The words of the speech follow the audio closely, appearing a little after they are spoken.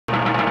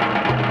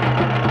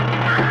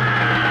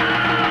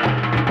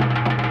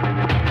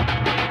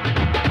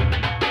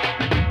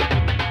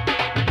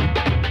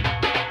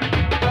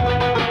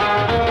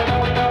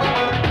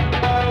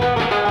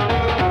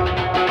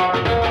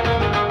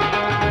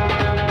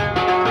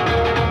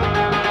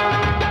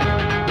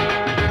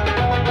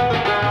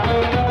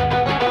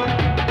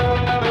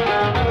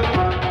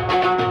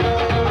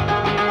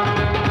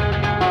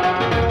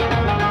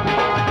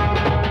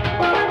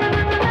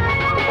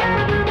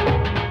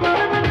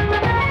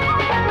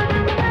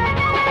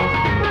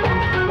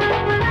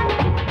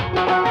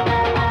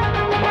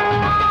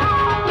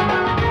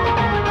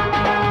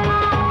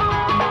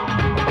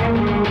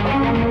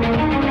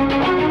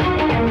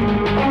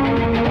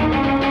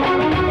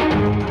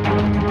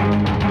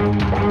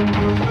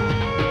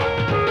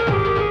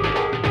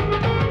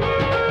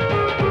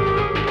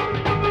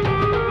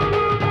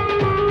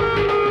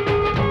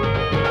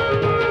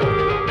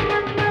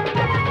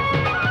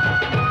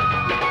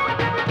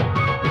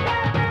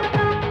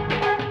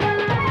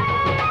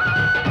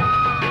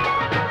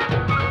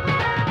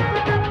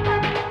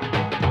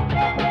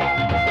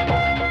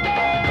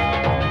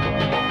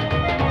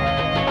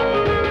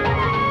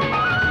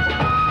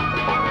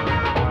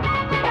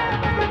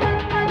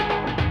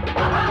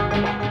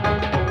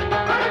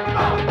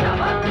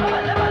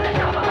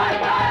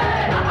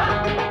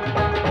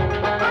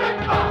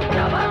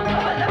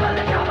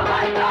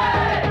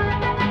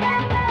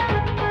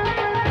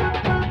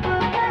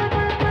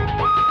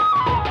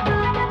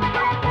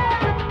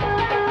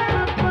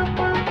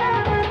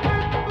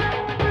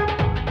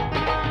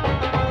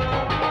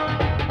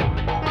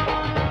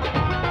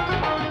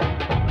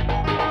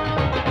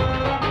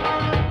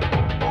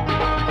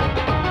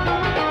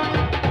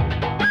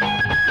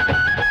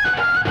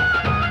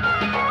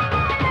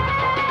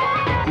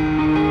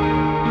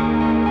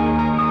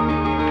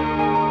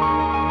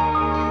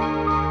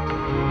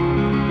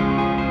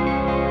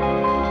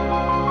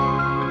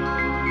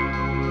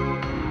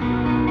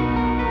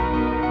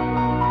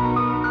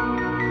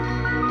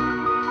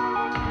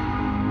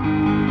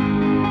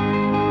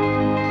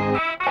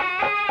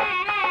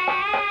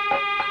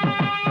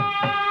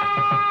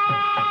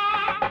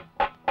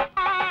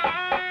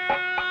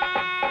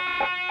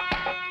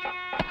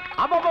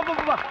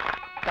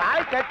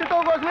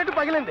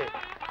పగిలింది,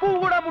 పువ్వు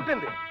కూడా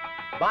పుట్టింది.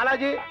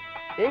 బాలాజీ,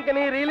 ఇంక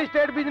నీ రియల్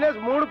ఎస్టేట్ బిజినెస్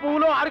 3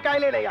 పువ్వులు 6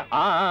 కాయలేనయ్యా.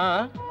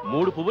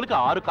 3 పువ్వులకి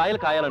 6 కాయలు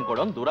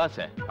కాయాలనుకోవడం దురాశ.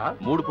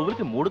 3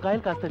 పువ్వులకి 3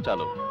 కాయలు కాస్తే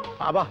చాలు.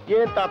 అబ్బా,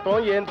 ఏం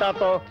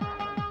తాతం.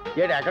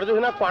 ఏడు ఎక్కడ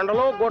చూసినా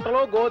కొండలు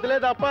గుట్టలు గోతులే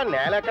తప్ప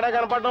నేల ఎక్కడా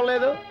కనపడడం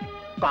లేదు,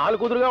 కాలు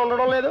కుదురుగా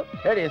ఉండడం లేదు.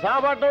 ఏడు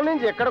విశాఖపట్నం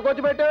నుంచి ఎక్కడికి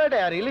వచ్చి పెట్టావేటి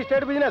ఆ రియల్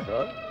ఎస్టేట్ బిజినెస్?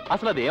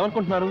 అసలు అది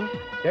ఏమనుకుంటున్నారు?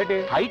 ఏంటి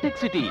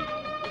హైటెక్ సిటీ.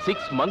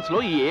 6 months లో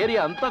ఈ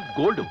ఏరియా అంతా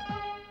గోల్డ్.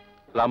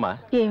 రామా,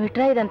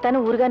 ఏమిట్రా ఇదంతా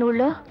ఊరుగాని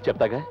ఊళ్ళో?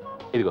 చెప్తాగా,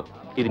 ఇదిగో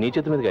ఇది నీ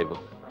చేతి మీదుగా ఇవ్వు.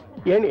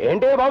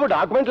 ఏంటే బాబు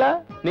డాక్యుమెంట్లా?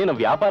 నేను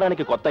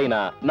వ్యాపారానికి కొత్త అయినా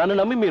నన్ను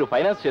నమ్మి మీరు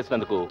ఫైనాన్స్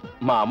చేసినందుకు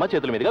మా అమ్మ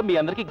చేతుల మీదుగా మీ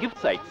అందరికి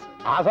గిఫ్ట్ సైట్స్.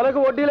 అసలుకు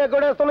వడ్డీలు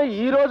ఎక్కడేస్తున్నా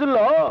ఈ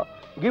రోజుల్లో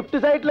గిఫ్ట్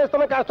సైట్లు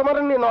ఇస్తున్న కస్టమర్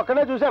నేను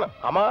ఒక్కనే చూశాను.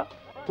 అమ్మా,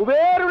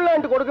 కుబేరుడు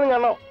లాంటి కొడుకుని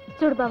అన్నావు.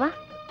 చూడు బావా,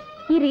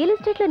 ఈ రియల్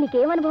ఎస్టేట్ లో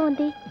నీకేం అనుభవం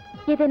ఉంది?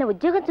 ఏదైనా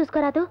ఉద్యోగం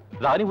చూసుకోరాదు?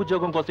 రాని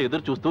ఉద్యోగం కోసం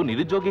ఎదురు చూస్తూ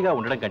నిరుద్యోగిగా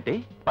ఉండడం కంటే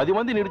 10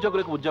 మంది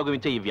నిరుద్యోగులకు ఉద్యోగం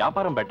ఇచ్చే ఈ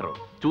వ్యాపారం బెటర్.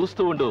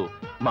 చూస్తూ ఉండు,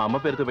 మా అమ్మ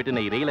పేరుతో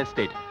పెట్టిన ఈ రియల్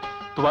ఎస్టేట్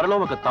త్వరలో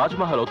ఒక తాజ్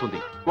మహల్ అవుతుంది,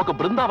 ఒక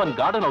బృందావన్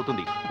గార్డెన్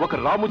అవుతుంది, ఒక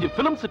రామోజీ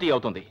ఫిల్మ్ సిటీ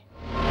అవుతుంది.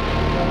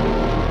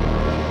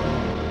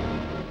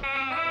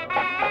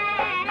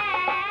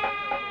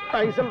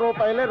 పైసలు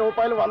రూపాయలే,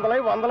 రూపాయలు వందలై,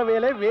 వందల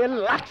వేలే, వేలు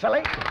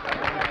లక్షలై.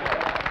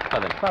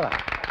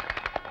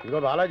 ఇదిగో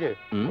బాలాజీ,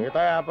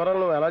 మిగతా వ్యాపారాలు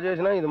నువ్వు ఎలా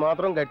చేసినా ఇది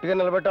మాత్రం గట్టిగా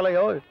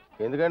నిలబెట్టాలయ్యో.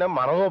 ఎందుకంటే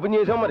మనం ఓపెన్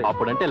చేసాం. మరి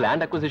అప్పుడంటే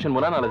ల్యాండ్ అక్విజిషన్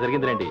మూలాన అలా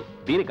జరిగిందిలేండి.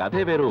 దీనికి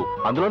అదే వేరు.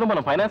 అందులోనూ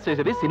మనం ఫైనాన్స్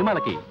చేసేది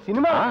సినిమాలకి.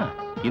 సినిమా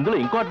ఇందులో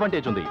ఇంకో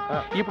అడ్వాంటేజ్ ఉంది.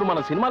 ఇప్పుడు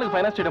మనం సినిమాలకు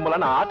ఫైనాన్స్ చేయడం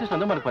వలన ఆర్టిస్ట్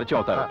అందరూ మనకు పరిచయం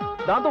అవుతారు.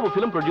 దాంతో ఒక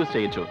ఫిల్మ్ ప్రొడ్యూస్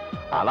చేయొచ్చు.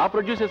 అలా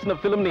ప్రొడ్యూస్ చేసిన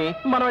ఫిల్మ్ ని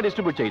మనమే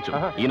డిస్ట్రిబ్యూట్ చేయొచ్చు.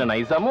 ఈయన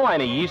నైజాము,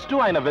 ఆయన ఈస్ట్,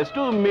 ఆయన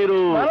వెస్ట్, మీరు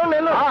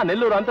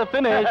నెల్లూరు, అంతా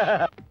ఫినిష్.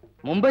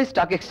 ముంబై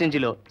స్టాక్ ఎక్స్చేంజ్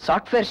లో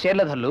సాఫ్ట్వేర్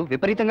షేర్ల ధరలు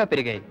విపరీతంగా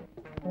పెరిగాయి.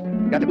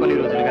 గత కొన్ని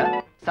రోజులుగా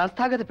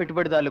సంస్థాగత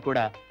పెట్టుబడిదారులు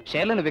కూడా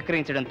షేర్లను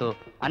విక్రయించడంతో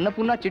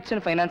Annapurna chits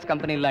and finance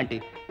company లాంటి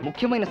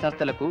ముఖ్యమైన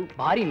సంస్థలకు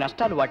భారీ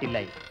నష్టాలు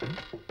వాటిల్లాయి.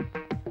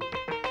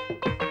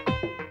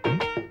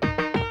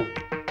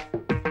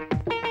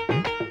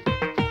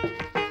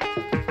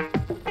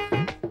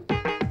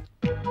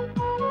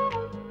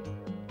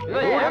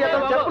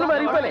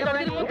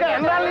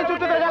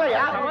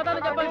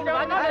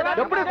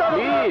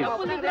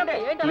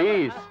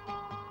 ప్లీజ్,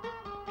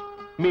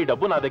 మీ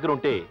డబ్బు నా దగ్గర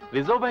ఉంటే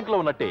రిజర్వ్ బ్యాంక్ లో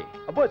ఉన్నట్టే.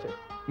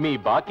 మీ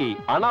బాకీ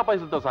అనా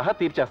పైసలతో సహా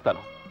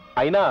తీర్చేస్తాను.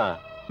 అయినా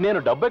నేను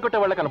డబ్బు ఎగ్గొట్టే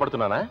వాళ్ళ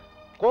కనపడుతున్నానా?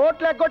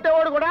 కోట్లు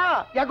ఎగ్గొట్టేవాడు కూడా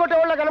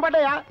ఎగ్గొట్టేవాళ్ళ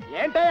కనపడ్డాయా?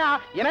 ఏంటయ్యా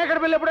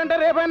వినాయకుడి బిల్లు ఎప్పుడంటే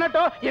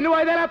రేపైనట్టు ఎన్ని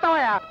వాయిదాలు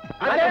వేస్తావయ్యా?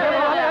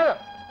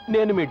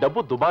 నేను మీ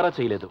డబ్బు దుబారా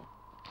చేయలేదు.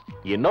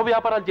 ఎన్నో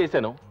వ్యాపారాలు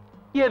చేశాను,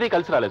 ఏదీ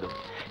కలిసి రాలేదు.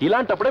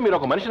 ఇలాంటప్పుడే మీరు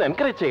ఒక మనిషిని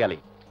ఎంకరేజ్ చేయాలి.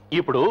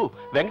 ఇప్పుడు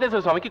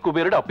వెంకటేశ్వర స్వామికి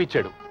కుబేరుడు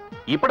అప్పిచ్చాడు.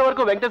 ఇప్పటి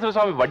వరకు వెంకటేశ్వర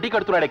స్వామి వడ్డీ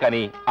కడుతున్నాడే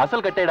కానీ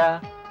అసలు కట్టాడా?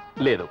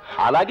 లేదు.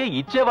 అలాగే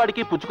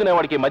ఇచ్చేవాడికి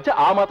పుచ్చుకునేవాడికి మధ్య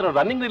ఆ మాత్రం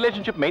రన్నింగ్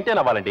రిలేషన్షిప్ మెయింటైన్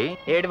అవ్వాలండి.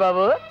 ఏడు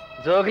బాబు,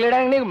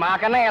 జోకులేయడానికి నీకు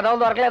మాకన్నా ఏదో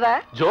దొరకలేదా?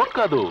 జోక్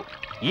కాదు,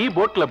 ఈ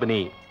బోట్ క్లబ్ ని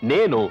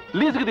నేను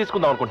లీజుకి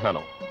తీసుకుందాం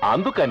అనుకుంటున్నాను.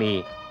 అందుకని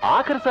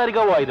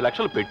ఆఖరిసారిగా 5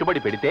 లక్షలు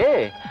పెట్టుబడి పెడితే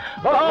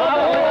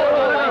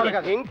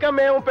ఇంకా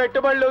మేము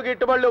పెట్టుబడులు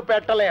గిట్టుబడులు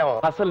పెట్టలేము.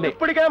 అసలు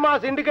ఇప్పటికే మా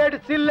సిండికేట్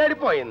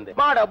సిల్లడిపోయింది.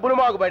 మా డబ్బులు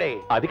మాకు పడే.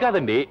 అది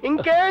కాదండి,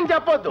 ఇంకేం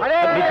చెప్పొద్దు.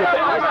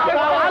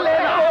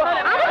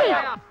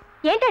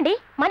 ఏంటండి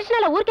మనిషిని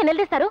అలా ఊరికే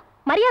నిలదీస్తారు?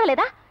 మర్యాద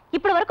లేదా?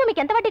 ఇప్పటి వరకు మీకు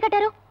ఎంత వడ్డీ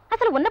కట్టారు?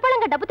 అసలు ఉన్న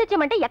పళంగా డబ్బు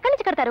తెచ్చామంటే ఎక్కడి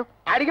నుంచి కడతారు?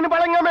 అడిగిన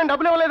పళంగా మేము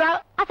డబ్బులు ఇవ్వలేదా?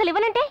 అసలు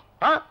ఇవ్వనంటే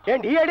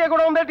ఏంటి ఈ ఐడియా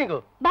కూడా ఉందా నీకు?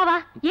 బావా,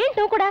 ఏంటి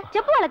నువ్వు కూడా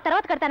చెప్పు, వాళ్ళకి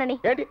తర్వాత కడతానని.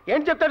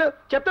 ఏంటి చెప్తాడు?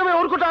 చెప్తే మేము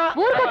ఊరుకుంటా.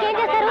 ఊరుకోకేం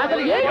చేస్తారు?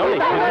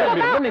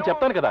 నేను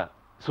చెప్తాను కదా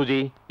సుజీ,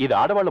 ఇది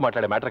ఆడవాళ్ళు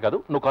మాట్లాడే మ్యాటర్ కాదు.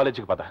 నువ్వు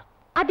కాలేజీకి పద.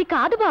 అది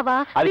కాదు బావా.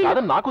 అది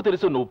కాదని నాకు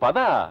తెలుసు. నువ్వు పద,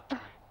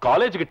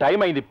 కాలేజీకి టైం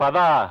అయింది, పద.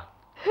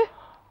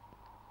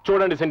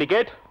 చూడండి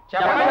సిండికేట్,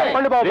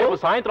 రేపు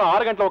సాయంత్రం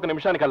 6 గంటల 1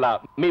 నిమిషానికల్లా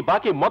మీ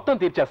బాకీ మొత్తం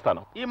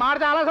తీర్చేస్తాను. ఈ మాట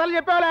చాలా సార్లు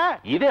చెప్పావులే.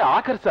 ఇదే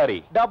ఆఖరిసారి.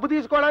 డబ్బు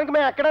తీసుకోవడానికి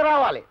మేము ఎక్కడ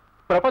రావాలి?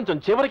 ప్రపంచం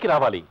చివరికి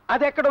రావాలి.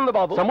 అది ఎక్కడుంది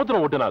బాబు?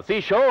 సముద్రం ఒడ్డున,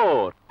 sea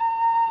shore.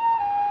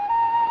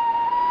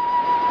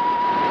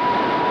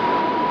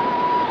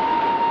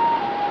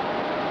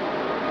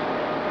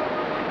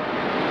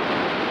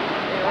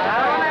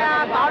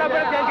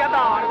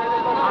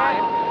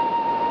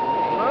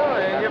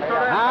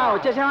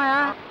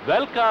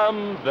 Welcome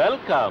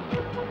welcome.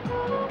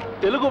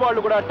 Telugu వాళ్ళు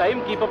కూడా టైం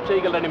కీపప్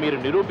చేయగలరని మీరు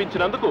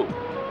నిరూపించినందుకు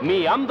మీ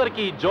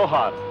అందరికీ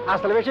జోహార్.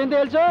 అసలు విషయం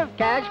తెలుసు.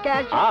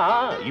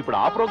 ఇప్పుడు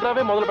ఆ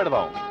ప్రోగ్రామే మొదలు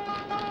పెడదాం.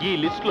 ఈ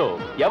లిస్ట్ లో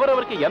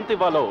ఎవరెవరికి ఎంత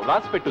ఇవ్వాలో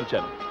రాసి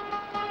పెట్టుంచాను.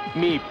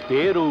 మీ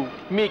పేరు,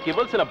 మీకు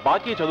ఇవ్వాల్సిన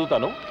బాకీ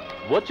చదువుతాను.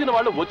 వచ్చిన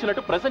వాళ్ళు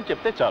వచ్చినట్టు ప్రెసెంట్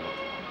చెప్తే చాలు.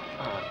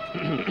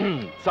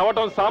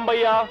 సవటం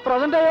సాంబయ్య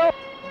ప్రెసెంట్ అయ్యో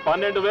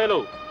 12,000.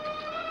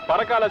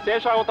 పరకాల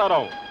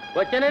శేషావతారం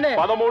వచ్చానండి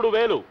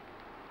 13,000.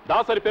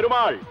 దాసరి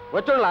పెరుమాళ్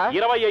వచ్చులా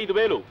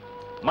 25,000.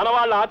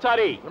 మనవాళ్ళ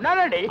ఆచారి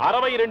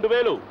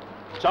 62,000.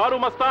 చారు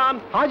మస్తాన్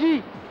హాజీ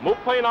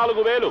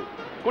 34,000.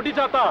 కుటి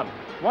చాతాన్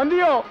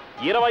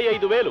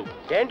 25,000.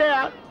 ఏంటయ్యా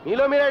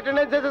మీలో మీరు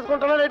అటెండెన్స్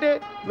చేసుకుంటున్నారేంటి?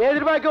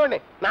 మేదిరి బాకీ వాడిని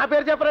నా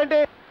పేరు చెప్పరంటే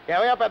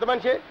ఏమయ్యా పెద్ద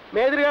మనిషి?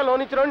 మేదిరిగా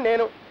లోన్ ఇచ్చినోండి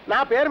నేను. నా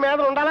పేరు మీద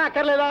ఉండాలా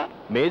అక్కర్లేదా?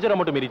 మేజర్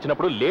అమౌంట్ మీరు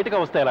ఇచ్చినప్పుడు లేట్ గా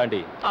వస్తే ఎలా అండి?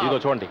 ఇదిగో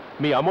చూడండి,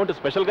 మీ అమౌంట్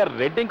స్పెషల్ గా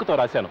రెడ్ ఇంక్ తో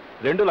రాశాను.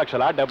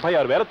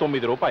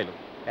 2,76,009 రూపాయలు.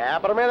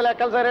 పేపర్ మీద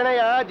లెక్కలు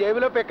సరేనయ్యా,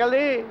 జేబులో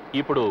పిక్కల్ది.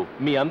 ఇప్పుడు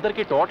మీ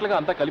అందరికి టోటల్ గా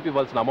అంతా కలిపి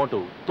ఇవ్వాల్సిన అమౌంట్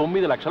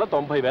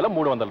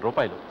 9,90,300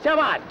 రూపాయలు.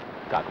 శబాష్.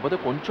 కాకపోతే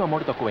కొంచెం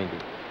అమౌంట్ తక్కువైంది.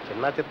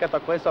 చిన్న చిత్క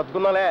తక్కువ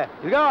సర్దుకున్నాలే.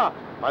 ఇదిగో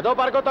 10వ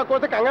పరకో తక్కువ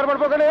వస్తే కంగారు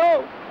పడిపోకండి.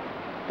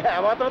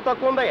 ఏమాత్రం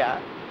తక్కువ ఉందయ్యా?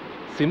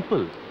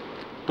 సింపుల్,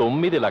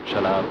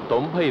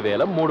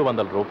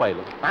 9,90,300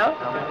 రూపాయలు.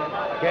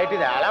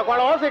 ఏంటిది? అలా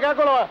కొడవా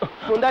శ్రీకాకుళమా?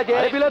 ముందా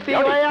జేబీలో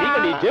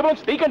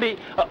తీకండి.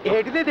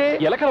 ఏంటిది?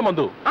 ఎలకల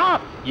మందు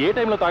ఏ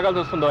టైంలో తాగాల్సి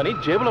వస్తుందో అని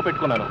జేబులో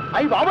పెట్టుకున్నాను.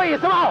 అయ్యి బాబాయ్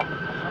ఇసమా.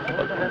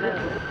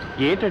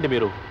 ఏంటండి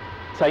మీరు?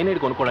 సైనైడ్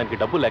కొనుక్కోవడానికి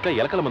డబ్బులు లేక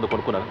ఎలకల మందు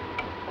కొనుక్కున్నాను.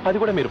 అది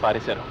కూడా మీరు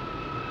పారేశారు.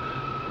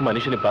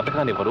 మనిషిని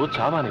బ్రతకానివ్వరు,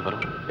 చావానివ్వరు.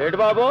 ఏంటి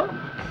బాబు,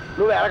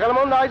 నువ్వు ఎలకల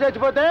మందు ఆగి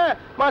చచ్చిపోతే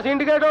మా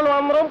సిండికేట్ వాళ్ళు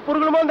అందరం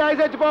పురుగుల మందు ఆగి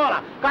చచ్చిపోవాలా?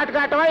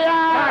 కట్టవయ్యా.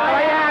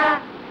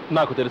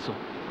 నాకు తెలుసు,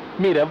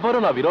 మీరెవ్వరూ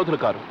నా విరోధులు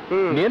కారు.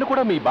 నేను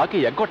కూడా మీ బాకీ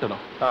ఎగ్గొట్టను.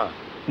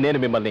 నేను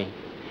మిమ్మల్ని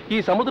ఈ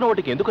సముద్రం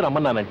ఒకటికి ఎందుకు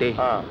రమ్మన్నానంటే,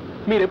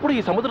 మీరెప్పుడు ఈ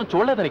సముద్రం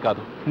చూడలేదని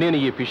కాదు. నేను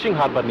ఈ ఫిషింగ్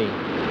హార్బర్ ని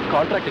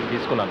కాంట్రాక్ట్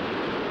తీసుకున్నాను.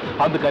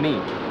 అందుకని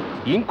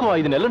ఇంకో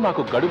 5 నెలలు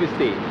నాకు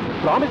గడువిస్తే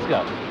ప్రామిస్ గా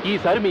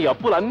ఈసారి మీ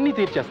అప్పులన్నీ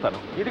తీర్చేస్తాను.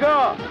 ఇదిగో,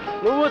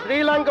 నువ్వు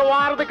శ్రీలంక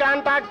వారధి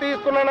కాంట్రాక్ట్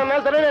తీసుకున్నానన్నా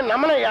సరే నేను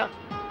నమ్మనయ్యా.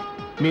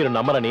 మీరు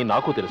నమ్మరని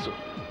నాకు తెలుసు.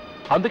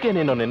 అందుకే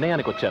నేను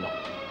నిర్ణయానికి వచ్చాను.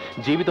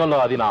 జీవితంలో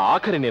అది నా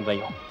ఆఖరి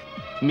నిర్ణయం.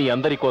 మీ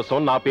అందరి కోసం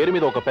నా పేరు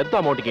మీద ఒక పెద్ద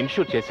అమౌంట్కి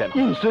ఇన్షూర్ చేశాను.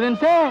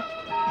 ఇన్సూరెన్సే?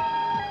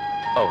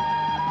 అవును.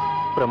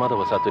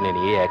 ప్రమాదవశాత్తు నేను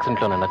ఏ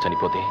యాక్సిడెంట్లోనన్నా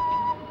చనిపోతే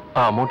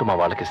ఆ అమౌంట్ మా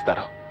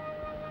వాళ్ళకిస్తారు.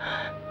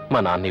 మా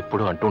నాన్న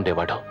ఎప్పుడూ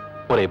అంటుండేవాడు,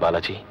 ఒరే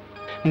బాలాజీ,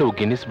 నువ్వు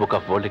గిన్నిస్ బుక్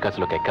ఆఫ్ వరల్డ్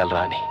రికార్డ్స్లోకి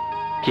ఎక్కాలరా అని.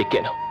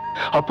 ఎక్కాను.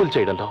 అప్పులు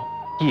చేయడంలో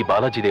ఈ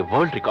బాలాజీదే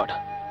వరల్డ్ రికార్డ్.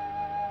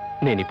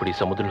 నేను ఇప్పుడు ఈ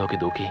సముద్రంలోకి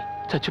దూకి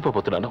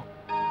చచ్చిపోతున్నాను.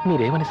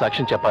 మీరేమని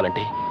సాక్ష్యం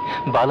చెప్పాలంటే,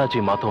 బాలాజీ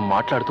మాతో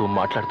మాట్లాడుతూ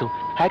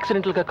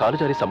యాక్సిడెంటల్ గా కాలు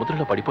జారి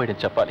సముద్రంలో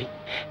పడిపోయాడని చెప్పాలి.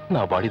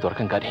 నా బాడీ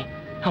దొరకంగానే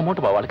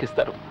అమౌంట్ మా వాళ్ళకి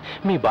ఇస్తారు.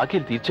 మీ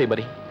బాకీలు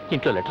తీర్చేయమని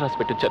ఇంట్లో లెటర్ రాసి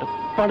పెట్టించారు.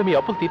 వాళ్ళు మీ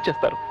అప్పులు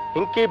తీర్చేస్తారు.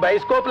 ఇంకీ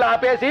బైస్కోప్లు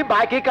ఆపేసి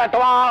బాకీ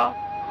కట్టవా?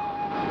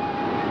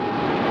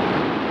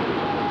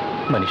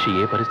 మనిషి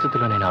ఏ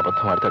పరిస్థితుల్లోనైనా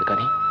అబద్ధం ఆడతాడు,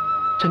 కానీ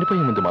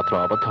చనిపోయే ముందు మాత్రం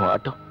అబద్ధం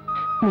ఆడటం.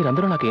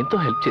 మీరందరూ నాకు ఎంతో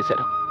హెల్ప్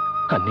చేశారు.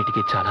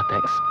 అన్నిటికీ చాలా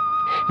థ్యాంక్స్.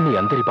 మీ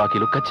అందరి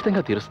బాకీలు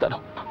ఖచ్చితంగా తీరుస్తాను.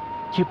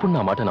 ఇప్పుడు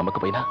నా మాట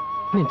నమ్మకపోయినా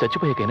నేను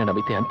చచ్చిపోయాకైనా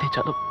నమ్మితే అంతే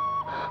చాలు.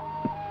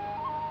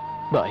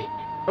 బాయ్.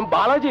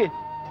 బాలాజీ,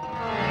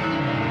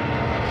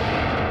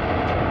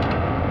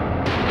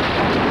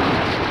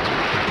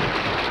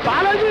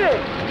 బాలాజీ!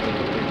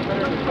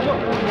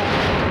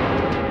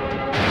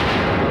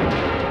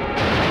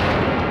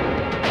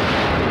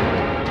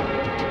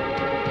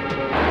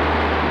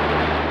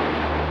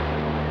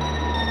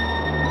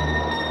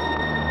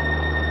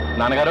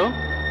 నాన్నగారు,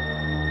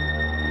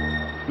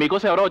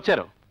 మీకోసం ఎవరో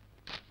వచ్చారు.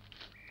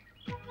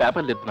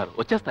 పేపర్లు దిద్దుతున్నారు,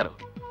 వచ్చేస్తారు.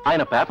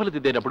 ఆయన పేపర్లు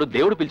దిద్దేటప్పుడు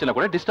దేవుడు పిలిచినా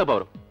కూడా డిస్టర్బ్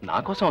అవరు. నా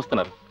కోసం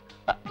వస్తున్నారు.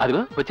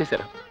 అదిగో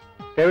వచ్చేసారు.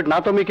 ఏమిటి,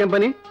 నాతో మీకేం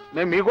పని?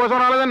 మేము మీకోసం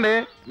రాలేదండి,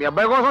 మీ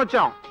అబ్బాయి కోసం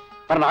వచ్చాం.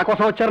 మరి నా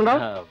కోసం వచ్చారన్నా?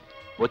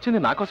 వచ్చింది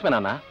నా కోసమే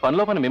నాన్న.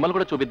 పనిలో పని మిమ్మల్ని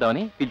కూడా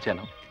చూపిద్దామని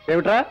పిలిచాను.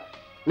 ఏమిట్రా,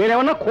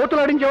 నేనేమన్నా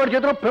కోతులు ఆడించేవాడి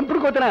చేతిలో పెంపుడు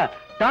కోతినా?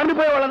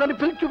 తాండిపోయే వాళ్ళందరినీ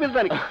పిలిచి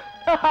చూపించడానికి.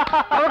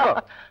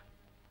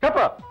 చెప్ప.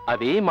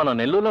 అది మనం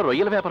నెల్లూరులో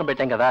రొయ్యల వ్యాపారం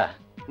పెట్టాం కదా.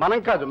 మనం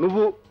కాదు,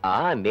 నువ్వు.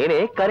 నేనే,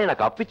 కానీ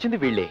నాకు అప్పిచ్చింది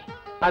వీళ్ళే.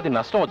 అది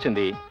నష్టం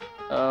వచ్చింది.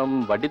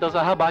 వడ్డీతో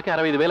సహా బాకీ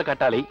 65,000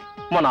 కట్టాలి.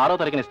 మొన్న 6వ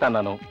తారీఖున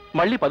ఇస్తాను,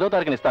 మళ్ళీ 10వ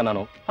తారీఖున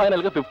ఇస్తాను,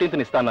 ఫైనల్ గా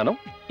 15th ఇస్తాను.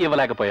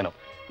 ఇవ్వలేకపోయాను.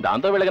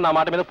 దాంతో వీళ్ళకి నా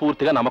మాట మీద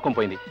పూర్తిగా నమ్మకం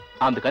పోయింది.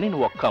 అందుకని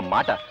నువ్వు ఒక్క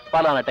మాట,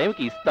 పలానా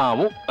టైంకి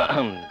ఇస్తాము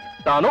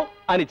తాను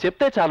అని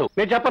చెప్తే చాలు.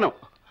 నేను చెప్పను.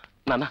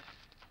 నాన్న,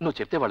 నువ్వు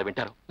చెప్తే వాళ్ళు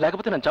వింటారు,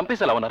 లేకపోతే నన్ను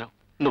చంపేసేలా ఉన్నారు.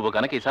 నువ్వు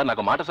గనక ఈసారి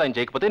నాకు మాట సాయం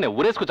చేయకపోతే నేను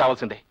ఊరేసుకు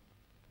చావాల్సిందే.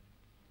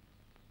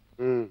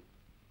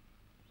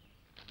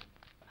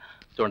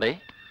 చూడండి,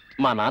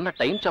 మా నాన్న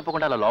టైం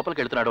చెప్పకుండా అలా లోపలికి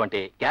వెళ్తున్నాడు అంటే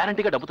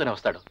గ్యారంటీగా డబ్బుతోనే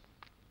వస్తాడు.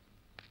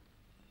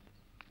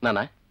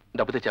 నాన్న,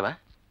 డబ్బు తెచ్చావా?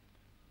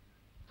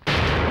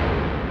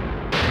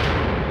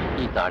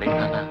 ఈ తాడేంటి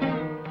నాన్న?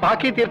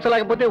 బాకీ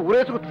తీర్చలేకపోతే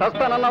ఊరేసుకు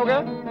చస్తానన్నావుగా.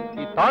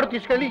 ఈ తాడు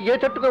తీసుకెళ్లి ఏ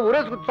చెట్టుగా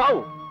ఊరేసుకు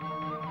చావు.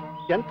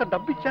 ఎంత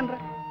డబ్బు ఇచ్చానురా?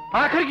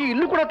 ఆఖరికి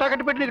ఇల్లు కూడా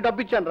తాకట్టు పెట్టి నీకు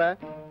డబ్బు ఇచ్చానురా.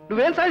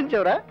 నువ్వేం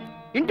సాధించావురా?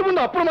 ఇంటి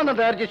ముందు అప్పుల మందం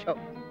తయారు చేశావు.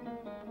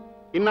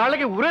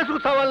 ఇన్నాళ్ళకి ఊరేసుకు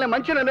చావాలనే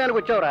మంచి నిర్ణయానికి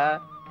వచ్చావురా.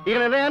 ఈ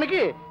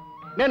నిర్ణయానికి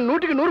నేను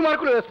 100కి 100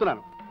 మార్కులు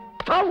వేస్తున్నాను.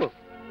 చావు.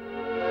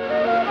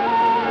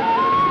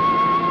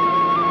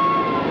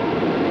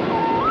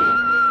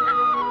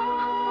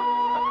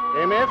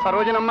 ఏమే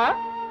సరోజనమ్మా?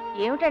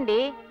 ఏమిటండి?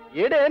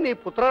 ఏడే నీ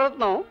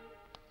పుత్రరత్నం?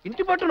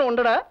 ఇంటి పట్టున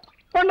ఉండడా?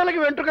 కొండలకి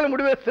వెంట్రుకలు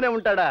ముడివేస్తూనే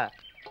ఉంటాడా?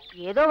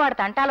 ఏదో వాడు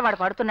తంటాలు వాడు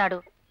పడుతున్నాడు.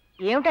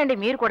 ఏమిటండి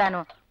మీరు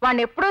కూడాను?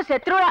 వాడిని ఎప్పుడూ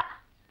శత్రువులా.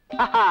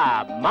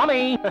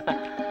 మామయ్య,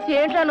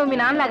 ఏంట్రా నువ్వు మీ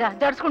నాన్నలాగా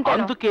జరుచుకుంటాను?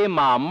 అందుకే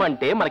మా అమ్మ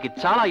అంటే మనకి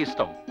చాలా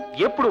ఇష్టం.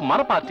 ఎప్పుడు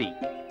మన పార్టీ.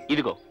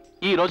 ఇదిగో,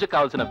 ఈ రోజు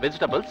కావాల్సిన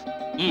వెజిటబుల్స్,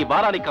 ఈ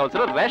వారానికి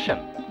కావాల్సిన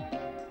రేషన్.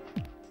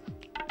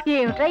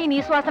 ఏమిట్రా ఈ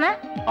నీశ్వాసన?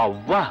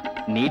 అవ్వా,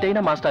 నీటైన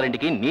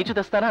మాస్టారింటికి నీచు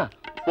తెస్తానా?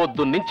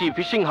 పొద్దున్నుంచి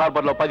ఫిషింగ్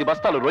హార్బర్ లో 10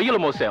 బస్తాలు రొయ్యలు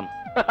మోసాం.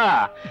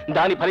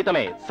 దాని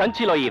ఫలితమే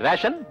సంచిలో ఈ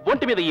రేషన్,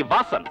 ఒంటి మీద ఈ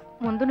వాసన్.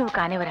 ముందు నువ్వు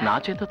కానివరా. నా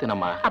చేతో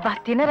తినమ్మా. అబ్బా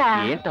తినరా.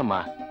 ఏంటమ్మా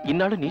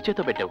ఇన్నాళ్ళు నీ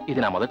చేతో పెట్టావు, ఇది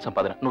నా మొదటి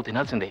సంపాదన, నువ్వు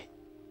తినాల్సిందే.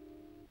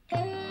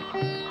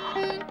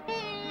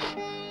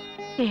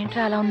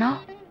 ఏంట్రా అలా ఉన్నావు?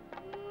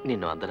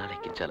 నిన్ను అందలా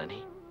ఎక్కించాలని,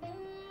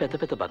 పెద్ద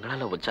పెద్ద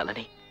బంగాళాలో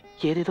ఉంచాలని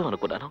ఏదేదో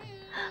అనుకున్నాను,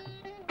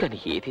 కానీ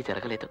ఏదీ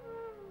జరగలేదు.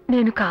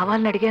 నేను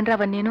కావాలని అడిగాను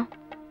రావా. నేను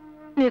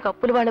నీకు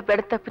అప్పులు వాళ్ళ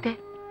బెడ తప్పితే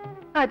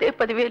అదే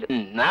 10,000.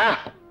 నా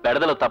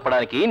బెడదలు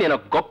తప్పడానికి నేను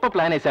గొప్ప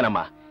ప్లాన్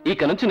వేశానమ్మా.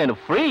 ఇక నుంచి నేను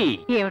ఫ్రీ.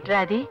 ఏమిట్రా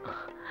అది?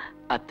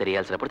 అది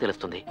తెలియాల్సినప్పుడు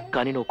తెలుస్తుంది,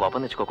 కానీ నువ్వు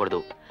కోపం తెచ్చుకోకూడదు.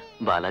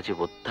 బాలాజీ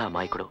ఉత్త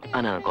అమాయకుడు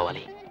అని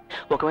అనుకోవాలి.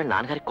 ఒకవేళ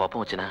నాన్నగారికి కోపం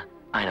వచ్చినా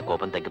ఆయన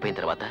కోపం తగ్గిపోయిన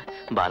తర్వాత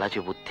బాలాజీ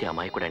ఉత్తి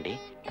అమాయకుడండి,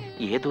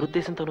 ఏ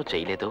దురుద్దేశంతోనూ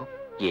చేయలేదు,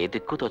 ఏ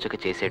దిక్కు తోచక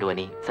చేసాడు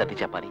అని సర్ది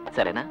చెప్పాలి.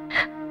 సరేనా?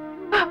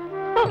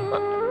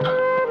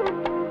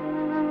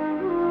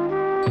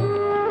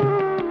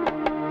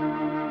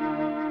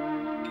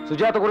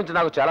 సుజాత గురించి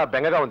నాకు చాలా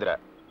బెంగగా ఉందిరా.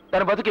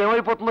 తన బతుకు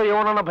ఏమైపోతుందో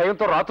ఏమోనన్న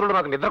భయంతో రాత్రులు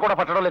నాకు నిద్ర కూడా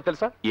పట్టడం లేదు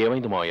తెలుసా.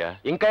 ఏమైంది మావయ్య?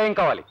 ఇంకా ఏం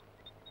కావాలి?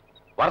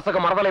 వరుసగా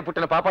మరదలై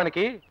పుట్టిన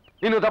పాపానికి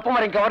నిన్ను తప్ప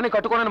మరి ఇంకెవరిని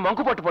కట్టుకోనని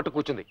మంకు పట్టు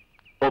కూర్చుంది.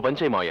 ఓ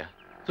పంచేయి మావయ్య,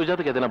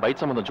 సుజాతకి ఏదైనా బయట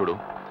సంబంధం చూడు,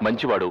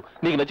 మంచివాడు,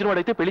 నీకు నచ్చిన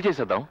వాడైతే పెళ్లి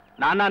చేసేద్దాం.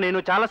 నాన్న నేను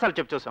చాలాసార్లు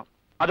చెప్పు చూసాం,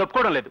 అది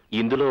ఒప్పుకోవడం లేదు.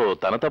 ఇందులో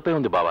తన తప్పే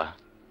ఉంది బావా.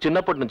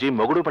 చిన్నప్పటి నుంచి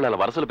మొగుడు పిల్లల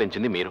వరసలు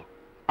పెంచింది మీరు,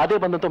 అదే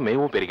బంధంతో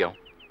మేము పెరిగాం.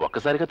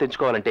 ఒక్కసారిగా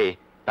తెంచుకోవాలంటే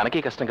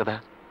తనకే కష్టం కదా.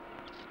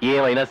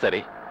 ఏమైనా సరే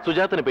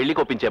సుజాతను పెళ్లి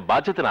కొప్పించే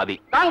బాధ్యత నాది.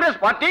 కాంగ్రెస్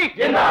పార్టీ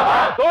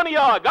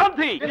సోనియా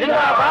గాంధీ,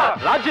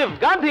 రాజీవ్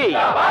గాంధీ,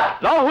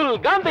 రాహుల్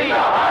గాంధీ,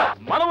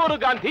 మనోహర్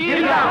గాంధీ,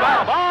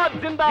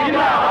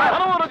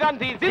 మనోహర్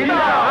గాంధీ,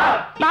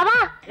 బావా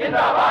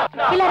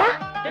పిల్లరా,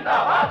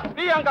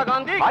 ప్రియాంక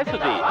గాంధీ,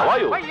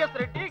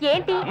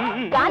 ఏంటి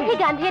గాంధీ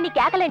గాంధీ అని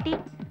కేకలేంటి?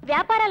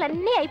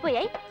 వ్యాపారాలన్నీ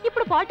అయిపోయాయి,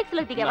 ఇప్పుడు పాలిటిక్స్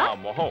లో దిగావా?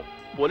 మొహం,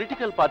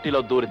 పొలిటికల్ పార్టీలో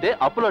దూరితే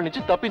అప్పుల నుంచి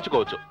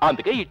తప్పించుకోవచ్చు,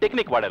 అందుకే ఈ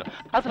టెక్నిక్ వాడాను.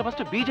 అసలు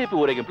ఫస్ట్ బీజేపీ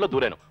ఊరేగింపులో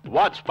దూరాను.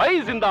 వాజ్పేయి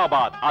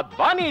జిందాబాద్,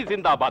 అద్వానీ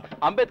జిందాబాద్,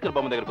 అంబేద్కర్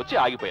బొమ్మ దగ్గరకు వచ్చి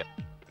ఆగిపోయాను.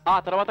 ఆ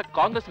తర్వాత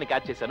కాంగ్రెస్ ని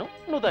క్యాచ్ చేశాను,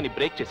 నువ్వు దాన్ని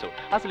బ్రేక్ చేసావు.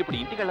 అసలు ఇప్పుడు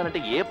ఇంటికి వెళ్ళాలంటే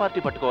ఏ పార్టీ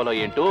పట్టుకోవాలో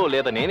ఏంటో,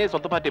 లేదా నేనే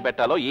సొంత పార్టీ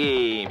పెట్టాలో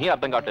ఏమీ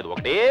అర్థం కావట్లేదు.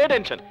 ఒకటే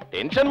టెన్షన్,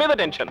 టెన్షన్ మీద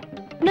టెన్షన్.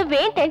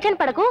 నువ్వేం టెన్షన్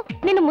పడకు,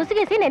 నిన్ను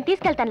ముసిగేసి నేను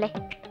తీసుకెళ్తానులే.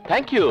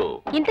 Thank you.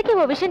 ఇంతకీ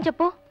ఓ విషయం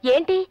చెప్పు,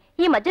 ఏంటి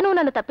ఈ మధ్య నువ్వు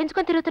నన్ను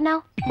తప్పించుకొని తిరుగుతున్నావు?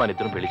 మన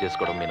ఇద్దరం పెళ్లి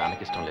చేసుకోవడం మీ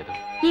నాన్నకి ఇష్టం లేదు.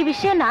 ఈ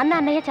విషయం నాన్న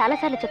అన్నయ్య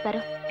చాలాసార్లు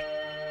చెప్పారు.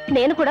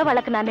 నేను కూడా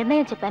వాళ్ళకి నా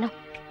నిర్ణయం చెప్పాను,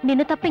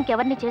 నిన్ను తప్ప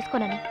ఇంకెవరిని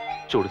చేసుకోనని.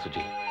 చూడు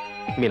సుజీ,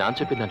 మీ నాన్న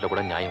చెప్పిన దాంట్లో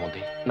కూడా న్యాయం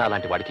ఉంది.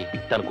 నాలాంటి వాడికి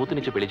తన కూతురు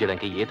నుంచి పెళ్లి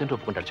చేయడానికి ఏదంటే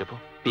ఒప్పుకుంటాడు చెప్పు?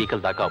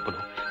 పీకల దాకా అప్పులు,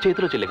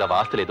 చేతిలో చెల్లిగా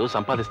వాస్త లేదు,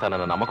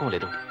 సంపాదిస్తానన్న నమ్మకం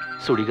లేదు.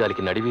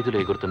 సుడిగాలికి నడివీధులు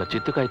ఎగురుతున్న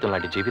చిత్తుకాయితం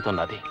లాంటి జీవితం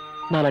నాది.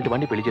 నాలాంటి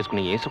వాడిని పెళ్లి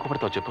చేసుకుని ఏం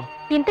సుఖపడతావు చెప్పు?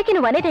 ఇంతకీ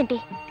నువ్వు అనేదేంటి?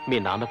 మీ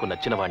నాన్నకు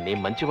నచ్చిన వాడిని,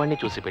 మంచివాడిని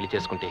చూసి పెళ్లి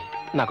చేసుకుంటే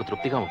నాకు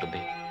తృప్తిగా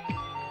ఉంటుంది.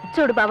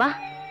 చూడు బావా,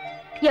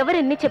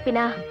 ఎవరెన్ని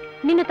చెప్పినా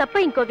నిన్ను తప్ప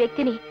ఇంకో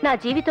వ్యక్తిని నా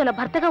జీవితంలో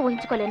భర్తగా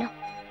ఊహించుకోలేను.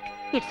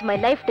 It's my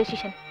life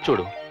decision.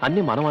 చూడు,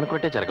 అన్ని మనం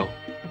అనుకున్నట్టే జరగవు.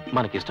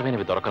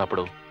 మనకిష్టమైనవి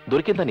దొరకనప్పుడు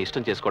దొరికిందని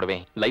ఇష్టం చేసుకోవడమే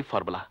లైఫ్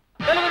ఫార్ములా.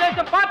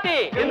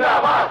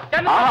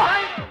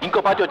 ఇంకో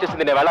పార్టీ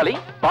వచ్చేసింది, నేను వెళ్ళాలి.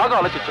 బాగా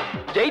ఆలోచించు.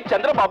 జై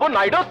చంద్రబాబు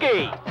నాయుడుకి,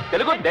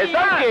 తెలుగు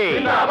దేశానికి,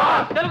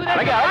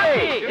 చంద్రబాబు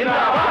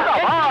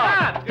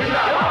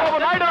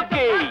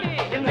నాయుడుకి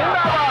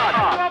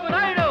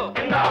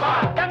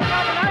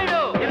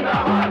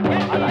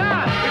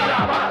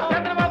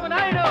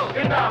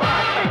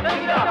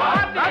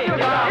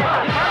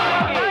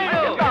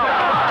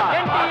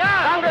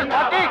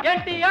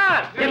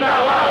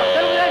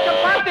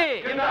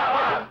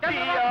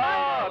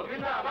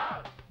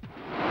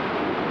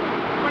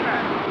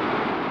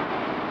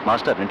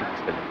మాస్టర్ ఇంటికి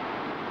తీసుకెళ్ళి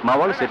మా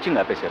వాళ్ళు సెర్చింగ్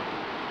ఆపేశారు.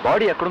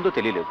 బాడీ ఎక్కడుందో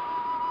తెలియలేదు,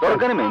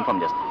 దొరకగానే మేము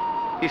ఇన్ఫార్మ్ చేస్తాం.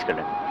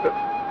 తీసుకెళ్ళండి.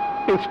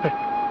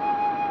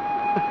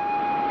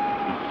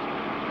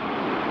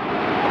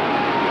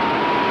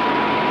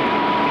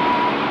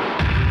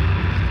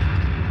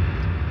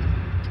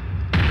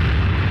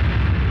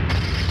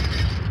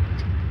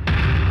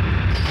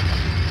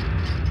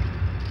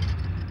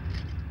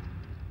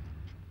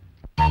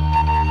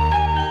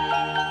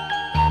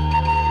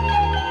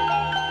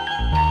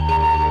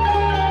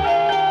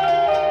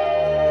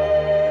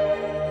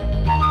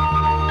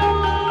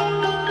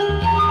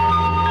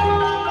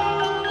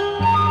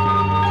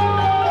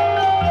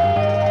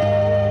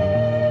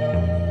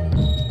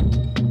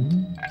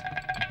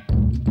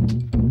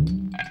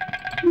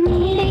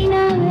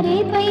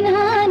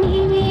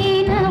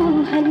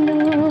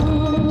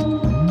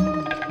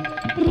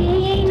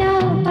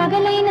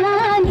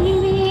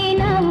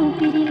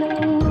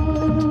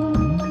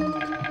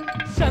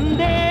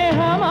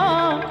 సందేహమా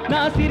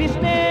నా సిరి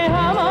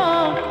స్నేహమా,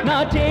 నా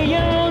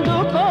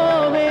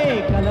చేయందుకోవే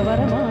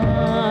కలవరమా,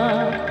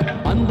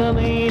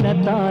 అందమైన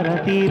తార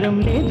తీరం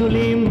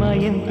లేదులేమ్మ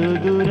ఎంతో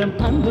దూరం,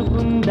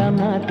 అందుకుందాం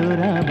నాతో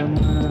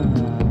రావమ్మా.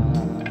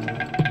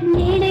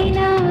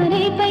 నేడైనా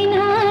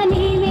రేపైనా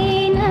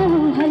నీవేనా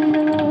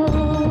ఊహల్లో,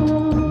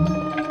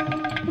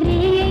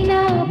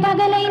 రేయైనా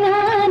పగలైనా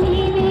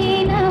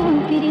నీవేనా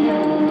ఊపిరిలో.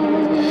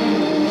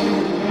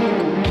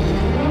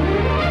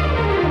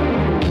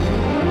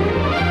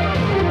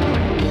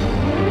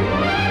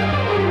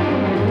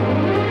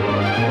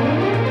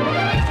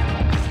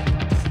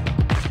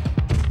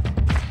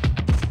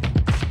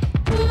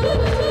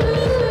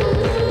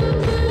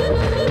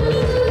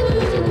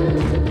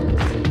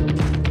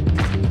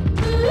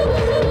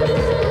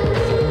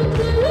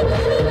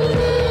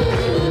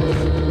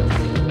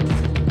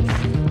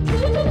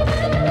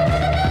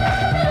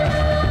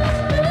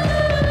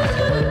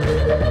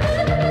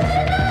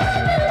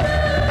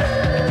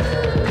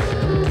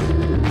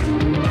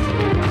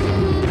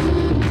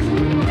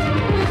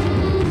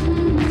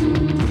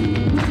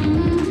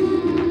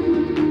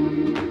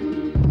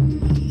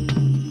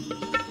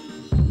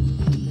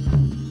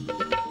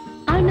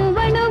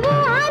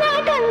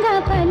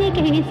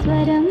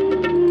 స్వరం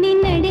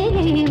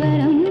నిన్నడిగే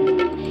వరం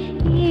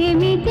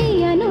ఏమిటి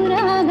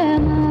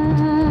అనురాగమా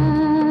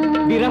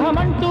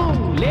విరహమంటూ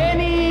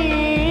లేని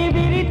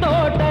విరి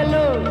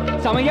తోటలో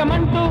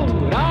సమయమంటూ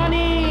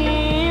రాని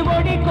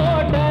ఒడి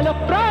కోటలో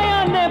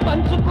ప్రాయాన్నే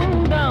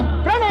పంచుకుందాం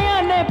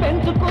ప్రణయాన్నే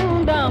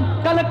పెంచుకుందాం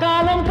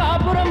కలకాలం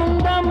కాపురం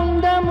ఉందా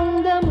ముందా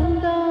ముందా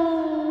ముందా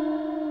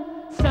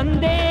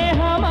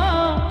సందేహమా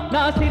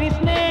నా సిరి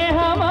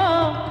స్నేహమా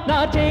నా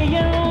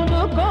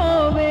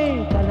చెయ్యందుకోవే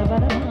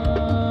కలవరమా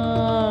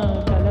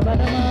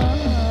కలవరమా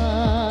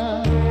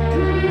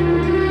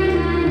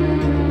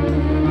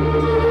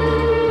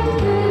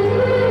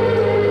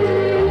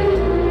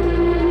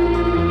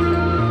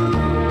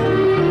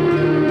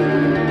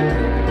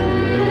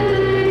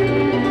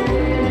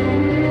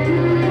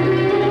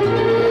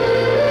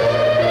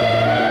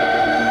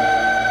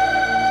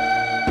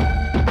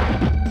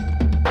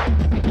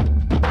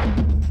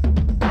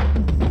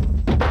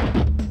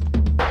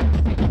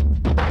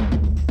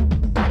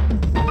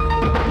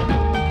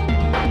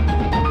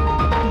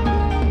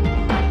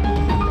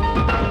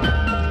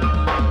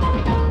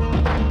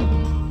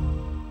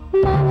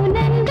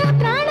మౌనంగా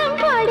ప్రాణం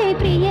పాడే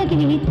ప్రియ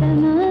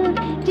గీతమా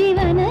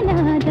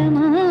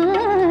జీవననాదమా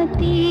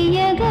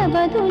తీయగా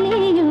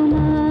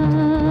బదులేయుమా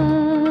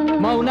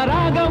మౌన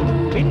రాగం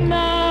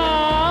విన్నా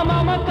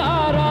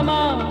మమకారమా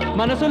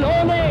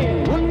మనసులోనే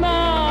ఉన్నా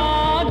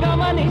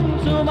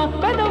గమనించుమా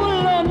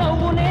పెదవుల్లో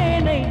నవ్వు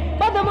నేనై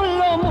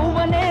పదముల్లో మువ్వ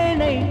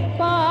నేనై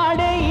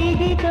పాడే ఈ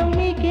గీతం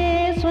నీకే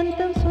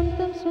సొంతం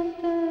సొంతం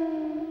సొంతం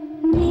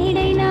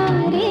నీడైనా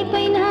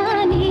రేపైనా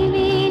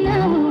నీవేనా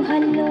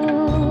ఊహల్లో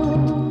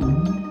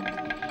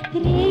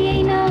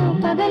రేయైనా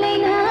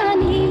పగలైనా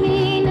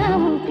నీవేనా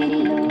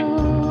ఊపిరిలో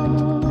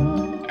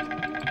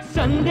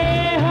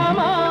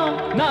సందేహమా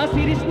నా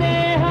సిరి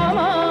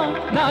స్నేహమా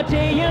నా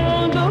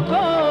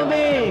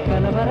చెయ్యందుకోవే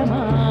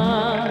కలవరమా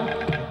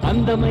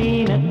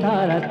అందమైన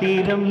తార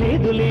తీరం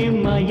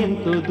లేదులేమ్మా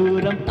ఎంతో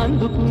దూరం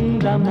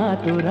అందుకుందాం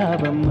నాతో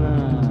రావమ్మా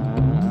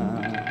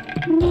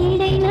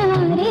నీడైనా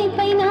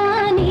రేపైనా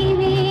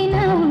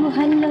నీవేనా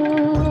ఊహల్లో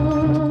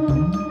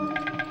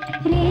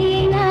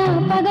రేయైనా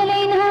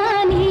పగలైనా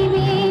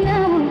నీవేనా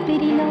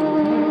ఊపిరిలో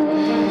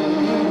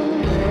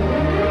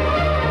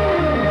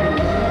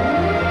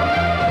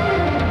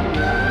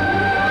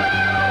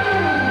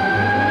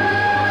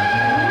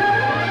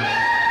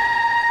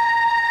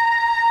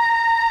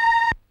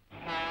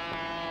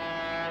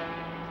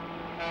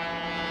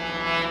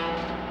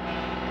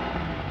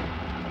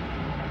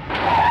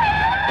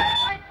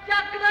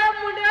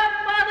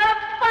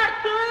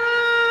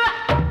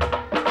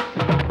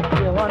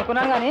ఏమో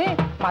అనుకున్నాను కానీ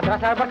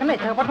మద్రాసు ఆడపడుతున్నా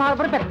విశాఖపట్నం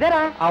ఆడపడి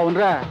పెద్దదేరా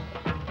అవునరా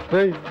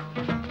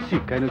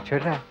సిక్కని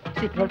వచ్చాడురా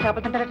సిగ్నల్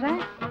చేపడుతుంటారట్రా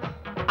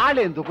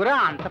వాళ్ళు ఎందుకురా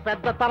అంత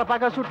పెద్ద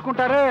తలపాగా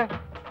చుట్టుకుంటారు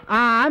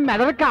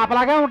మెదడు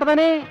కాపలాగా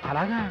ఉంటదని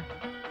అలాగా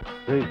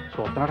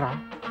చూస్తున్నారా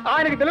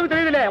ఆయనకి తెలుగు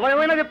తెలియదులే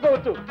ఏమైనా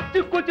చెప్పుకోవచ్చు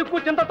చిక్కు చిక్కు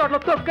చింత తోటలో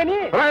తొక్కని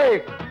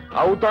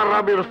అవుతారా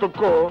మీరు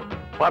తొక్కు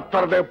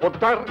పత్తర్దే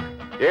పుత్తర్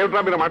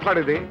ఏమిట్రా మీరు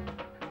మాట్లాడేది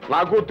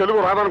నాకు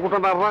తెలుగు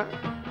రాదనుకుంటున్నారా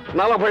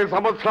 40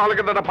 సంవత్సరాల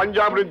కిందట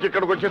పంజాబ్ నుంచి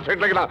ఇక్కడికి వచ్చి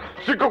సెటిల్ అయిన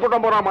సిక్కు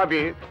కుటుంబం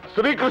మాది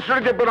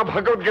శ్రీకృష్ణుడు చెప్పిన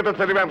భగవద్గీత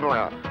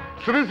చదివానురా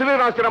శ్రీశ్రీ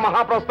రాసిన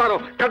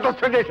మహాప్రస్థానం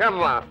కంఠస్థం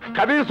చేశానురా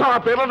కనీసం ఆ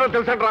పేర్లను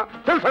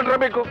తెలుసండ్రా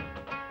మీకు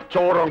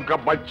చోరంక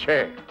బచ్చే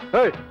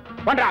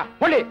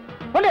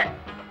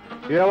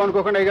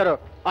ఏమనుకోకుండా అయ్యారు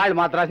వాళ్ళు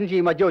మద్రాసు నుంచి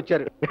ఈ మధ్య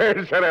వచ్చారు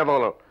సరే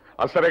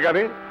అసలే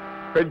కానీ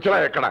పెంచినా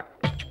ఎక్కడ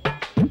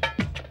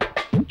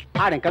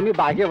ఆడింకా మీ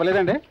బాగా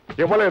ఇవ్వలేదండి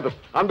ఇవ్వలేదు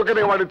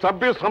అందుకని వాడిని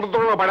చంపి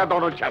సముద్రంలో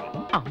పడేద్దామని వచ్చాను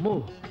అమ్మో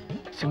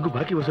సింగు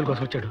బాకీ వసూలు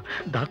కోసం వచ్చాడు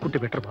దాక్కుంటే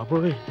బెటర్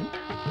బాబోయ్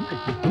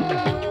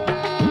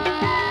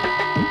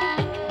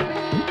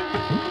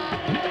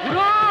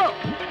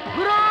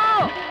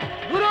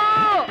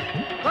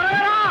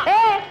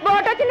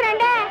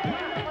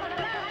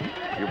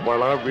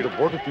ఇవాళ వీడు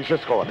బోటు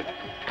తీసేసుకోవాలి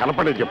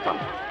కనపడే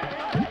చెప్తాను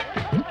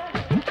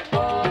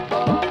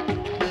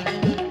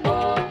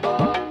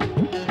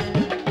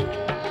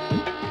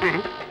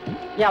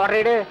ఎవరు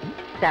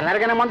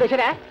తెల్లారిగానే మంది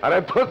వచ్చారా అరే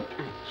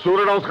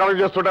సూర్య నమస్కారం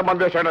చేస్తుంటే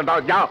మంది వేసాడంట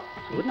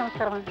సూర్య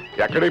నమస్కారం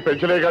ఎక్కడికి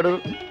పెంచలేగాడు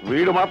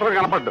వీడు మాత్రం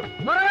కనపడ్డు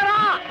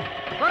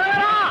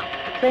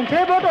పెంచే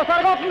బోటు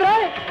ఒకసారిగా వస్తుంది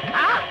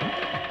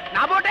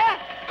నా బోటే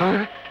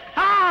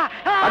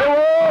అరే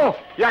ఓ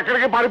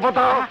ఎక్కడికి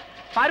పారిపోతావు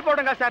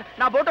పారిపోవడం కాదు సార్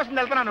నా బోట్ వస్తుంది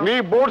వెళ్తున్నాను నీ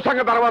బోట్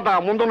సంగతి తర్వాత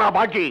ముందు నా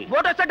బాకీ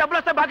బోట్ వస్తే డబ్బులు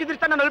వస్తే బాకీ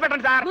తీస్తాను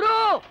నిలబెట్టండి సార్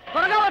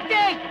త్వరగా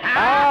వచ్చి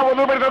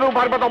వదిలి పెడతాను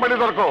పారిపోతావు మళ్ళీ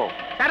దొరకవు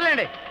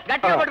సర్లేండి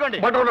గట్టిగా పట్టుకోండి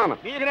పట్టుకున్నాను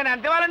మీకు నేను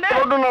ఎంత ఇవ్వాలండి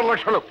 2.5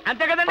 లక్షలు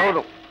అంతే కదండి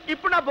అవును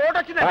ఇప్పుడు నా బోట్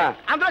వచ్చిందండి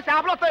అందులో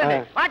చేపలు వస్తాయండి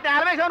వాటి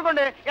వేసాం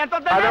అనుకోండి ఎంత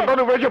అదంతా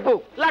నువ్వే చెప్పు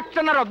 1.5 లక్ష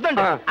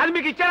వద్దండి అది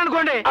మీకు ఇచ్చాను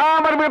అనుకోండి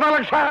మరి మిగతా 1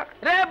 లక్ష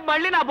రేపు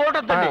మళ్ళీ నా బోట్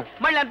వద్దండి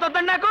మళ్ళీ ఎంత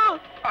వద్దండి నాకు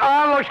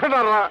 1.5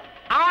 లక్షన్నర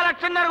 1.5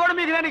 లక్షన్నర కూడా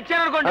మీకు నేను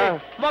ఇచ్చాను అనుకోండి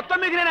మొత్తం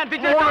మీకు నేను ఎంత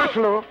 3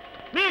 లక్షలు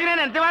మీకు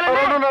నేను ఎంత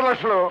ఇవ్వాలండి 2.5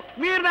 లక్షలు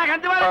మీరు నాకు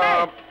ఎంత ఇవ్వాలండి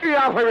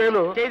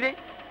 50,000 చేది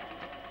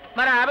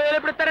మరి 50,000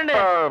 ఎప్పుడు ఇస్తారండి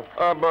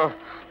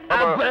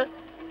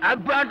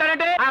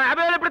అంటారంటే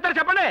 50,000 ఎప్పుడు ఇస్తారు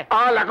చెప్పండి.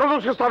 లెక్కలు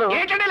చూసిస్తాను.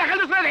 ఏంటంటే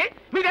లెక్కలు చూస్తున్నది?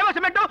 మీదేమో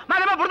సిమెంట్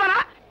మాదేమో బురదనా?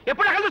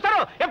 ఎప్పుడు లెక్కలు చూస్తారు?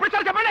 ఎప్పుడు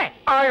ఇస్తారు చెప్పండి.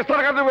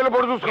 ఇస్తారు కదా వెళ్ళి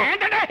పొడి చూసుకో.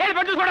 ఏంటంటే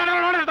పొడి చూసుకోవడం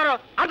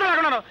అర్థం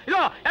లేకున్నాను.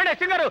 ఇదో ఏమంటే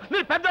సింగరు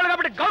మీరు పెద్దోళ్ళు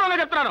కాబట్టి గౌరవంగా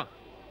చెప్తున్నాను.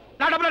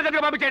 నా డబ్బులు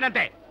దగ్గర పంపించేయండి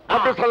అంతే.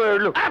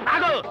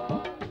 ఆగు.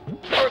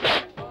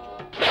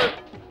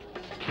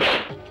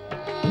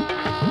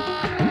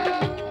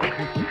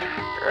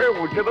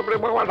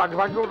 వచ్చేటప్పుడేమో వాడు నాకు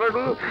పక్క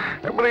ఉంటాడు,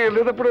 మరి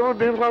వెళ్ళేటప్పుడేమో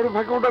నేను వాడు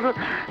పక్క ఉంటాను.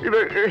 ఇది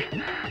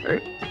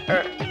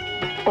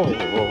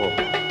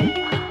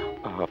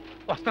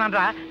వస్తున్నాను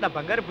రా నా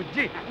బంగారు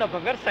బుజ్జి, నా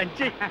బంగారు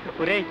సంచి.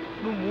 ఒరే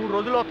నువ్వు 3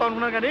 రోజులు వస్తావు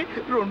అనుకున్నావు కానీ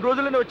 2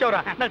 రోజుల్లోనే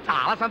వచ్చావురా. నాకు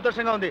చాలా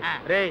సంతోషంగా ఉంది.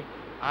 రే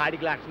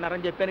ఆడికి 1,00,000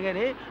 అని చెప్పాను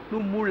కానీ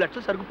నువ్వు 3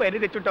 లక్షలు సరుకు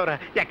పైన తెచ్చుంటావురా.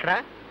 ఎక్కడా?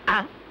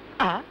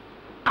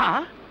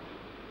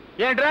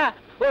 ఏంట్రా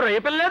ఓ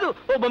రేపిల్ లేదు,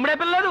 ఓ బొమ్మడే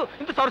పిల్ల లేదు,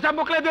 ఇంత సొరసా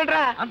బుక్కలేదు ఏంట్రా?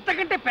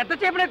 అంతకంటే పెద్ద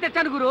చేపనే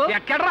తెచ్చాను గురు.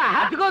 ఎక్కడ్రా?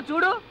 అదిగో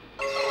చూడు.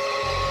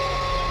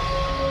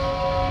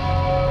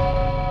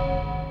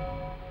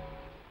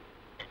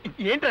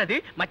 ఏంట్రా అది?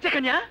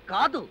 మత్స్యకన్య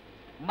కాదు,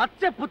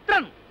 మత్స్య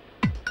పుత్రన్.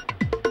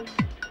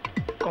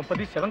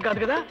 కొంపది శవం కాదు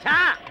కదా?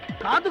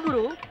 కాదు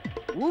గురు,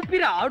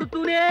 ఊపిరి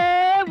ఆడుతూనే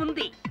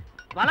ఉంది.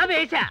 వల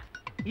వేశా,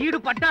 ఈడు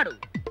పడ్డాడు.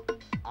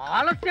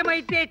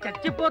 ఆలస్యమైతే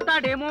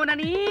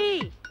చచ్చిపోతాడేమోనని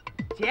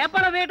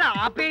చేపల వేట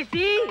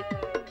ఆపేసి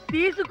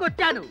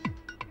తీసుకొచ్చాను.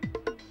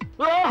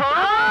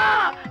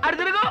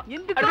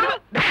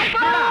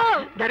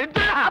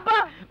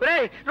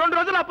 రేయ్ 2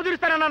 రోజులు అప్పు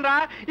తీరుస్తానన్నా.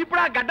 ఇప్పుడు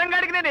ఆ గడ్డం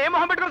గాడికి నేను ఏ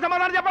మొహం పెట్టుకుని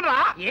సమాధానం చెప్పను రా.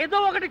 ఏదో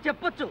ఒకటి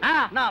చెప్పొచ్చు,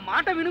 నా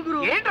మాట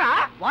వినుగురు. ఏంట్రా?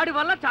 వాడి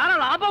వల్ల చాలా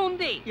లాభం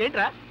ఉంది.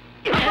 ఏంట్రా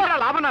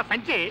లాభం? నా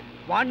సంచి.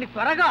 వాడిని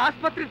త్వరగా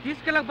ఆసుపత్రికి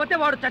తీసుకెళ్ళకపోతే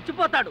వాడు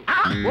చచ్చిపోతాడు.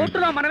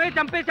 ఓటులో మనమే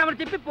చంపేశామని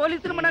చెప్పి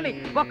పోలీసులు మనల్ని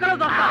ఒక్కలో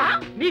దొరుకుతారు.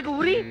 నీకు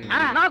ఉరి,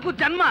 నాకు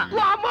జన్మ.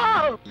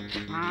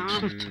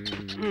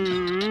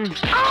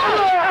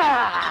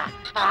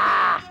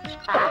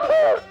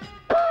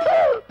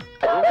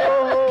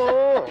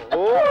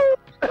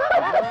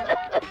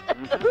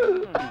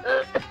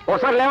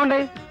 ఒకసారి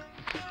లేవండి.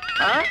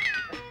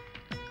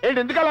 ఏంటి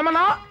ఎందుకు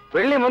వెళ్ళమన్నా?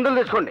 వెళ్ళి మందులు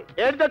తెచ్చుకోండి.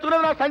 ఏంటి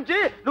తెచ్చుకున్నది? నా సంచి.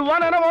 నువ్వా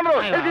నేనా ఓనరు?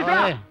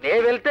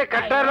 నేను వెళ్తే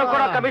కట్టారులో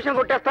కూడా కమిషన్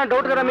కొట్టేస్తాను.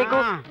 డౌట్ కదా మీకు?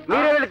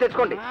 మీరే వెళ్ళి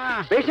తెచ్చుకోండి.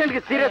 పేషెంట్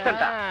కి సీరియస్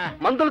అంట,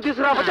 మందులు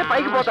తీసుకురాకపోతే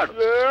పైకి పోతాడు.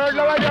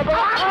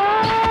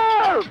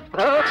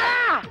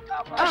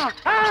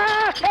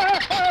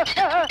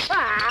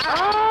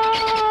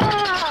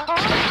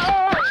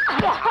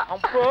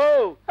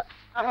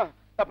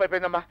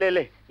 తప్పైపోయిందమ్మా.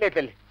 లే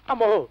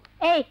అమ్మో.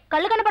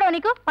 కళ్ళు కనపడవు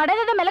నీకు?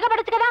 పడేదేదో మెల్లగా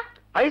పడచ్చు కదా.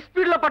 హై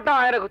స్పీడ్ లో పడ్డా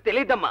ఆయనకు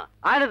తెలియదమ్మా.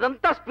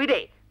 ఆయనదంతా స్పీడే.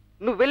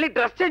 నువ్వు వెళ్ళి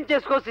డ్రెస్ చేంజ్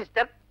చేసుకో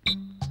సిస్టర్.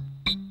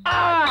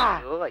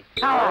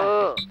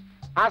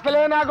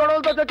 అసలే నా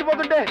గొడవలతో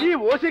చచ్చిపోతుంటే ఈ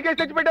ఓసీ కేసు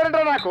తెచ్చి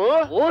పెట్టారంటారా నాకు?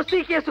 ఓసీ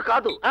కేసు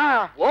కాదు,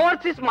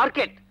 ఓవర్సీస్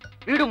మార్కెట్.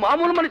 వీడు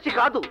మామూలు మనిషి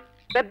కాదు,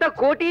 పెద్ద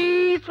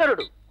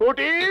కోటీశ్వరుడు.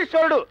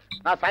 కోటీశ్వరుడు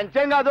నా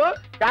సంచయం కాదు.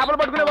 చేపలు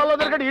పట్టుకునే వాళ్ళు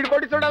దొరికాడు. ఈడు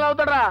కోటీశ్వరుడు ఎలా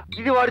అవుతాడా?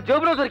 ఇది వాడి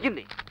జోబులో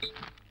దొరికింది.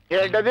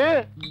 ఏంటది?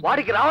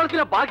 వాడికి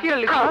రావాల్సిన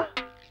బాకీలు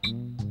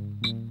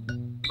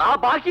ఆ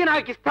బాకీ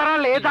నాకు ఇస్తారా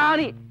లేదా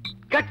అని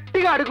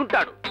గట్టిగా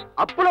అడుగుంటాడు.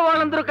 అప్పుల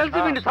వాళ్ళందరూ కలిసి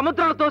వీడిని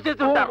సముద్రంలో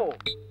తోసేస్తుంటారు.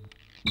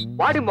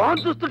 వాడి మొహం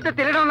చూస్తుంటే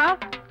తెలియడంలా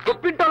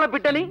గొప్పింటోళ్ళ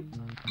బిడ్డని.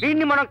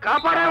 వీడిని మనం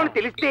కాపాడామని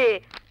తెలిస్తే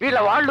వీళ్ళ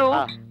వాళ్ళు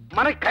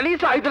మనకి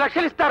కనీసం 5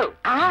 లక్షలు ఇస్తారు.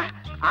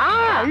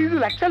 5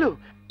 లక్షలు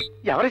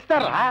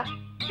ఎవరిస్తారా?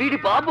 వీడి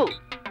బాబు.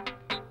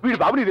 వీడి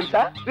బాబు నీకు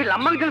తెలుసా? వీళ్ళ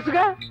అమ్మకి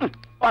తెలుసుగా.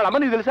 వాళ్ళ అమ్మ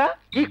నీకు తెలుసా?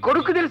 ఈ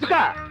కొడుకు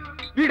తెలుసుగా.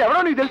 వీడెవడో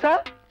నీకు తెలుసా?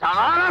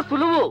 చాలా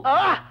సులువు.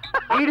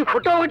 వీడి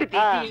ఫోటో ఒకటి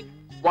తీసి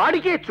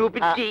వాడికే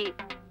చూపించి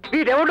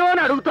వీడెవడో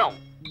అని అడుగుతాం.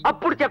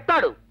 అప్పుడు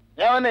చెప్తాడు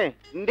ఏమని?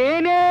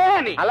 నేనే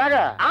అని.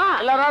 అలాగా?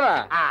 ఇలా రారా,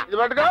 ఇది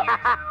పట్టుకో.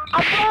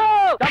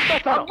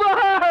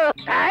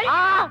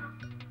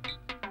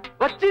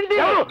 వచ్చింది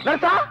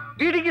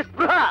వీడికి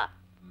స్పృహ.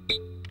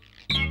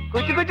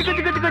 కొచ్చి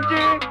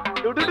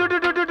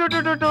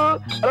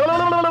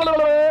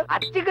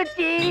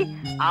అచ్చికొచ్చి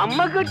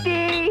అమ్మకొచ్చి.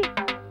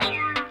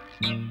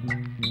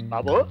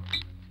 బాబు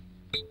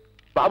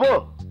బాబు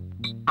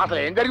అసలు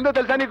ఏం జరిగిందో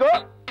తెలుసా నీకు?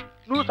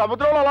 నువ్వు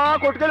సముద్రంలో అలా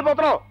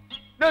కొట్టుకెళ్ళిపోతున్నావు.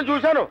 నేను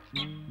చూశాను.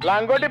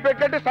 లంగోటి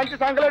పెట్టి సంచి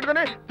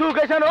సంకలెట్టుకుని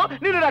దూకేశాను.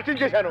 నిన్ను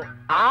రక్షించేశాను.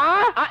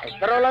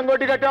 ఇద్దరు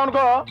లంగోటి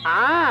కట్టామనుకో.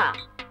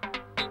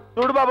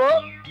 చూడు బాబు,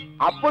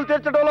 అప్పులు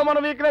తెచ్చడంలో మన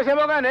వీక్నెస్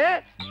ఏమో గానీ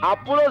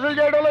అప్పులు వసూలు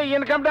చేయడంలో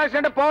ఇన్కమ్ ట్యాక్స్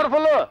అంటే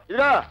పవర్ఫుల్.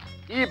 ఇదిగో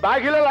ఈ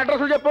బాకీలో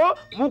అడ్రస్లు చెప్పు,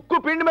 ముక్కు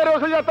పిండి మరి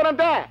వసూలు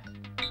చేస్తానంతే.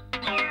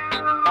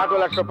 నాకు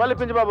 1,00,000 రూపాయలు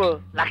ఇప్పించు బాబు.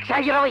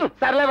 1,20,000.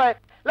 సర్లే బాయ్,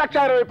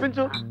 1,20,000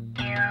 ఇప్పించు.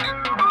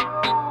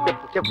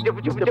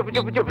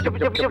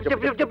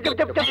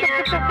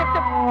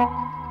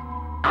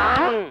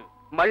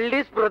 మళ్ళీ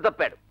స్పృహ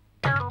తప్పాడు.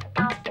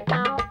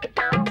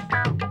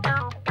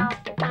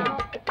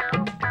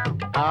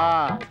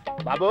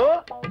 బాబు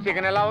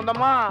చికెన్ ఎలా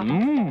ఉందమ్మా?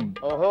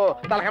 ఓహో,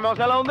 తలకాయ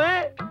మాంసం ఎలా ఉంది?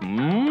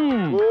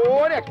 ఓ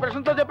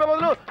ఎక్స్ప్రెషన్ తో చెప్పే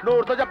బదులు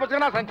నోరుతో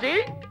చెప్పొచ్చు. నా సంచి.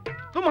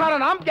 తుమ్హారా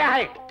నామ్ క్యా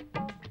హై?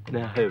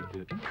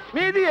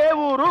 మీది ఏ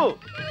ఊరు?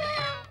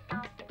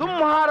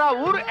 తుమ్హారా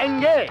ఊరు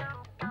ఎంగే.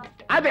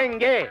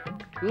 అదెంగే.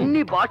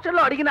 ఇన్ని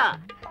భాషల్లో అడిగినా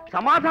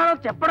సమాధానం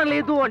చెప్పడం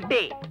లేదు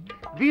అంటే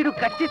వీడు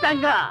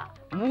ఖచ్చితంగా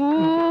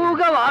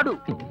మూగవాడు.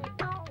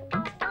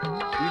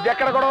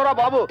 ఇదెక్కడ గొడవరా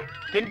బాబు?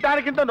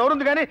 తింటానికింత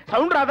నోరుంది కానీ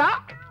సౌండ్ రాదా?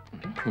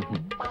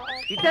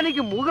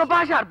 ఇతనికి మూగ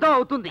భాష అర్థం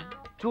అవుతుంది.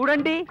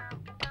 చూడండి,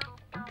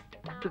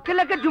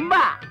 చుక్కలెక్క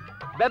జుంబా,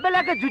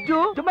 బెబ్బలెక్క జుజ్జు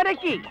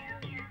చుమ్మరెక్కి.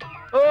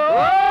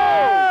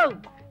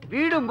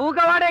 వీడు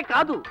మూగవాడే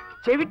కాదు,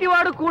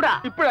 చెవిటివాడు కూడా.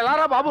 ఇప్పుడు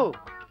ఎలారా బాబు?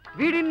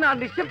 వీడిని నా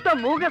నిశ్శబ్ద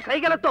మూగ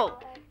సైగలతో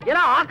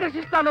ఎలా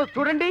ఆకర్షిస్తానో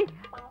చూడండి.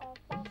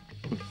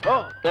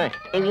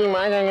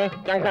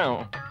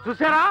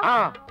 చూసారా,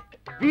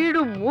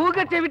 వీడు మూగ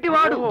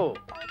చెవిటివాడు.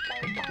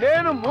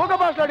 నేను మూగ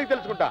భాష అడిగి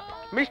తెలుసుకుంటా.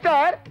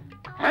 మిస్టర్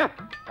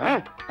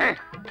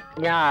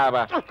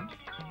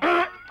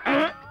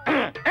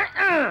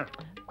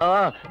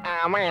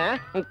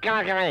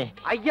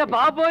అయ్య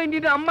బాబోయ్,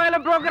 నేను అమ్మాయిల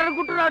బ్రోకర్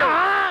అనుకుంటున్నాడు.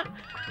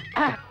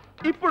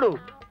 ఇప్పుడు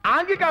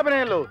ఆంగిక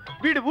అభినయంలో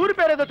వీడి ఊరి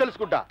పేరేదో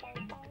తెలుసుకుంటా.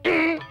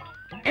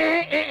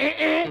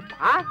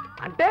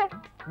 అంటే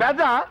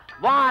బెజ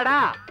వాడా?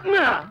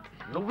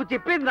 నువ్వు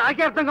చెప్పేది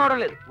నాకే అర్థం కావడం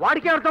లేదు,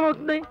 వాడికే అర్థం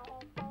అవుతుంది.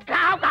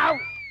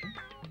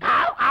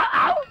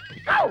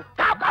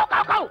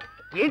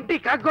 ఏంటి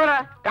కగ్గోరా?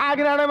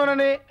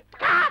 కాకినాడమోనని.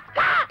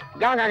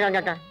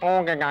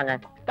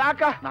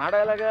 కాక నాడ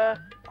ఎలాగా?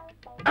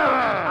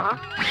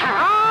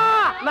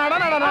 నడ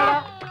నడ నడ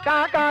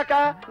కాక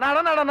నడ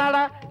నడ నడ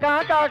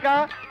కాక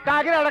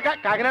కాకినాడ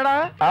కాకినాడ.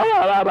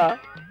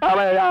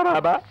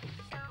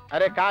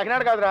 అరే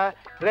కాకినాడ కాదురా,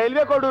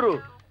 రైల్వే కోడూరు.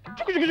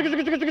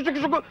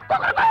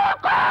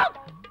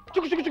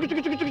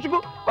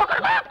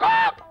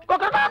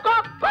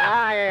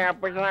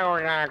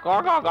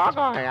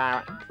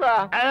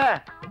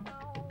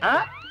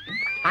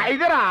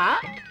 హైదరా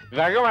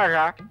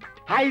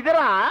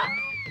హైదరా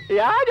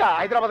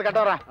హైదరాబాద్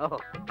కట్టవరా.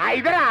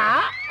 హైదరా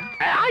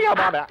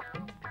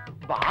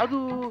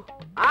బాదు.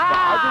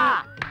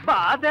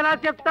 బాధ ఎలా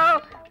చెప్తావు?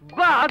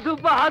 బాదు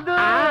బాదు.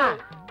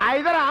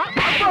 హైదరా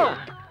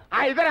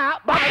హైదరా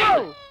బాబు.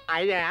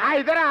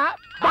 హైదరా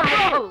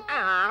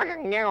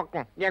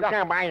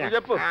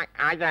చెప్పు.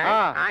 హైదరా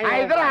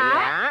హైదరా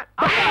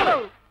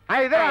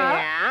హైదరా.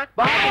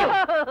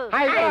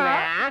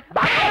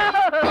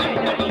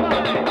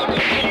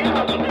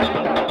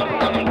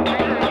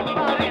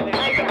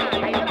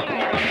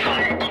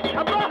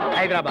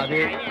 హైదరాబాద్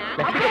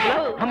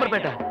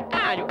అమర్పేట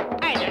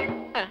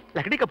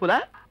లక్డీ కప్పులా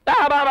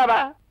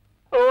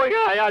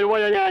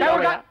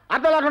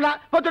అర్థం లేకుండా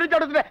పొద్దు నుంచి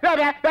అడుగుతుంది.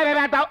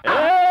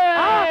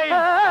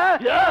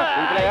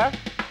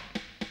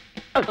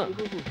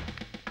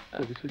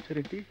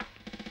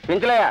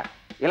 పింకలయ్య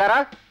ఇలా రా.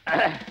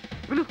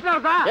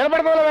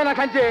 నిలబడతా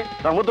కంచి.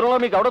 సముద్రంలో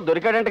మీకు ఎవడో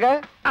దొరికాడంటగా,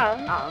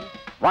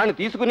 వాడిని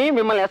తీసుకుని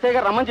మిమ్మల్ని ఎస్ఐ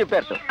గారు రమ్మని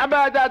చెప్పారు.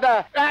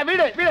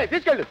 వీడే వీడే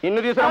తీసుకెళ్ళు. నిన్ను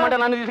తీసుకురమ్మంటే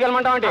నన్ను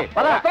తీసుకెళ్ళమంటావు అంటే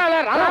పద.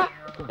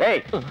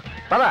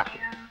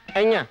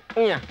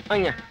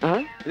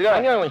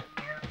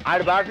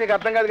 ఆడి భాష నీకు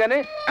అర్థం కాదు కానీ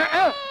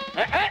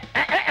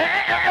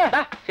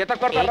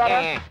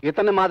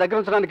ఇతన్ని మా దగ్గర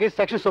ఉంచడానికి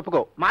సెక్షన్స్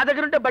ఒప్పుకో. మా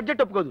దగ్గర ఉంటే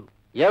బడ్జెట్ ఒప్పుకోదు.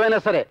 ఏమైనా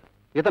సరే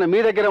ఇతను మీ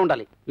దగ్గరే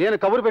ఉండాలి. నేను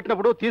కబురు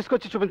పెట్టినప్పుడు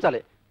తీసుకొచ్చి చూపించాలి.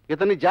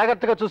 ఇతన్ని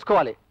జాగ్రత్తగా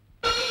చూసుకోవాలి.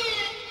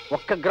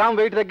 1 గ్రామ్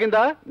వెయిట్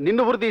తగ్గిందా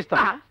నిన్ను ఉరి తీస్తా.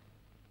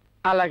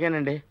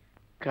 అలాగేనండి.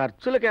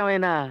 ఖర్చులకు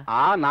ఏమైనా?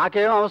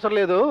 నాకేం అవసరం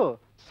లేదు.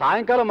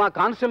 సాయంకాలం మా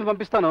కానిస్టేబుల్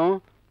పంపిస్తాను.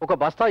 1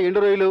 బస్తా ఎండు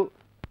రొయ్యలు,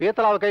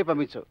 పీతలావకాయ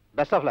పంపించు.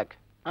 Best of luck.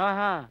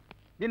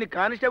 దీన్ని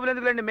కానిస్టేబుల్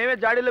ఎందుకులేండి, మేమే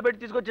జాడీలో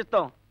పెట్టి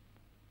తీసుకొచ్చిస్తాం.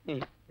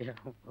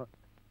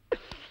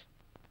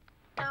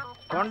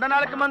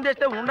 కొండనాళ్ళకి మంది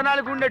వేస్తే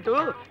ఉండనాళ్ళకి ఉండేట్టు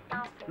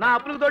నా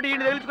అప్పులకి తోటి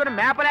ఈయన తగిలించుకొని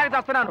మేపలేక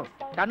చేస్తున్నాను.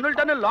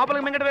 టన్నులు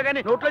లోపలికి మింగటమే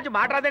కానీ నోట్లోంచి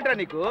మాట రాదేంట్రా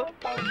నీకు?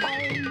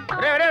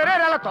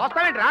 అలా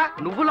తోస్తావేంట్రా?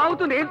 నువ్వు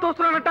లాగుతూ నేను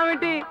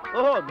తోస్తున్నానంటావేంటి?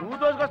 ఓహో, నువ్వు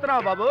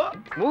తోసుకొస్తున్నావా బాబు?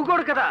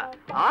 మూగోడు కదా,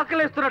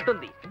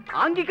 ఆకలేస్తున్నట్టుంది.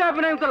 ఆంగిక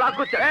అభినయంతో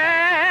లాక్కొచ్చా.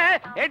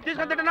 ఏంటి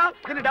తీసుకొని తింటున్నావు?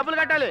 దీన్ని డబ్బులు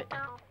కట్టాలి.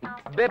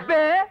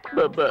 బెబ్బే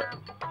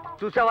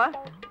చూసావా,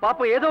 పాప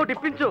ఏదో ఒకటి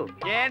ఇప్పించు.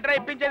 ఏంట్రా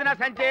ఇప్పించేది నా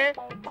సంచి?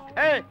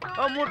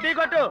 ఓ 3 టీ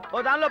కొట్టు. ఓ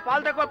దానిలో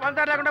పాలు తక్కువ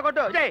పంచదార లేకుండా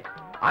కొట్టు.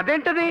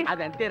 అదేంటది?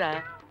 అదంతేరా,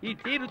 ఈ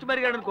టీ రుచి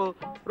మరిగాడు అనుకో,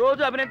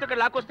 రోజు అభినయంతో ఇక్కడ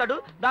లాక్కొస్తాడు.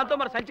 దాంతో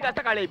మన సంచి కాస్త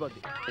ఖాళీ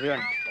అయిపోద్ది.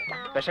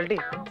 Special tea.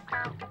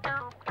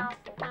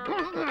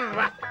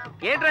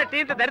 ఏంట్రా టీ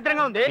ఇంత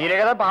దరిద్రంగా ఉంది? మీరే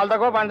కదా పాలు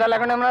తక్కువ పంచదార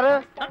లేకుండా ఉన్నారు.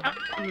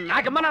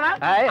 నాకిమ్మన్నానా?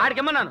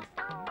 ఆడికిమ్మన్నాను.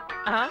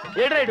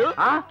 ఏడ్రాడు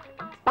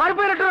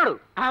పారిపోయినట్టున్నాడు.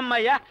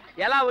 అమ్మయ్యా,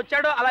 ఎలా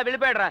వచ్చాడో అలా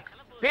వెళ్ళిపోయాడు రా.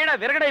 పీడ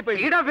విరగడైపోయి.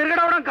 పీడ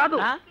విరగడవడం కాదు,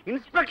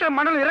 ఇన్స్పెక్టర్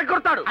మనల్ని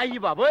విరగొడతాడు. అయ్యి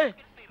బాబోయ్.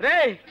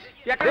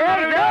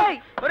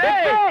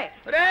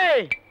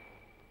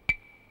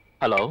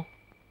 హలో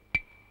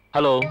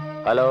హలో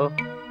హలో,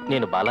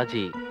 నేను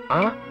బాలాజీ.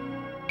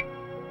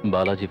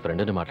 బాలాజీ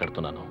ఫ్రెండ్ని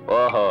మాట్లాడుతున్నాను.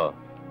 ఓహో,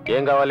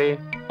 ఏం కావాలి?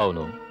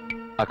 అవును,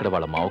 అక్కడ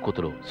వాళ్ళ మావ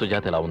కూతురు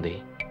సుజాత ఎలా ఉంది?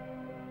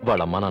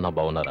 వాళ్ళ అమ్మా నాన్న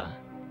బాగున్నారా?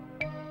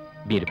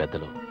 మీరు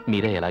పెద్దలు,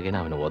 మీరే ఎలాగైనా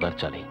ఆమెను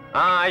ఓదార్చాలి.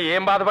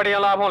 ఏం బాధపడే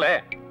లాభంలే.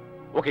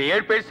 ఒక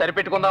 7 పేజీ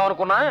సరిపెట్టుకుందాం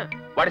అనుకున్నా,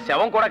 వాడి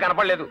శవం కూడా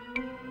కనపడలేదు.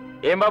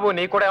 ఏం బాబు,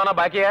 నీకు కూడా ఏమన్నా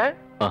బాకీయా?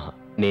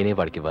 నేనే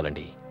వాడికి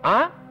ఇవ్వాలండి.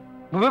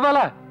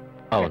 నువ్వివ్వాలా?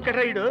 అవును. ఎక్కడ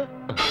రైడు?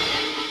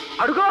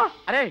 అడుగో.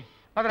 అరే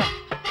పదరా.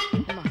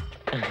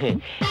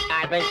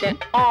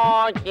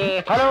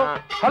 హలో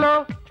హలో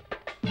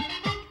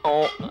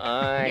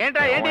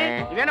ఏంట్రా ఏంటి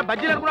ఇవేనా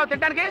బజ్జీలు అనుకున్నావు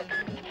తినడానికి?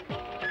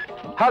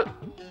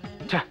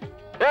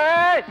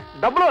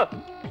 డబ్బులు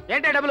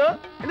ఏంటి డబ్బులు?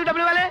 ఎందుకు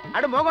డబ్బులు ఇవ్వాలి?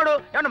 అడు మోగోడు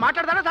ఏమన్నా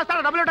మాట్లాడతాడా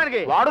చేస్తాడా డబ్బులు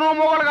ఇవ్వడానికి? వాడు నువ్వు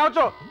మోగోళ్ళు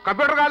కావచ్చు,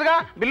 కంప్యూటర్ కాదుగా,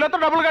 బిల్లుతో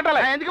డబ్బులు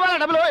కట్టాలి. ఎందుకు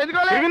ఇవ్వాలి డబ్బులు? ఎందుకు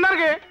ఇవ్వాలి?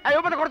 తిరిగిందరికి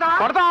ఇవ్వకపోతే కొడతావా?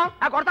 కొడతాం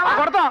కొడతావా?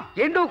 కొడతాం.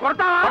 ఏంటి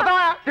కొడతావా?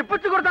 కొడతావా?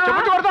 తిప్పొచ్చి కొడతావా?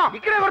 తిప్పొచ్చి కొడతాం.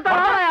 ఇక్కడే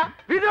కొడతావా?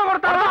 వీధిలో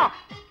కొడతావా?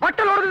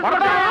 బట్టలు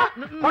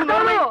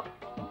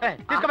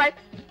తీసుకోబాయ్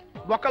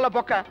బొక్కల్లో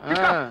బొక్క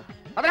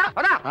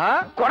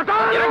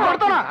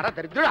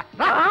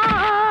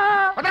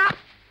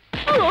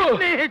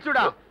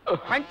చూడా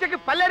మంచికి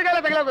పల్లెరుగాల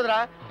తగిలా కుదరా.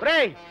 రే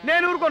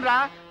నేను ఊరుకోనరా,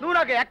 నువ్వు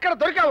నాకు ఎక్కడ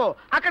దొరికావో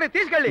అక్కడికి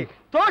తీసుకెళ్ళి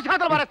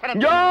తోశాతలు మారేస్తాను.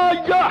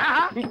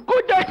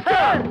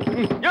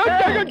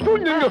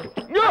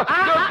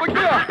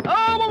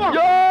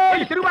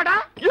 తిరుగుబాట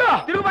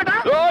తిరుగుబాట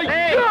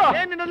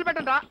నిన్ను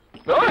వదిలిపెట్టండి రా,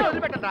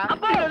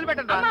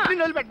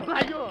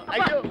 అయ్యో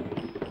అయ్యో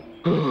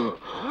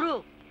గురు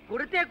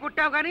కుడితే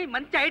కుట్టావు కానీ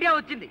మంచి ఐడియా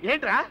వచ్చింది.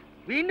 ఏంట్రా?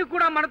 వీడిని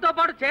కూడా మనతో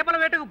పాటు చేపల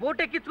వేటకు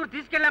బోట్ ఎక్కించుకుని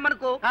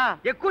తీసుకెళ్ళామనుకో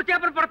ఎక్కువ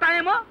చేపలు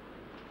పడతాయేమో.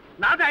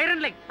 నాది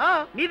ఐరన్ లెగ్,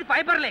 నీది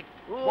ఫైబర్ లెగ్,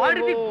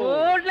 వాడిది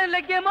గోల్డెన్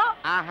లెగ్ ఏమో.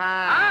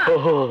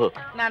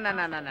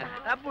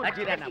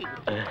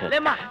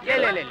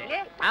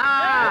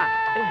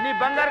 నీ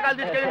బంగారు కాలు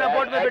తీసుకెళ్ళి నా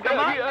బోట్ మీద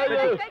పెట్టమ్మా.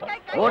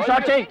 బోట్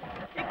స్టార్ట్ చేయి.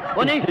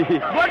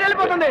 బోట్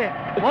వెళ్ళిపోతుంది.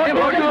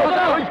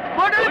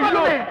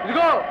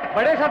 ఇదిగో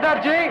బడే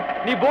సర్దార్ జీ,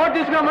 నీ బోట్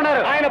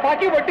తీసుకురమ్మన్నారు. ఆయన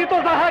బాకీ వడ్డీతో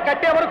సహా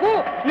కట్టే వరకు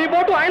నీ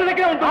బోటు ఆయన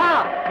దగ్గరే ఉంటుంది.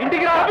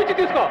 ఇంటికి రాపించి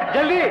తీసుకో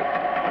జల్దీ.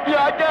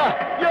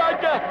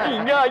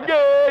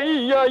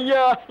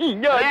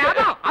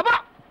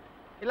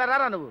 ఇలా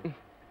రారా నువ్వు,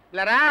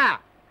 ఇలా రా.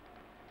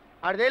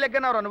 ఆడిదే లెగ్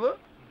అన్నావురా నువ్వు?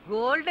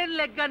 గోల్డెన్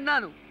లెగ్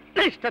అన్నాను.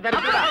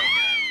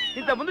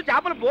 ఇంత ముందు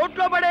చేపలు బోట్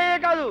లో పడే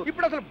కాదు,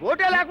 ఇప్పుడు అసలు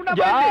బోటే లేకుండా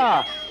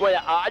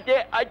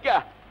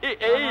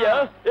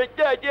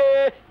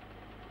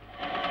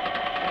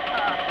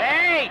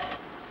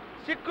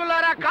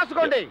సిక్కులారా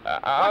కాసుకోండి.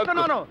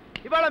 వస్తున్నాను,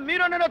 ఇవాళ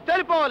మీరు నేను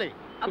తేలిపోవాలి.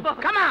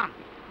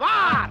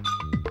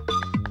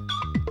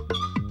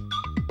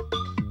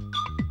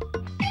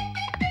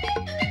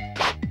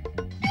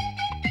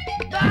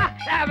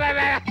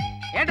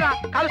 ఏంట్రా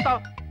కాలుస్తావు?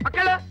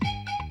 పక్కలు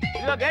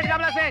ఇదిగో గేట్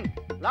కమలా సింగ్,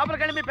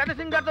 లోపలికెళ్ళి మీ పెద్ద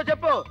సింగ్ గారితో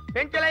చెప్పు,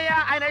 పెంచలయ్య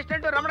ఆయన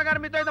అసిస్టెంట్ రమణ గారు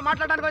మీతో ఏదో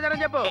మాట్లాడడానికి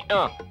వచ్చారని చెప్పు.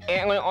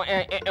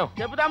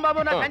 చెబుతాం బాబు,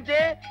 నా కంచి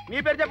మీ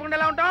పేరు చెప్పకుండా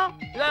ఎలా ఉంటాం?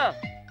 ఇదో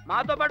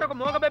మాతో పాటు ఒక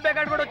మూగ బెబ్బే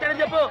గారు కూడా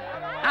వచ్చాడని చెప్పు.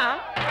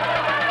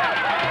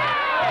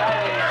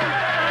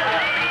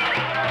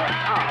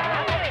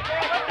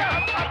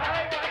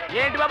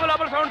 ఏంటి బాబు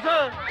లోపల సౌండ్స్?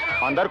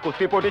 అందరు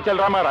కుస్తీ పోటీ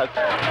చల్ రా మహారాజ్.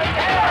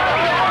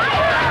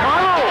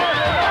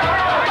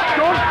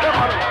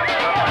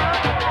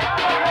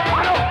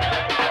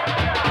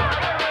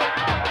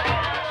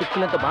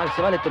 చిక్కులంతా బాగా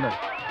శివాలెత్తున్నారు.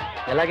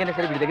 ఎలాగైనా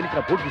సరే వీడి దగ్గర నుంచి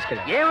నా బోట్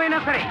తీసుకెళ్ళి. ఏమైనా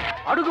సరే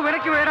అడుగు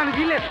వెనక్కి వేయడానికి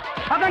వీల్లేదు.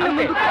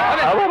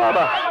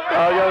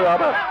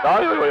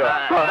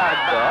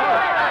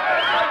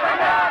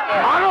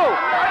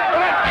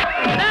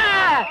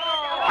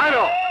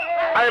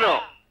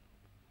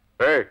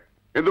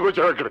 ఎందుకు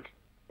వచ్చావు ఇక్కడికి?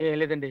 ఏం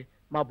లేదండి,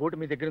 మా బోటు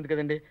మీ దగ్గర ఉంది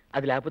కదండి,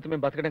 అది లేకపోతే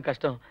మేము బతకడం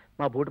కష్టం.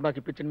 మా బోటు మాకు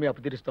ఇప్పించండి, మీ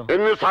అప్పు తీరుస్తాం.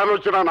 ఎన్నిసార్లు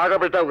వచ్చినా నాగా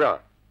పెట్టావుగా,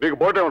 నీకు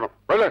బోట్ ఏమన్నా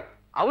వెళ్ళే.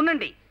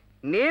 అవునండి,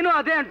 నేను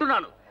అదే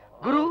అంటున్నాను.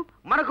 గురు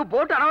మనకు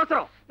బోటు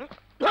అనవసరం.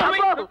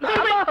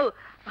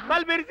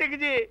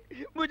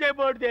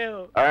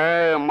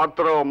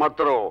 మత్రో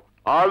మత్రో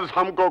ఆజ్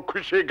హమ్కో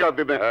ఖుషీగా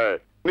దినే హై.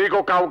 నీకు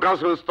ఒక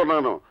అవకాశం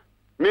ఇస్తున్నాను.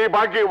 నీ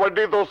బాకీ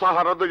వడ్డీతో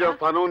సహా రద్దు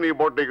చేస్తాను, నీ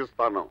బోట్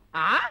ఎగిస్తాను.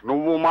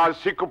 నువ్వు మా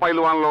సిక్కు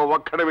పైల్వాన్లో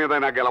ఒక్కడి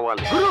మీదైనా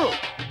గెలవాలి. గురు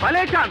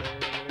భలే ఛాన్స్.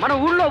 మన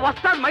ఊళ్ళో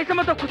వస్తాద్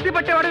మైసమ్మతో కుస్తీ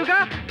పట్టేవాడుగా,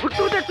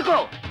 గుర్తుకు తెచ్చుకో,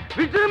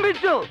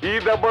 విజృంభించు. ఈ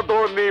దెబ్బతో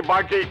నీ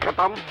బాకీ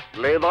ఖతం,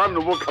 లేదా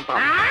నువ్వు ఖతం.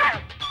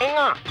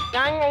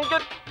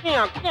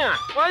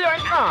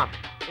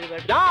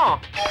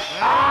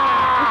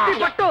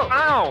 పట్టు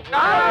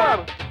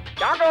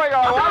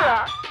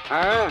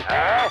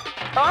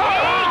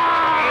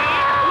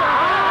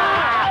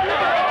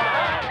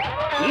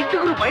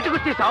ఇంటిగురు బయటకు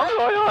వచ్చేసావు.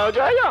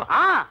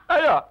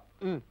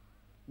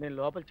 నేను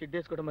లోపల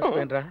చిడ్డేసుకోవడం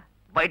మర్చిపోయినరా.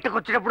 బయటకు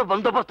వచ్చినప్పుడు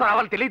బందోబస్తు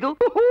రావాలి తెలీదు.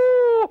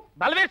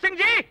 బల్వీర్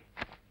సింగ్ జీ,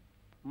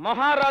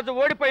 మహారాజు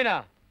ఓడిపోయినా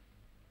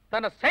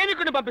తన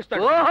సైనికుడిని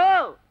పంపిస్తాడు. ఓహో,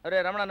 అరే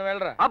రమణ నువ్వు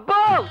వెళ్ళరా. అబ్బో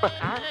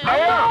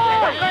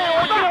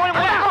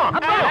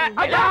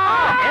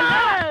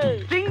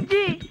సింగ్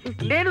జీ,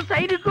 నేను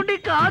సైనికుడిని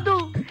కాదు,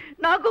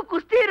 నాకు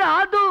కుస్తీ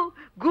రాదు,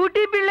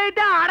 గూటీ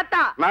బిళ్ళైతే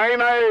ఆడతా.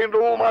 నాయనా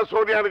నువ్వు మా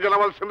సోనియాని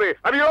గెలవలసింది.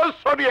 అయ్యో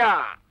సోనియా,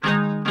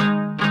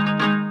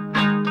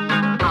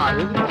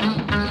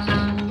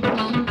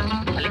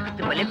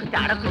 కుస్తీ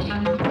ఆడకుస్తీ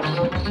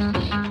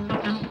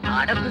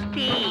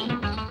ఆడకుస్తీ.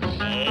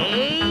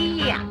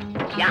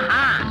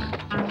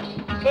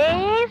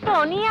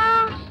 సోనియా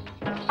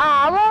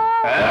ఆవో.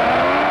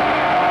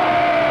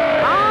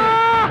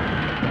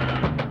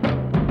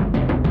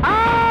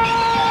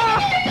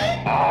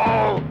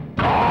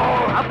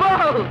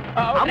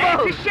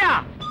 శిష్య,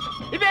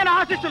 ఇవే నా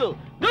ఆశిస్సులు.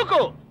 దూకు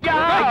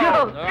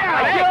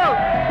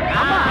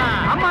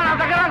అమ్మా నా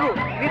దగ్గర రాకు.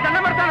 నీ దండ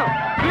పెడతాను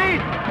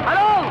ప్లీజ్.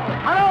 హలో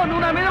హలో,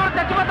 నువ్వు నా మీద పడి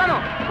చచ్చిపోతాను.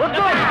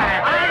 వద్దు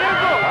అలా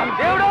ఎగరకు.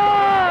 దేవుడు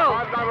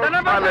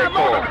దండం పెడతాను.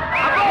 అమ్మో.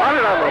 అబ్బో.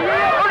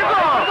 అయ్యయ్యో,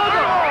 పట్టుకో.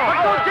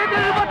 పట్టుకో, చేతులు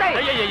విరిగిపోతాయి.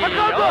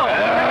 పట్టుకోవద్దు.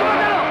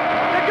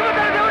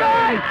 చచ్చిపోతాను దేవుడు.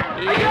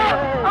 అయ్యో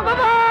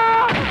అబ్బబ్బా.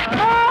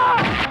 అబ్బా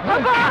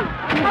అబ్బబ్బా.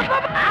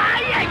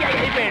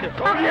 అయిపోయాడు.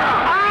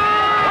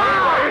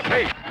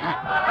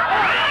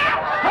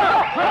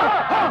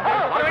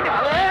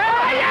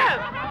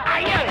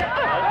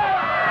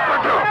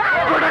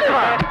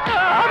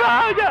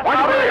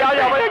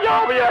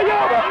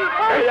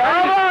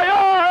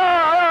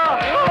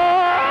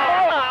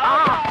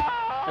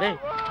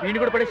 వీడిని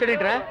కూడా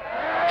పడేసాడేంట్రా?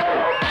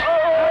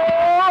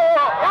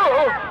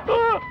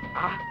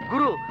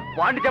 గురు,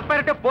 వాడిని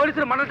చెప్పారంటే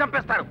పోలీసులు మనల్ని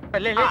చంపేస్తారు.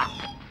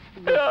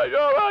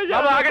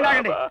 ఆగండి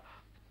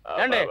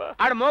అండి,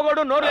 ఆడ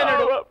మోగోడు నోరు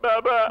లేనాడు.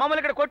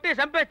 మమ్మల్ని ఇక్కడ కొట్టి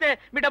చంపేస్తే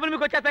మీ డబ్బులు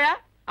మీకు వచ్చేస్తాయా?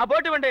 ఆ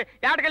బోటు ఇవ్వండి,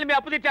 ఏటకెళ్ళి మీ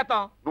అప్పు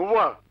తీర్చేస్తాం.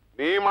 నువ్వా?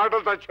 నీ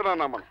మాటలు చచ్చినా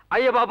నమ్మను.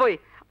 అయ్యో బాబోయ్,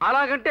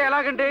 అలాగంటే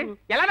ఎలాగంటే?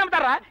 ఎలా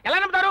నమ్ముతారా? ఎలా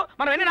నమ్ముతారు?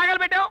 మనం ఎన్ని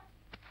నాగాలు పెట్టాం?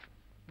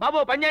 బాబు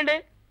పని చేయండి,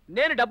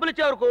 నేను డబ్బులు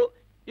ఇచ్చే వరకు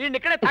వీడిని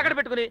ఇక్కడే తాకట్టు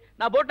పెట్టుకుని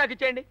నా బోట్ నాకు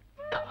ఇచ్చేయండి.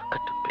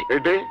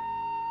 ఏంటి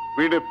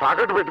వీడిని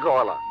తాకట్టు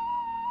పెట్టుకోవాలా?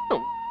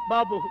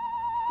 బాబు,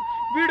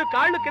 వీడు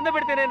కాళ్ళు కింద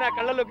పెడితేనే నా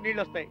కళ్ళలోకి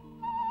నీళ్ళు వస్తాయి.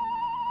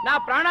 నా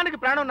ప్రాణానికి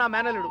ప్రాణం నా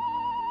మేనలుడు.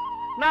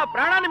 నా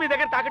ప్రాణాన్ని మీ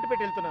దగ్గర తాకట్టు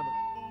పెట్టి వెళ్తున్నాను.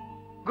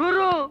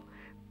 గురు,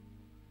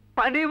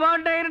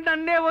 పనివాడైన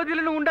నన్నే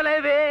వదిలి నువ్వు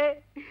ఉండలేవే.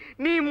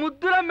 నీ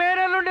ముద్దుల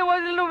మేనలుండి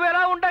వదిలి నువ్వు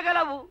ఎలా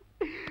ఉండగలవు?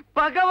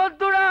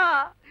 భగవంతుడా,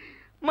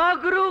 మా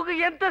గురువుకు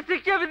ఎంత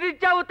శిక్ష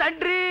విధించావు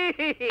తండ్రి.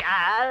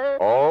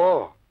 ఓ,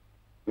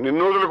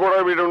 నిన్ను వదిలి కూడా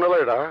వీడు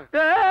ఉండలేడా?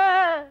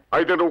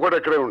 అయితే నువ్వు కూడా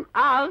ఇక్కడే ఉండు.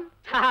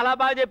 చాలా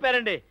బాగా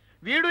చెప్పారండి.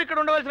 వీడు ఇక్కడ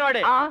ఉండవలసిన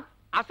వాడే.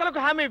 అసలుకు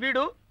హామీ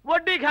వీడు,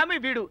 వడ్డీకి హామీ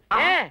వీడు.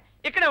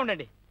 ఇక్కడే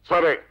ఉండండి.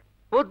 సరే.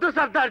 వద్దు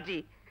సర్దార్జీ,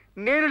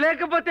 నేను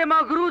లేకపోతే మా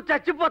గురువు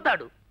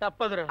చచ్చిపోతాడు.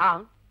 తప్పదురా,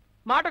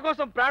 మాట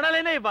కోసం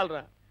ప్రాణాలైనా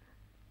ఇవ్వాలరా.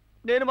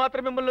 నేను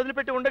మాత్రం మిమ్మల్ని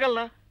వదిలిపెట్టి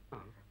ఉండగలనా?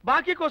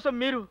 బాకీ కోసం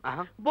మీరు,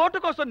 బోటు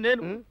కోసం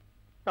నేను.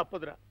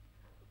 తప్పదురా,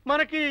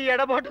 మనకి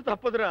ఎడబాటు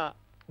తప్పదురా.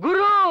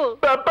 గురు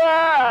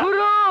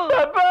గురు,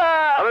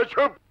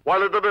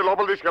 వాళ్ళిద్దరిని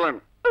లోపల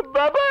తీసుకెళ్ళండి.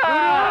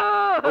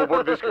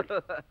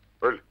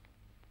 వెళ్ళు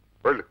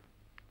వెళ్ళు.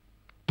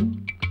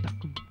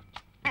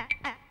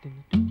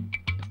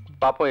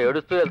 పాపం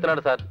ఏడుస్తూ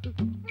వెళ్తున్నాడు సార్.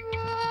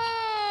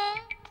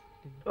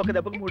 ఒక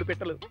దెబ్బకు 3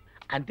 పెట్టలు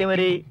అంతే.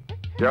 మరి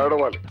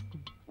ఏడవాలి,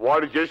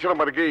 వాడు చేసిన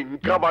మనకి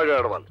ఇంకా బాగా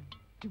ఏడవాలి.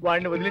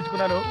 వాడిని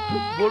వదిలించుకున్నాను,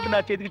 బోటు నా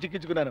చేతికి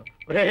చిక్కించుకున్నాను.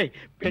 రే,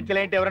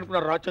 పెంచలేంటి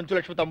ఎవరనుకున్నారు? రా చంచు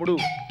లక్ష్మి తమ్ముడు.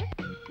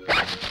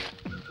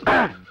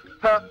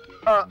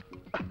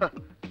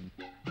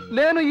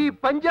 నేను ఈ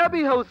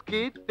పంజాబీ హౌస్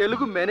కి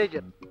తెలుగు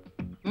మేనేజర్.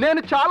 నేను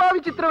చాలా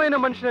విచిత్రమైన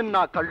మనిషిని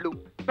నా కళ్ళు,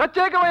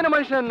 ప్రత్యేకమైన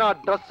మనిషిని నా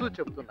డ్రెస్సు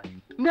చెప్తున్నాయి.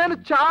 నేను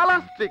చాలా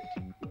స్ట్రిక్ట్.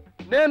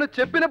 నేను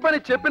చెప్పిన పని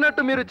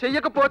చెప్పినట్టు మీరు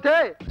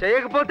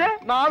చెయ్యకపోతే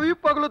నావి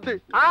పగులుద్ది.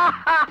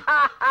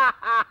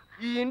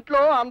 ఈ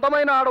ఇంట్లో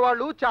అందమైన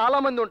ఆడవాళ్ళు చాలా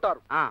మంది ఉంటారు.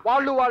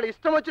 వాళ్ళు వాళ్ళ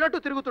ఇష్టం వచ్చినట్టు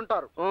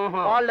తిరుగుతుంటారు.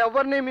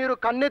 వాళ్ళెవరిని మీరు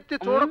కన్నెత్తి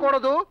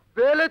చూడకూడదు,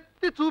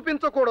 వేలెత్తి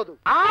చూపించకూడదు.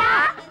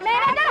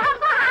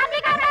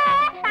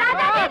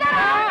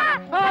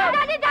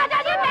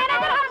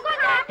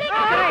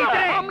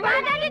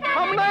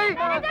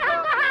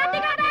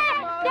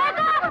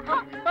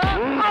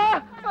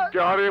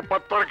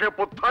 పత్తరకే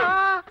పుత్త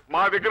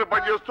మా దగ్గర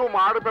పనిచేస్తూ మా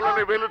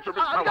ఆడపిల్లని వేలు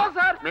చూపిస్తావా?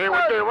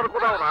 మేమంటే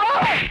ఎవరుకున్నావురా?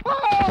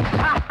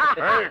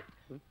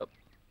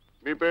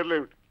 మీ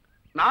పేర్లేమిటి?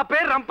 నా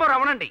పేరు రంప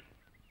రమణండి.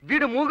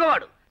 వీడు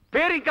మూగవాడు,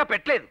 పేరు ఇంకా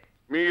పెట్టలేదు.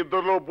 మీ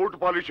ఇద్దరిలో బూట్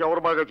పాలిష్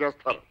ఎవరు బాగా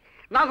చేస్తారు?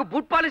 నాకు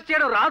బూట్ పాలిష్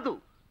చేయడం రాదు,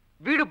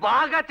 వీడు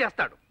బాగా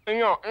చేస్తాడు.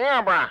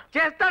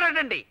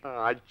 చేస్తాడటండి.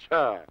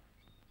 అచ్చా,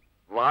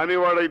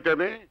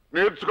 వానివాడైతేనే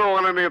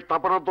నేర్చుకోవాలనే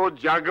తపనతో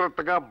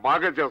జాగ్రత్తగా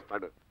బాగా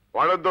చేస్తాడు.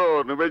 వాడద్దు,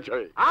 నువ్వే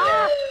చేయి.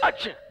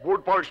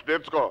 బూట్ పాలిష్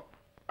నేర్చుకో.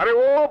 అరే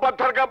ఓ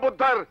పత్థర్ కా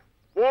పుత్తర్,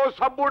 ఓ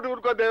సబ్ బూట్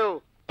ఉनको దేవ్.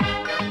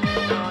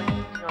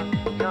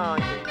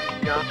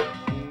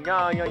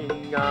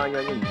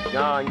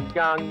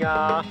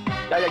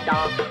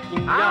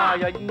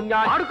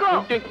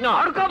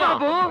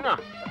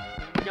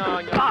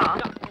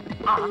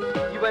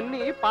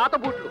 ఇవన్నీ పాత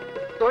బూట్లు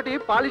తోటి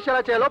పాలిష్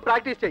ఎలా చేయాలో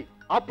ప్రాక్టీస్ చేయి.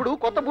 అప్పుడు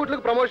కొత్త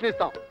బూట్లకు ప్రమోషన్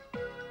ఇస్తాం.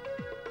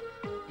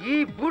 ఈ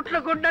బూట్ల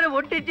గుండెని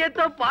ఒంటి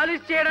చేత్తో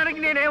పాలిష్ చేయడానికి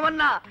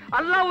నేనేమన్నా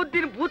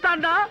అల్లావుద్దీన్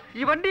భూతాన్నా?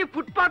 ఇవన్నీ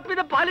ఫుట్పాత్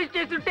మీద పాలిష్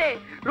చేస్తుంటే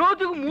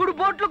రోజుకు 3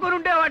 బోట్లు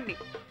కొనుండేవాడిని.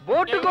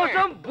 బోటు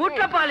కోసం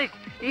బూట్ల పాలిష్.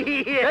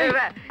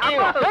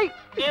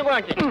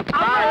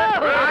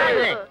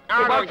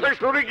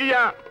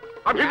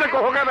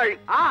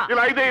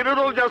 ఇలా అయితే 2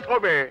 రోజులు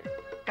చేసుకోమే.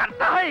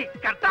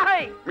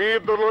 మీ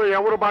ఇద్దరు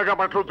ఎవరు బాగా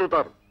బట్టలు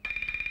చూతారు?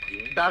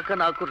 ఇందాక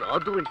నాకు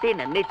రాదు అంటే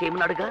నన్నే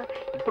చేయమన్నాడుగా,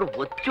 ఇప్పుడు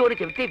వచ్చు అని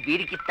చెబితే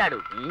వీరికిస్తాడు.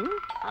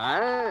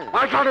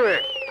 మాట్లాడవే.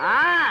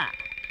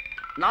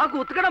 నాకు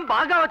ఉతకడం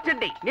బాగా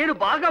వచ్చండి. నేను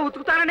బాగా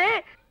ఉతుకుతాననే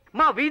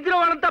మా వీధిలో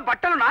వాళ్ళంతా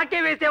బట్టలు నాకే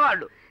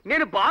వేసేవాళ్ళు.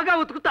 నేను బాగా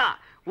ఉతుకుతా,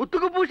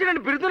 ఉతుకు పూసిన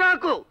బిరుదు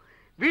నాకు.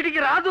 వీడికి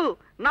రాదు,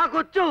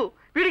 నాకొచ్చు.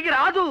 వీడికి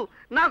రాదు,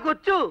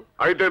 నాకొచ్చు.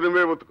 అయితే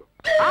నువ్వే ఉతుకు.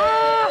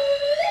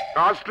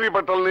 కాస్ట్లీ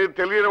బట్టల్ని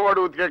తెలియని వాడు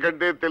ఉతికే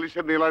కంటే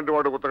తెలిసిన నీలాంటి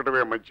వాడు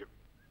ఉతకటమే మంచిది.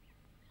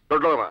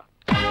 దొడ్లోరా.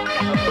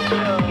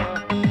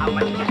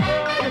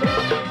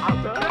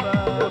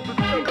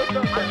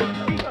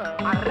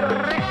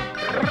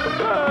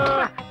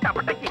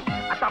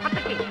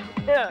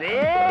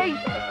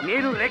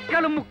 నేను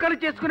రెక్కలు ముక్కలు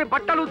చేసుకునే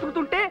బట్టలు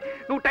ఉతుకుతుంటే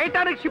నువ్వు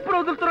టైటానిక్ షిప్ లో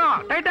వదులుతున్నావు.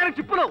 టైటానిక్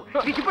షిప్ లో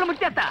నీ షిప్పులు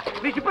ముంచేస్తా,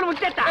 నీ షిప్పులు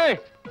ముంచేస్తా.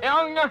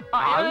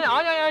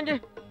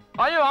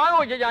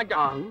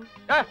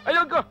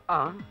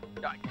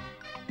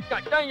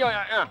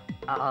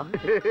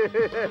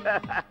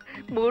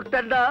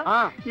 మూర్తన్నా,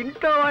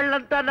 ఇంట్లో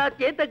వాళ్ళంతా నా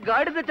చేత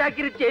గాడిద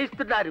చాకిరి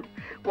చేయిస్తున్నారు.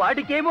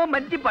 వాడికేమో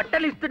మంచి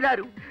బట్టలు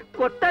ఇస్తున్నారు,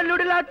 కొత్త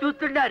అల్లుడిలా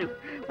చూస్తున్నారు.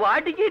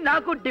 వాటికి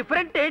నాకు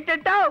డిఫరెంట్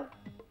ఏంటంటావు?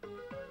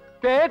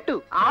 పేటు.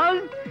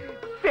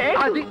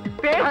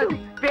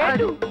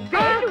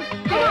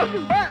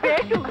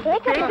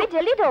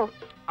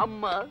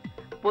 అమ్మా,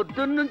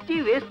 పొద్దున్నుంచి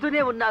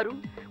వేస్తూనే ఉన్నారు,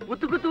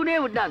 ఉతుకుతూనే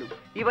ఉన్నాను.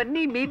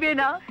 ఇవన్నీ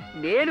మీవేనా?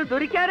 నేను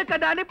దొరికాను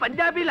కదా అని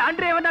పంజాబీ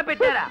లాండ్రీ ఏమన్నా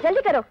పెట్టారా?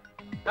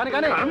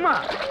 కర్మ,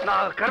 నా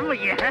కర్మ.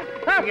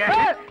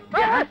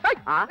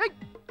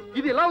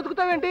 ఇది ఎలా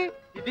ఉతుకుతావేంటి?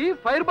 ఇది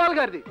ఫైర్ బాల్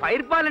గారిది.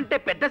 ఫైర్ బాల్ అంటే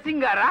పెద్ద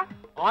సింగారా?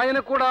 ఆయన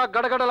కూడా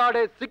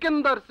గడగడలాడే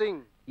సికిందర్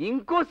సింగ్.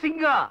 ఇంకో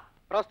సింగా?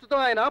 ప్రస్తుతం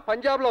ఆయన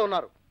పంజాబ్ లో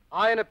ఉన్నారు.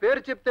 ఆయన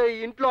పేరు చెప్తే ఈ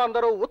ఇంట్లో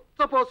అందరూ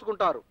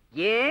ఉచ్చపోసుకుంటారు.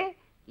 ఏ,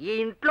 ఈ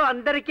ఇంట్లో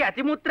అందరికి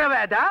అతిమూత్ర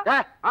వేద?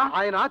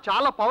 ఆయన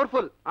చాలా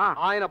పవర్ఫుల్.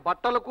 ఆయన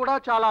బట్టలు కూడా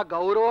చాలా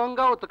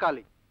గౌరవంగా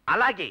ఉతకాలి.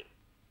 అలాగే,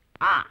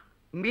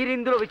 మీరు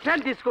ఇందులో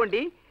విశ్రాంతి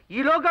తీసుకోండి,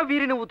 ఈలోగా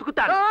వీరిని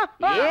ఉతుకుతారు.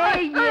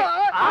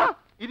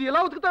 ఇది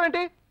ఎలా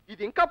ఉతుకుతావేంటి?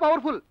 ఇది ఇంకా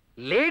పవర్ఫుల్.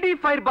 Lady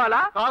fire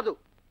Bala? కాదు,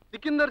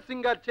 సికిందర్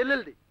సింగ్ గారి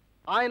చెల్లెల్ది.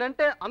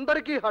 ఆయనంటే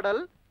అందరికీ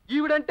హడల్,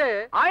 ఈవిడంటే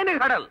ఆయన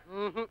హడల్.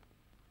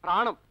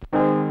 ప్రాణం.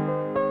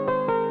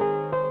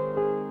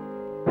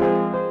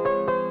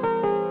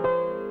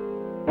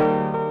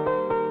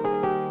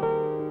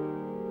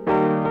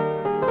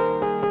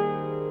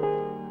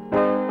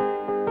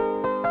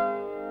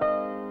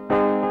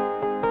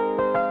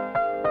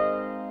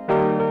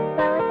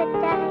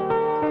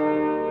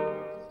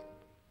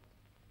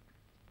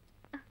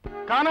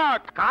 కానా?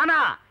 కానా?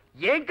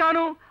 ఏం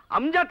కాను?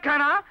 అమ్జద్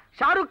ఖానా?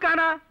 షారుఖ్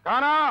ఖానా?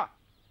 కానా?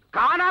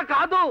 కానా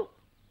కాదు,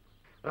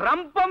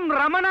 రంపం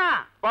రమణ.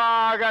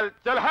 పాగల్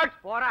చల్ హట్.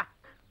 పోరా.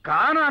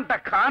 కానా అంట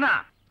కానా.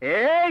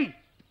 ఏయ్,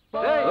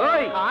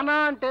 ఖానా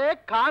అంటే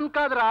ఖాన్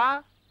కాదురా,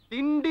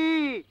 తిండి,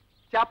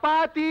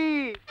 చపాతీ.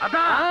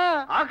 అదా,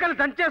 ఆకలి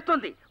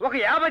దంచేస్తుంది. ఒక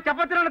 50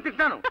 చపాతీలను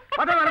తింటాను.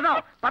 పద వెళదాం.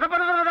 పద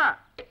పద పద.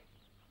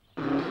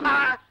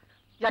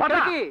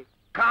 ఎక్కడికి?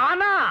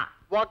 కానా.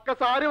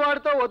 ఒక్కసారి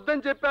వాడితో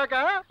వద్దని చెప్పాక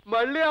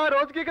మళ్ళీ ఆ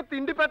రోజుకి ఇక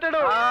తిండి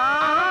పెట్టడు.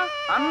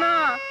 అన్నా,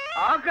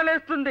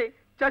 ఆకలేస్తుంది,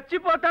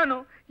 చచ్చిపోతాను,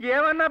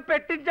 ఏమన్నా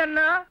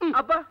పెట్టించన్నా.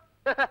 అబ్బా,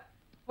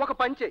 ఒక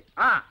పని చెయ్యి.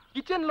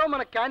 కిచెన్ లో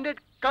మన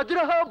క్యాండిడేట్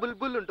ఖజురహో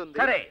బుల్బుల్ ఉంటుంది.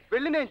 సరే,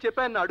 వెళ్ళి నేను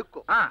చెప్పాను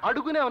అడుక్కో.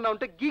 అడుగునే ఉన్నా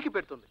ఉంటే గీకి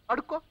పెడుతుంది,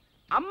 అడుక్కో.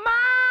 అమ్మా,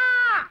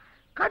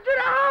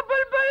 ఖజురహో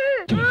బుల్బుల్.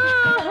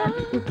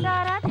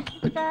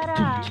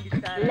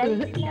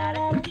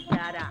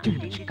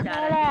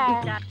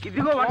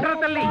 ఇదిగో వట్ర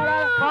తల్లి,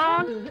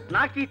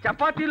 నాకు ఈ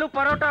చపాతీలు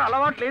పరోటా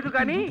అలవాటు లేదు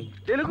కానీ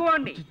తెలుగు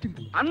వాణ్ణి.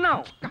 అన్నం.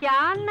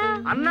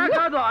 అన్నా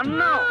కాదు,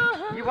 అన్నం.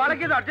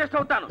 ఇవాళకేదో అడ్జస్ట్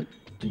అవుతాను.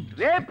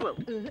 రేపు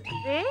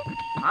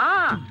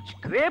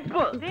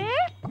రేపు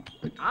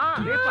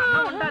రేపు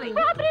అన్నం ఉండాలి.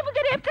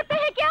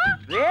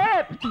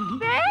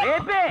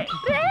 రేపే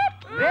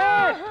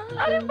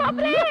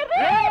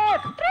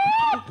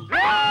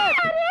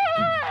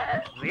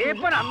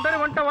రేపని అందరి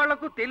వంట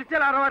వాళ్లకు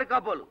తెలిసేలా అరవారు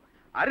కాబోలు.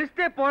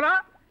 అరిస్తే పోలా.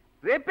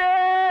 రేపే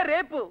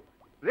రేపు,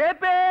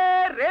 రేపే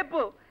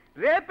రేపు,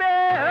 రేపే.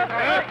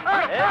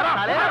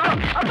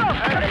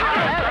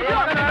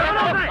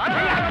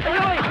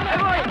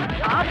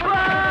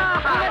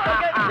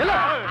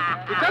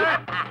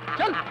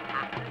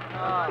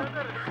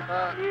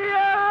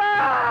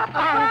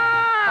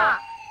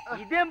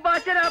 ఇదేం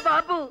భాషరా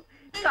బాబు?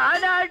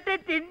 కానా అంటే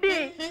తిండి,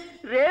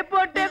 రేపు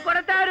అంటే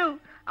కొడతారు.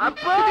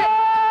 అబ్బో,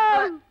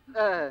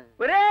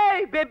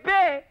 ఒరేయ్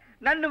బెబ్బే,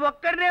 నన్ను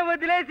ఒక్కడినే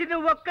వదిలేసి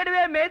నువ్వు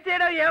ఒక్కడివే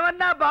మేసేయడం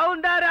ఏమన్నా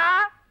బాగుందారా?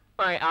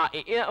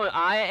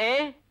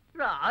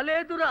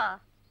 రాలేదురా.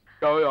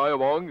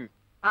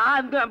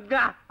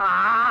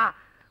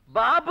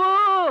 బాబు,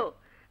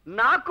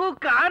 నాకు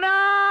కానా.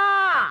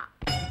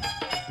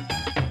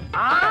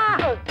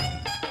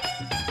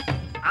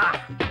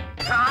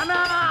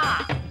 కానా,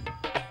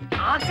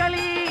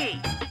 ఆకలి.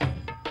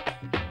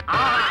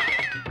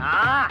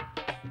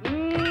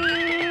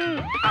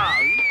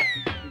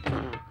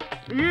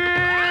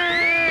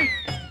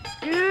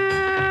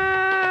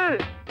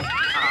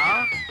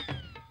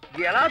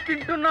 ఎలా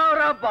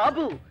తింటున్నావురా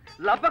బాబు?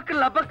 లబక్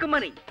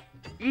లబక్మని.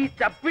 ఈ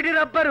చప్పిడి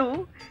రబ్బరు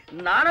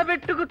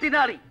నానబెట్టుకు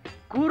తినాలి.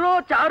 కూరో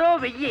చారో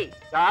వెయ్యి.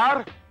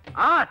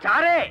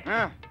 చారే.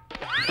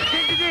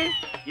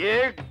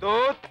 1 2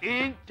 3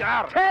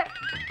 4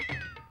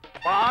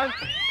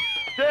 5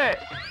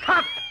 6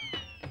 7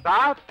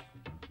 7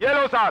 ये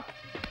लो 7.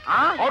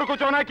 और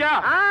कुछ होना क्या?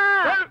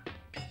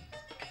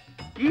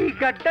 ఈ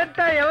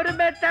గడ్డంతా ఎవరు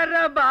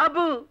పెట్టారా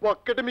బాబు?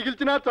 ఒక్కటి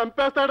మిగిల్చినా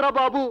చంపేస్తాడ్రా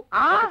బాబు.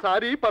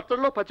 ఒకసారి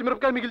పచ్చడిలో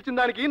పచ్చిమిరపకాయ మిగిల్చిన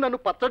దానికి నన్ను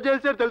పచ్చడి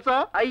చేశాడు తెలుసా?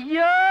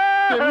 అయ్యో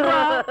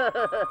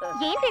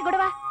ఏంటి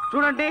గొడవ?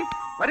 చూడండి,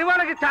 మరి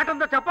వాళ్ళకి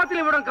చాటంతా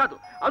చపాతీలు ఇవ్వడం కాదు,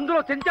 అందులో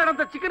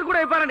చెంచాడంతా చికెన్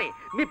కూడా ఇవ్వాలని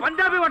మీ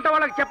పంజాబీ వంట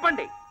వాళ్ళకి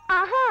చెప్పండి.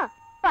 ఆహా,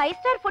 5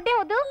 స్టార్ ఫుడ్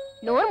వద్దు,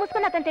 నోరు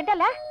మూసుకుని అతను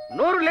తింటాలా?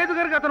 నోరు లేదు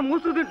కనుక అతను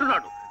మూసు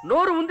తింటున్నాడు,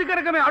 నోరు ఉంది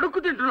కనుక మేము అడుక్కు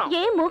తింటున్నాం.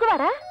 ఏం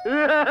మూగవారా?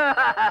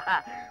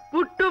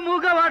 పుట్టు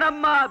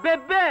మూగవాడమ్మా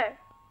బెబ్బే.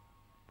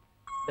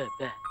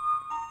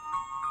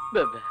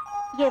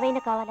 ఏవైనా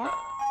కావాలా?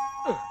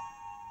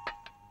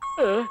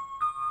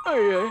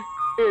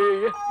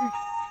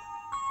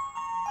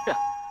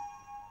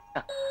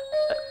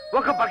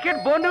 ఒక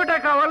బకెట్ బోన్విటా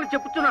కావాలని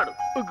చెప్తున్నాడు.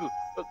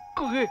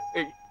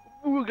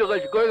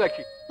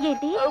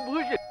 ఏంటి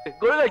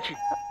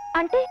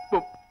అంటే?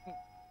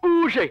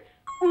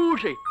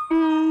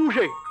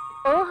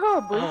 ఓహో,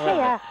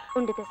 బుల్షయా.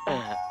 ఉండి తెస్తా.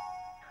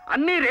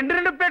 అన్ని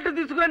 2 ప్లేట్లు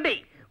తీసుకోండి.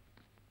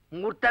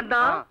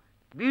 మూర్తన్నా,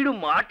 వీడు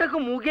మాటకు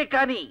మూగే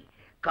కాని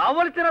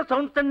కావలసిన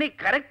సౌండ్స్ అన్ని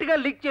కరెక్ట్ గా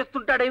లీక్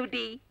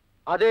చేస్తుంటాడేమిటి?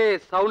 అదే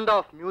సౌండ్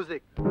ఆఫ్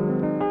మ్యూజిక్.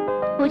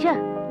 పూజ,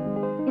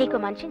 నీకు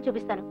మనిషిని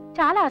చూపిస్తాను,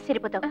 చాలా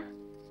ఆశ్చర్యపోతావు.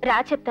 రా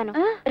చెప్తాను.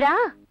 రా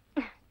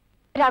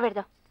రా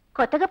పెడదాం.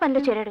 కొత్తగా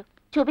పనిలో చేరాడు,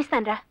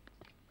 చూపిస్తాను రా.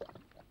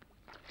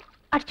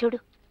 అటు చూడు.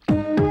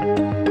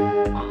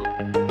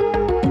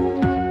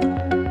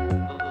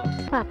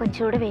 పాపం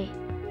చూడవే,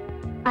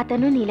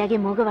 అతను నీలాగే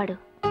మూగవాడు.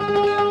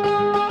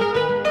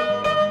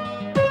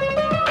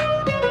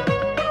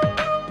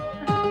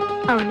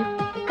 అవును,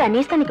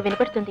 కనీసం నీకు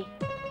వినపడుతుంది,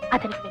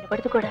 అతనికి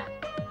వినపడుతూ కూడా.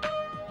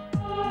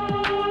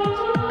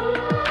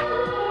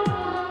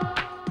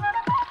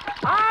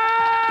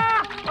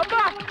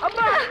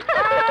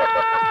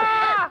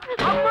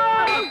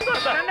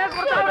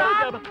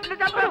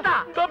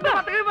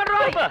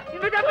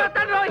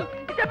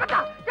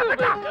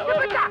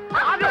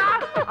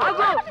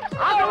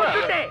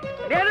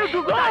 నేను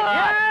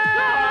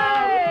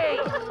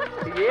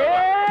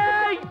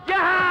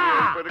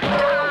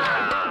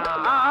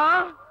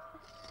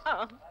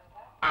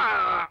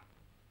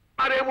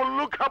అరే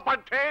ఉల్లు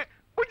కపట్టే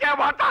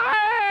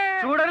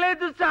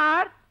చూడలేదు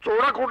సార్.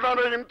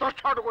 చూడకుండానే ఇంత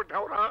స్టార్ట్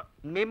కొట్టావురా?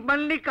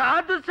 మిమ్మల్ని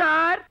కాదు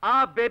సార్, ఆ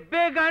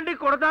బెబ్బే గాండి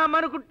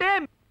కొడదామనుకుంటే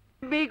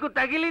మీకు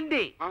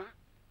తగిలింది.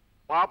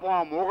 పాపం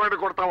ఆ మూగండి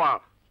కొడతావా?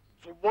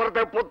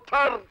 సుబ్బరదే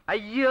పుత్తారు.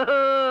 అయ్యో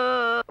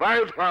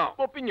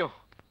పొప్పించు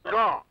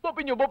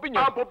పొప్పించు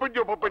పొప్పించు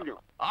పొప్పించు పొప్పించు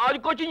అది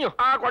కొచ్చిన్యు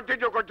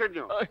కొట్టించు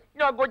కొట్టించు.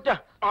 కొచ్చా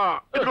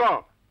ఇదిగో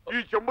ఈ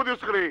చెంబు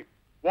తీసుకుని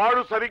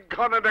వాడు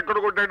సరిగ్గా నన్ను ఎక్కడ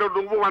కొట్టాడు,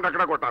 నువ్వు వాడిని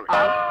ఎక్కడ కొట్టాలి.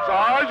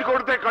 సాజు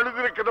కొడితే కళ్ళు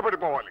తిరిగి కింద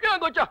పడిపోవాలి.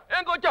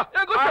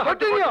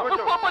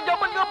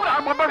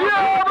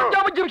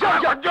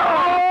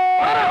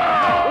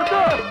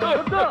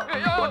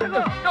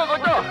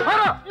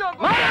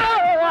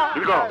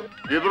 ఇదిగో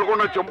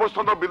ఎదురుకుండా చెంబు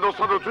వస్తుందో బిందు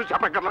వస్తుందో చూసి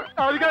చెప్పగలరా?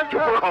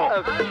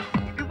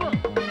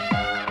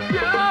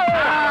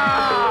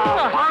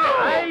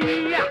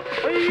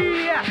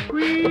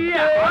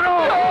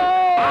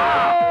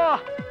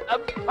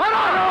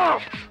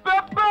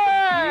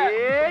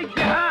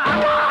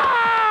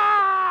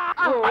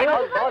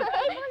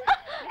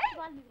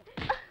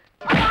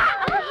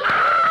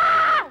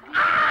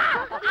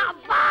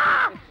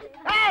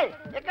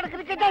 ఇక్కడ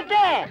క్రికెట్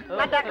అయితే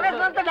నా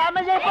డెకరేషన్ అంతా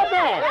డ్యామేజ్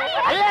అయిపోద్ది.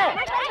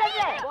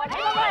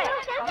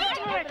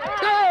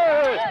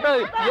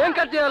 ఏం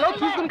కట్ చేయాలో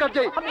చూసుకుని కట్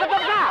చేయి.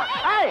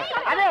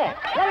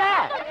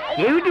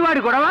 ఏమిటి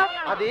వాడి గొడవ?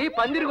 అది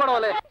పందిరి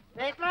గొడవలే.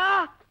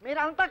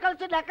 మీరంతా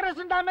కలిసి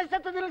డెకరేషన్ డ్యామేజ్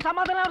చేస్తే దీనికి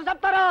సమాధానం ఎవరు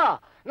చెప్తారు?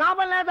 నా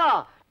పని లేదు,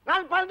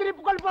 నేను పందిరి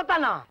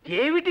ఇప్పుకొల్లిపోతాను.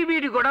 ఏమిటి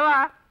వీడి గొడవ?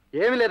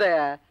 ఏమి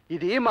లేదయ్యా,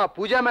 ఇది మా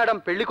పూజా మేడం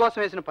పెళ్లి కోసం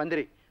వేసిన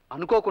పందిరి.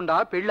 అనుకోకుండా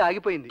పెళ్లి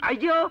ఆగిపోయింది.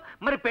 అయ్యో,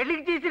 మరి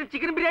పెళ్లికి చేసిన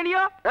చికెన్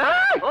బిర్యానీయో?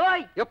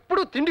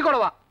 ఎప్పుడు తిండి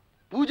గొడవ.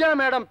 పూజా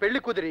మేడం పెళ్లి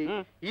కుదిరి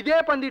ఇదే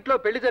పందిట్లో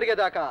పెళ్లి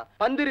జరిగేదాకా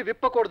పందిరి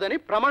విప్పకూడదని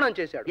ప్రమాణం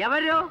చేశాడు.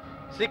 ఎవరు?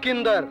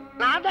 సికిందర్.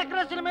 నా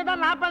డెకరేషన్ మీద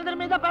నా పందిరి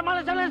మీద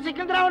ప్రమాణం చేయలేదు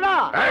సికిందర్.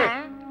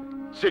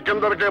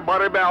 सिकंदर के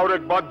बारे में और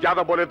एक बात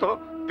ज्यादा बोले तो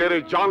तेरे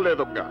जान ले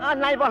दूंगा.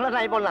 नहीं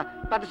बोलना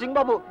పెద్ద సింగ్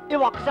బాబు, ఈ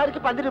ఒక్కసారికి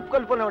పందిరి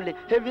ఇప్పుకొల్లిపోయినండి.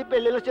 హెవీ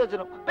పెళ్లిళ్ళు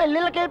చేసాను,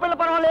 పెళ్లిళ్ళకి అయిపోయిన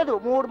పర్వాలేదు,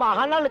 3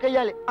 మహానాళ్ళకి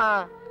వెయ్యాలి.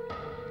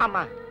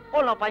 అమ్మా,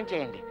 ఓ పని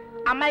చేయండి,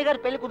 అమ్మాయి గారు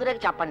పెళ్లి కుదిరేక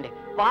చెప్పండి,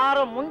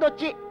 వారం ముందు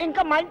వచ్చి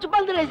ఇంకా మంచి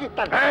పందిరి వేసి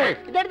ఇస్తాను.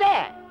 ఇదే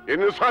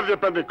ఎన్నిసార్లు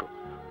చెప్పాను నీకు,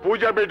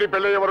 పూజ బేటి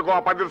పెళ్ళయ్యే వరకు ఆ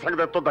పందిరి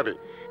సంగతి ఎత్తుందని.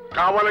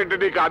 కావాలంటే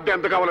నీకు అద్దె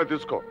ఎంత కావాలో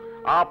తీసుకో,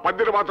 ఆ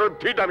పందిరి మాత్రం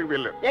తీయటానికి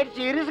వెళ్ళాను.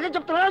 సీరియస్ గా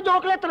చెప్తున్నారా,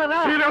 జోకులు ఎత్తున్నారా?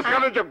 సీరియస్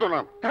గానే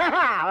చెప్తున్నాను.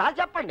 అలా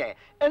చెప్పండి,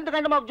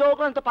 ఎందుకంటే మాకు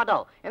జోకులు అంత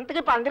పదవు.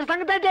 ఇంతకీ పందిరి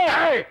సంగతి అయితే?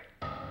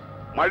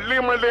 మళ్ళీ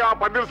మళ్ళీ ఆ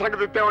పందిరి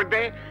సంగతి ఇస్తామంటే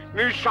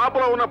నీ షాప్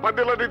లో ఉన్న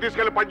పందిర్లన్నీ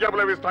తీసుకెళ్లి పంజాబ్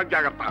లో వేస్తాను,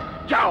 జాగ్రత్త.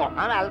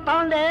 వెళ్తా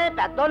ఉండే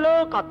పెద్దోళ్ళు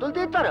కత్తులు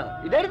తీస్తారు.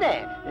 ఇదేదే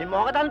ఈ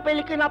మోగదాని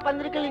పెళ్లికి నా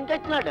పందిరికి లింక్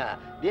ఇస్తున్నాడు.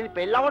 దీని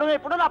పెళ్లి అవ్వడం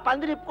ఎప్పుడు, నా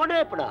పందిరి ఇప్పుకోవడం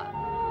ఎప్పుడు?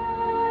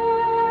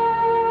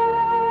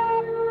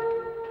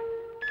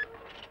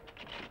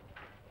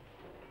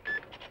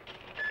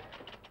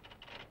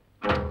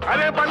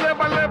 అరే బల్లే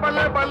బల్లే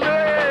బల్లే బల్లే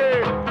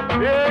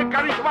ఏ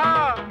కరిష్మా,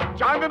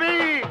 చాందిని,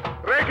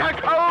 రేఖా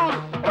కౌర్,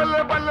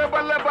 బల్లే బల్లే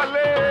బల్లే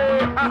బల్లే.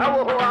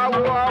 ఆవు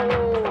ఆవు ఆవు.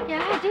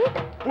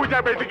 పూజా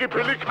బేటికి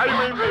పెళ్లి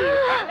ఖాయమైంది.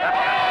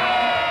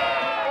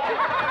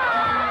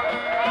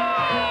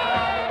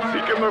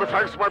 సికిందర్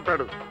ఫ్యాక్స్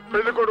మాట్లాడు.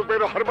 పెళ్లి కొడుకు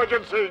పేరు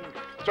హర్భజన్ సింగ్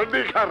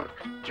చండీగర్.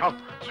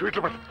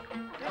 స్వీట్లు పట్టు.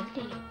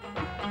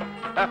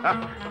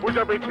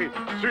 పూజా బేటి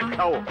స్వీట్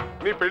ఖావు.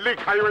 నీ పెళ్లి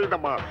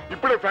ఖాయమైందమ్మా.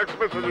 ఇప్పుడే ఫ్యాక్స్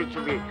మెసేజ్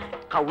వచ్చింది.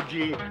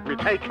 కౌజీ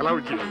మిఠాయి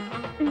ఖలౌజీ.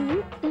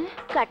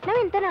 కట్నం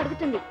ఎంతని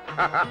అడుగుతుంది.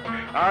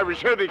 ఆ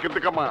విషయం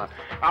నీకెందుకమ్మా?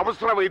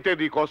 అవసరమైతే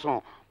నీ కోసం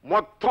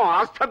మొత్తం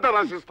ఆస్తంతా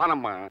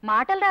రాసిస్తానమ్మా.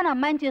 మాటలు రాని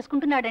అమ్మాయిని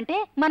చేసుకుంటున్నాడంటే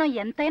మనం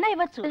ఎంతైనా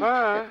ఇవ్వచ్చు.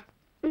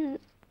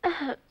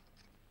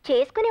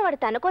 చేసుకునేవాడు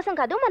తన కోసం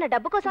కాదు, మన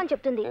డబ్బు కోసం అని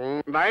చెప్తుంది.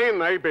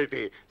 నాయ్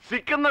బేటి,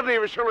 సికిందర్ నీ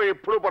విషయంలో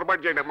ఎప్పుడూ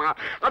పొరపాటు చేయడమ్మా.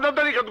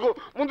 అదంతా నీకు ఎందుకు?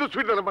 ముందు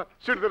స్వీట్ తినమ్మా,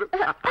 స్వీట్ తిను.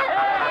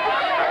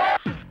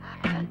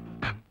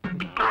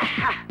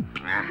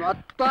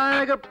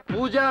 మొత్తానికి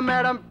పూజా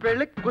మేడం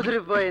పెళ్లి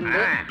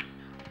కుదిరిపోయింది.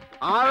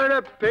 ఆవిడ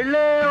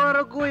పెళ్లి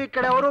వరకు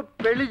ఇక్కడ ఎవరు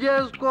పెళ్లి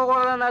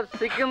చేసుకోకూడదన్న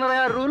సికింద్ర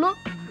గారి రూలు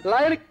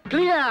లైన్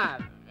క్లియర్.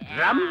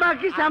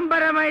 రంభకి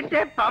సంబరం అయితే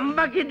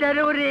పంబకి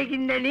దరువు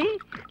రేగిందని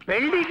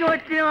పెళ్లికి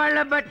వచ్చిన వాళ్ళ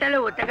బట్టలు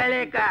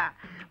ఉతకలేక,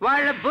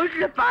 వాళ్ళ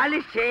బూట్లు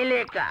పాలిష్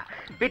చేయలేక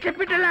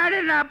పిటపిటలాడే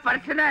నా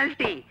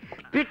పర్సనాలిటీ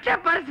పిట్ట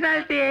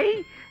పర్సనాలిటీ అయి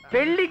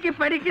పెళ్లికి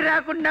పనికి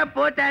రాకుండా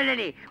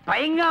పోతాడని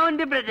భయంగా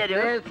ఉంది బ్రదర్.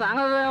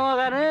 సంగతి ఏమో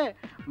గానీ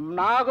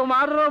నాకు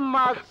మాత్రం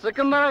మా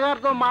సికింద్ర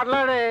గారితో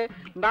మాట్లాడి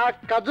నా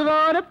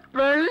కజులోని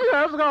పెళ్లి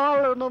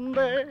చేసుకోవాలని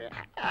ఉంది.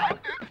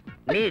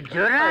 నీ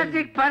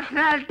జురాసిక్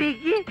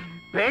పర్సనాలిటీకి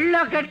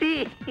పెళ్ళొకటి.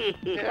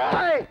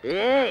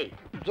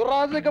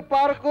 జురాసిక్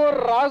పార్కు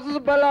రాజు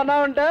బల్ అన్నా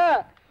ఉంటే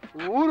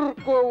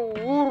ఊరుకో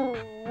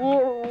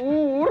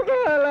ఊరుకో.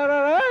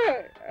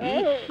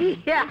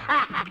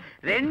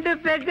 రెండు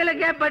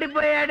పెగ్గులకే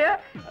పడిపోయాడు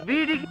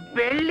వీడికి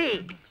పెళ్లి.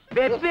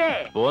 బెబ్బే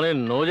పోనీ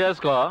నువ్వు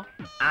చేసుకో.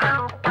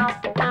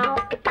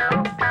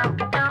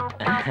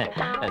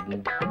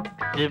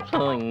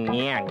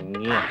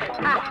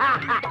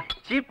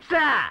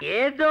 చిప్సా?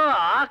 ఏదో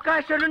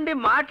ఆకాశం నుండి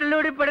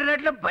మాటలూడి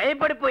పడినట్లు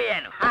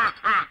భయపడిపోయాను.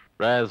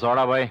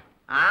 Soda bye,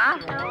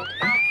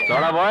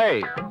 soda bye,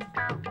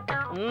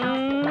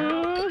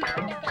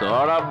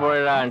 soda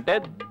పోయా అంటే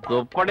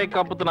దుప్పటి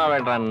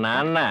కప్పుతున్నావేంట్రా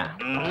నాన్న?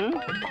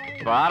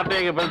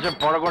 పార్టీకి పిలిచి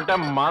పడుకుంటే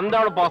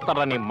మందాడు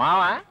పోస్తారా నీ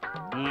మావ?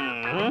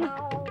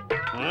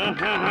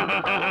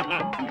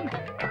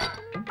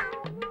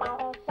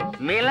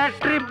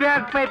 మిలిటరీ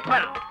బ్యాగ్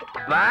పేపర్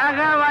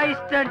బాగా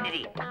వాయిస్తుంది.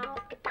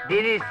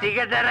 దీని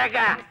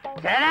సిగదరగా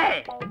సరే.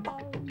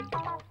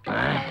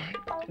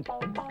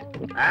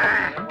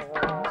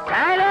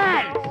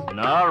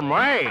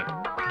 నార్మల్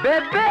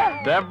బెబ్బే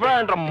దెబ్బ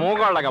అంటారా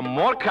మూగాళ్ళగా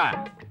మూర్ఖ.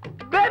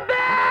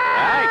 బెబ్బే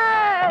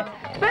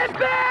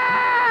బెబ్బే.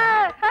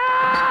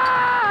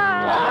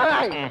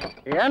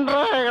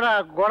 ఏంట్రా ఇక్కడ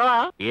గొడవ?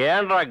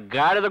 ఏంట్రా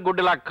గాడిద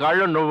గుడ్డిలా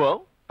కళ్ళు నువ్వు?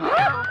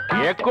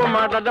 ఎక్కువ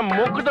మాట్లాడితే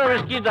ముక్కుతో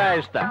విసికి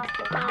తాయిస్తా.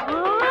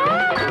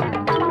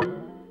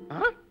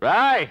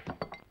 రాయ్,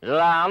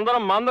 ఇలా అందరూ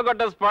మందు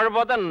కొట్టేసి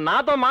పడిపోతే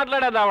నాతో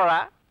మాట్లాడేదావడా?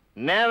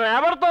 నేను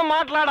ఎవరితో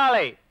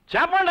మాట్లాడాలి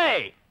చెప్పండి?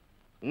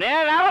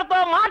 నేను ఎవరితో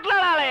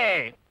మాట్లాడాలి?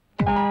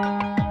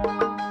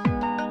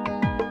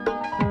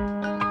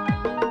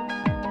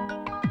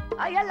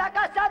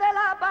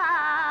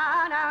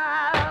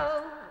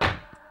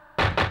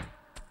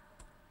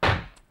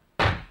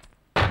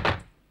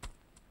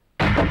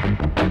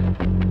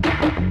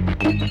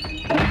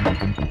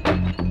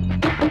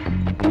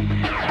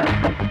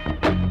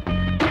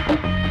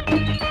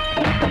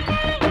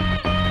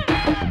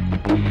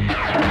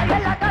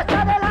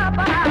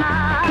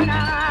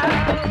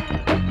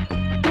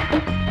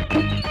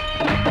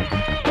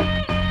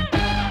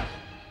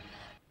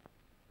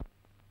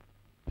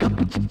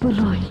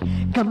 రోయ్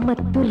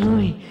గమ్మత్తు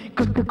రోయ్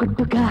కొట్టు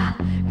కొట్టుగా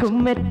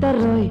గుమ్మెత్త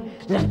రోయ్.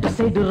 లెఫ్ట్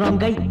సైడ్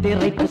రాంగ్ అయితే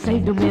రైట్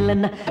సైడ్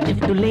మేలన్న,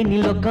 లిఫ్ట్ లేని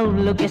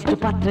లోకంలో గెస్ట్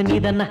పాత్ర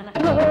నీదన్న.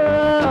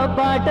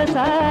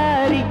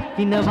 బాటసారి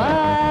వినవా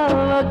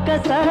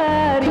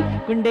ఒక్కసారి,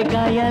 గుండె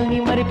గాయాల్ని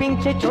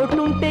మరిపించే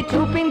చోటుంటే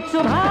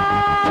చూపించు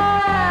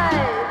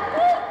భాయ్.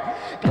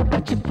 కప్పు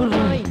చిప్పు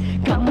రోయ్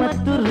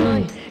గమ్మత్తు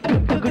రోయ్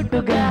గుట్టు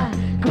గుట్టుగా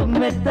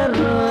గుమ్మెత్త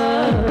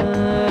రోయ్.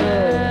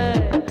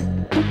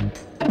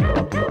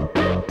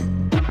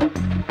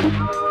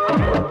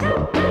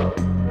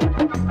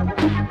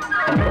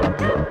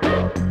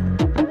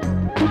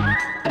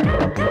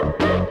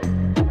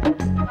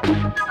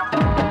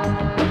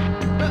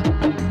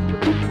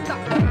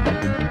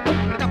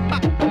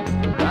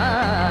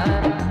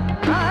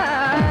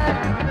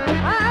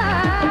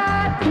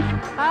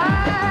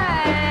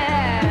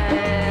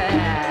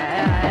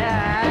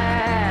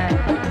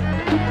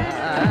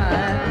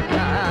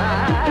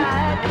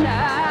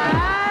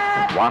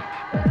 वाह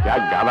क्या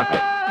गाना है.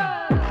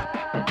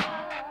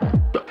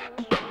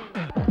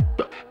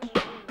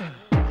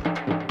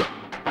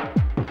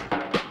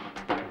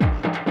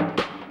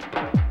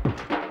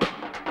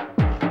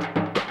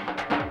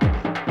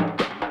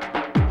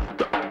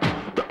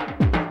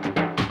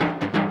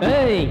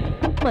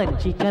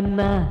 మంచి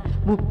కన్నా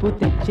ముప్పు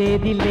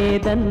తెచ్చేది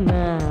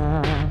లేదన్నా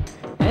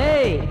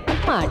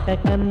మాట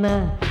కన్నా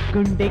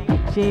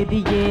గుండెకిచ్చేది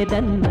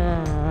ఏదన్నా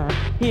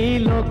ఈ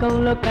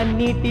లోకంలో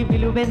కన్నీటి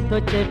విలువెంతో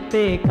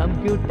చెప్పే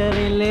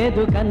కంప్యూటరే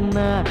లేదు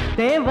కన్నా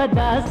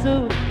దేవదాసు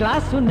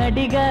క్లాసు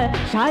నడిగా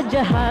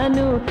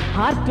షాజహాను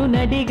హార్టు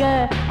నడిగా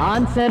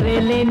ఆన్సరే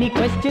లేని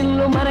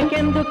క్వశ్చన్లు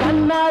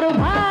మనకెందుకన్నారు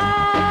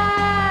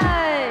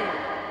భాయ్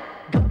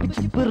గప్పు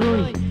చిప్పు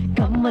రోయ్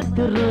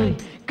గమ్మత్తు రోయ్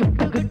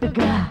గుట్టు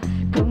గుట్టుగా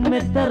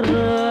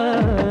గుమ్మెత్తరోయ్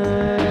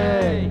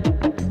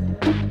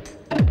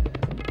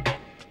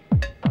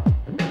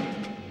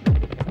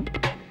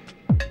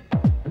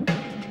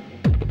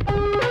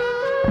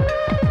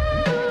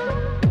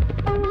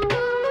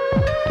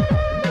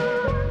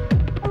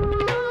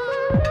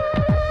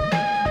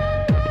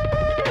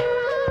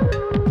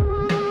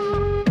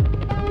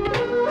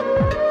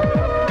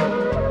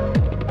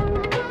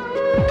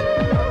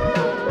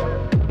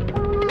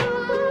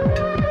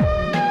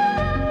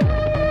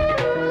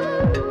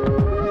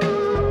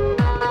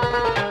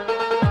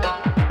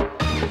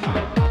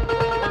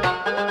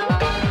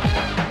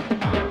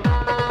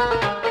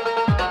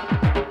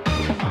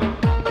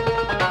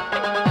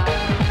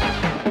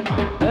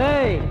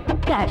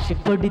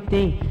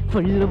కొడితే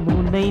ఫుల్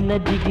మూనైన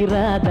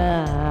దిగిరాదా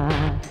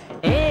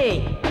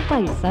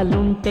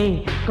పైసలుంటే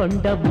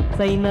కొండ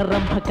బుచ్చైన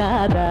రంభ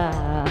కాదా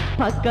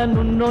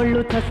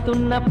పక్కనున్నోళ్ళు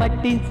చస్తున్న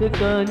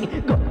పట్టించుకొని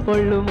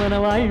గొప్పోళ్ళు మన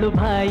వాళ్ళు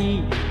భాయి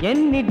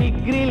ఎన్ని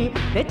డిగ్రీలు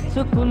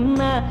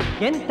తెచ్చుకున్నా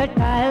ఎంత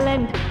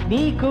టాలెంట్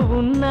నీకు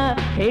ఉన్నా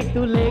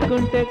హేటు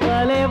లేకుంటే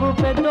కాలేవు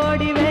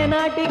పెద్దోడివే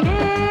నాటికి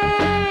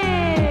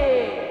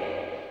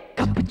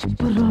కప్పు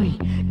చిప్పు రోయ్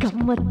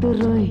గమ్మత్తు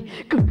రోయ్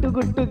గుట్టు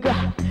గుట్టుగా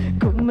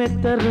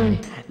గుమ్మెత్తరోయ్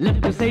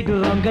లెఫ్ట్ సైడ్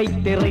రాంగ్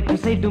అయితే రైట్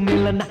సైడ్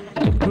మిల్లన్న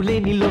గిఫ్ట్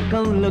లేని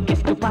లోకంలో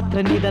గెస్ట్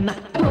పాత్ర నీదన్న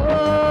ఓ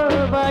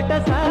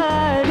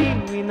బాటసారి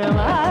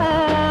వినవా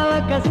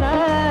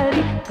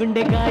ఒకసారి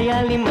గుండె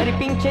గాయాల్ని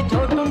మరిపించే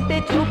చోటుంటే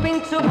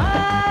చూపించు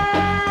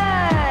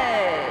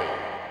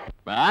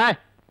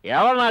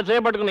ఎవరు నా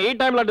చేపట్టుకుని ఈ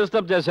టైంలో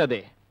డిస్టర్బ్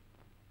చేసేది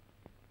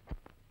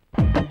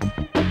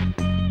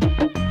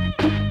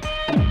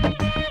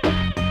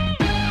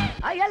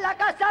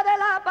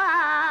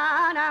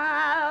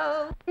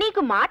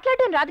నీకు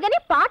మాట్లాడడం రాదు గానీ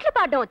పాటలు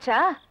పాడడం వచ్చా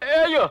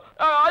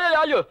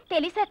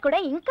తెలిసాక కూడా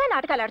ఇంకా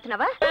నాటకాలు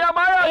ఆడుతున్నావా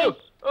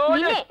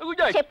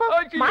చెప్పు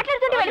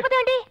మాట్లాడుతుంటే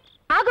వెళ్ళిపోతాండి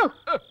ఆగు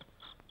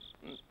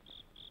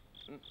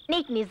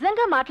నీకు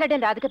నిజంగా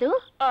మాట్లాడడం రాదు కదూ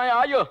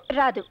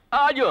రాదు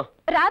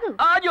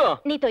రాదు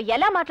నీతో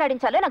ఎలా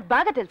మాట్లాడించాలో నాకు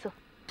బాగా తెలుసు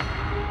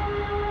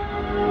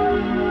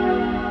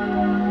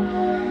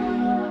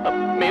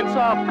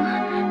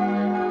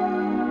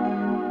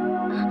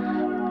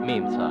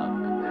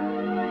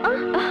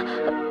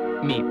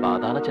మీ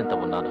పాదాల చెంత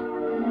ఉన్నాను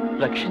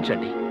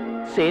రక్షించండి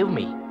సేవ్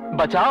మీ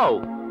బచావ్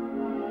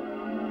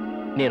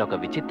నేనొక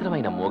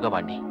విచిత్రమైన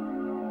మూగవాణ్ణి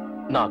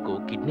నాకు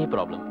కిడ్నీ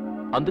ప్రాబ్లం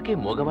అందుకే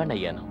మూగవాణ్ణి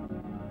అయ్యాను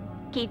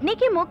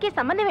కిడ్నీకి మూక్కి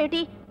సంబంధం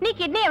ఏమిటి నీ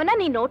కిడ్నీ ఏమన్నా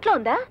నీ నోట్లో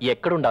ఉందా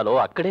ఎక్కడుండాలో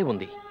అక్కడే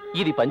ఉంది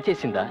ఇది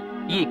పనిచేసిందా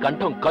ఈ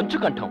కంఠం కంచు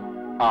కంఠం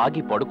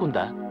ఆగి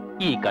పడుకుందా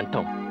ఈ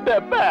కంఠం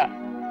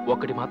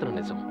ఒకటి మాత్రం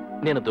నిజం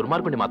నేను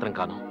దుర్మార్గుని మాత్రం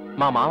కాను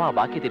మా మామ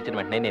బాకీ తీర్చిన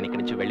వెంటనే నేను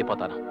ఇక్కడి నుంచి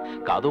వెళ్ళిపోతాను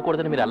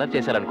కాదుకూడదని మీరు అల్లరి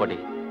చేశారనుకోండి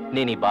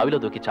నేను ఈ బావిలో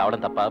దూకి చావడం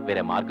తప్ప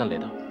వేరే మార్గం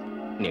లేదు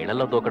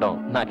నీళ్లలో దూకడం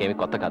నాకేమి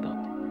కొత్త కాదు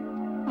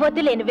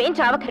వద్దులే నువ్వేం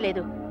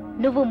చావక్కర్లేదు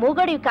నువ్వు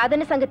మూగడివి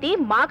కాదన్న సంగతి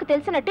మాకు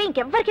తెలిసినట్టు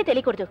ఇంకెవ్వరికీ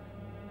తెలియకూడదు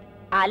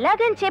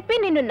అలాగని చెప్పి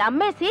నిన్ను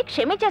నమ్మేసి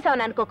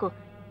క్షమించేశావని అనుకోకు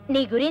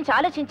నీ గురించి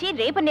ఆలోచించి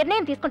రేపు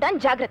నిర్ణయం తీసుకుంటాను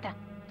జాగ్రత్త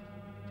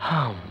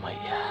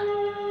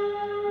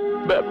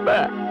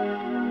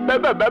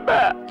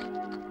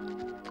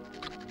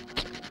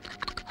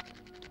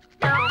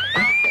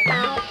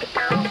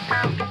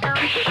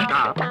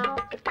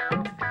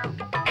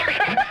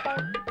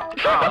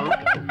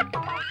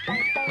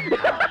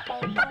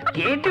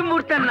ఏంటి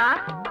మూర్తన్నా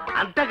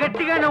అంత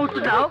గట్టిగా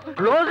నవ్వుతున్నావు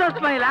క్లోజ్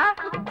స్మైలా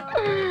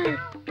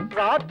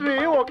రాత్రి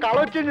ఒక కళ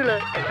వచ్చిందిలే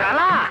కళ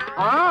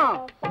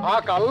ఆ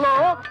కళ్ళలో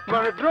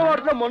మన ఇద్దరు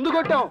వాటిలో మందు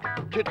కొట్టాం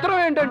చిత్రం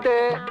ఏంటంటే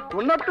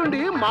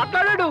ఉన్నట్టుండి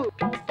మాట్లాడాడు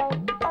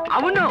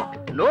అవును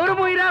నోరు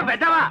మూయిరా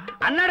వెదవా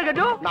అన్నాడు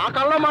కదా నా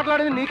కళ్ళలో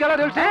మాట్లాడింది నీకెలా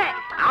తెలుసు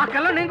ఆ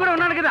కళ్ళలో నేను కూడా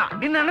ఉన్నాను కదా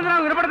నిన్ను అన్నది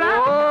నాకు వినపడదా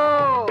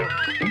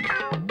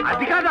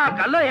అది కాదు ఆ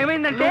కళ్ళలో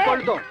ఏమైందంటే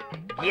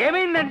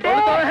ఏమైందంటే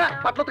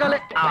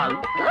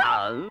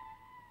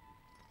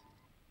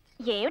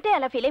ఏమిటి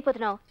అలా ఫీల్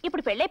అయిపోతున్నావు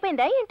ఇప్పుడు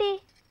పెళ్ళైపోయిందా ఏంటి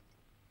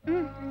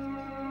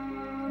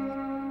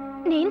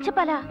నేను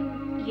చెప్పాలా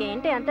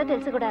ఏంటి అంతా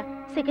తెలుసు కూడా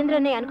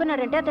సికింద్రని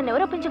అనుకున్నాడంటే అతను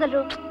ఎవరు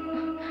ఒప్పించగలరు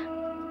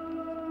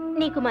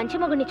నీకు మంచి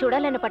మగుడిని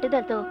చూడాలన్న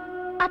పట్టుదలతో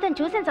అతను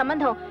చూసిన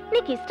సంబంధం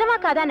నీకు ఇష్టమా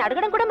కాదా అని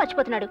అడగడం కూడా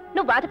మర్చిపోతున్నాడు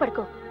నువ్వు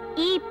బాధపడుకో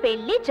ఈ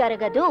పెళ్లి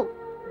జరగదు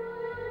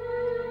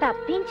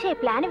తప్పించే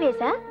ప్లాన్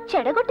వేసా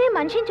చెడగొట్టే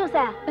మనిషిని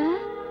చూసా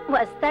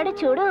వస్తాడు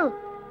చూడు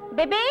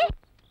బేబీ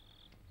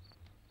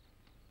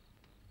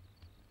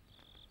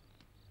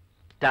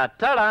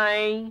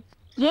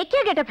ఏ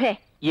క్యా గెటప్ హై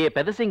ఏ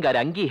పెద్ద సింగ్ గారి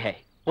అంగీ హై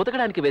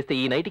ఉతకడానికి వేస్తే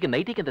ఈ నైట్ కి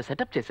నైటీ కింద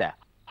సెటప్ చేశా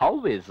హౌ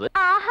ఇస్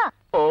ఆహా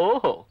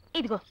ఓహో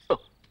ఇదిగో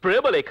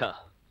ప్రేమలేఖ.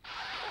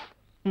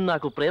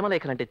 నాకు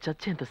ప్రేమలేఖలంటే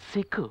చచ్చేంత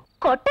సిగ్గు.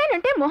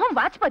 కొట్టానంటే మొహం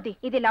వాచిపోద్ది.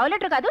 ఇది లవ్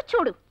లెటర్ కాదు,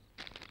 చూడు.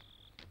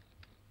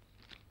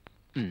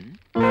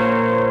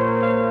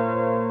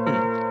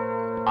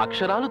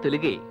 అక్షరాలు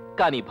తెలుగే,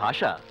 కానీ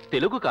భాష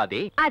తెలుగు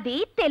కాదే. అది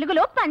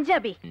తెలుగులో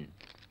పంజాబీ.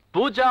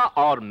 పూజా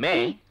ఆర్ మే.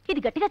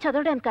 ఇది గట్టిగా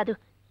చదవడానికి కాదు.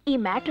 ఈ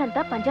మ్యాటర్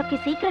అంతా పంజాబ్ కి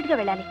సీక్రెట్ గా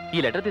వెళ్ళాలి. ఈ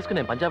లెటర్ తీసుకుని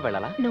నేను పంజాబ్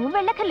వెళ్ళాలా? నువ్వు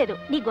వెళ్ళక్కర్లేదు,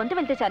 నీ గొంతు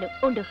వెళ్తే చాలు.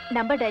 ఉండు,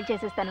 నంబర్ డైల్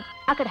చేసేస్తాను.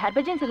 అక్కడ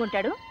హర్భజన్ సింగ్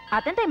ఉంటాడు,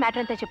 అతనితో ఈ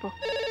మ్యాటర్ అంతా చెప్పు.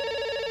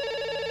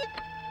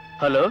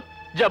 హలో.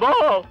 జబో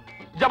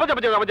జబో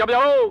జబో జబో జబో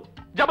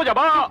జబో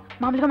జబో.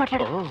 మామూలుగా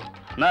మాట్లాడు.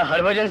 मैं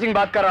हरभजन सिंह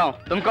बात कर रहा हूँ.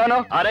 तुम कौन हो?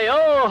 अरे ओ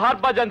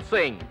हरभजन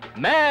सिंह,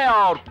 मैं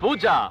और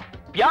पूजा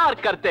प्यार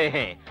करते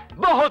हैं,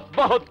 बहुत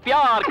बहुत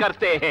प्यार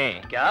करते हैं.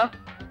 क्या?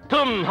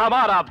 तुम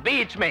हमारा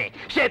बीच में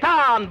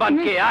शैतान बन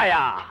के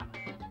आया.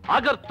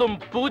 अगर तुम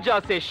पूजा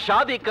से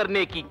शादी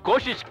करने की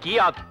कोशिश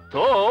किया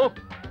तो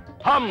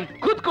हम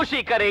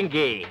खुदकुशी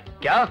करेंगे.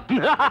 क्या?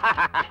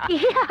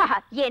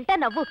 ఏంటా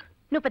నవ్వు?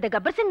 నువ్వు పెద్ద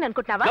గబ్బర్ సింగ్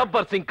అనుకుంటున్నావా?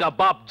 గబ్బర్ సింగ్ కా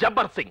బాప్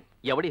జబ్బర్ సింగ్.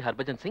 ఎవడి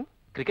హర్భజన్ సింగ్?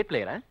 క్రికెట్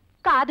ప్లేయరా?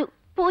 కాదు,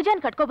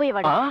 పూజాని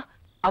కట్టుకోబోయేవాడు.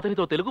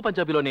 అతనితో తెలుగు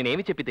పంజాబీలో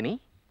నేనేమి చెప్పి తిని?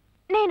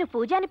 నేను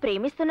పూజాని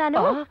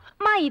ప్రేమిస్తున్నాను,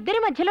 మా ఇద్దరి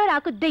మధ్యలో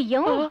రాకు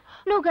దెయ్యం,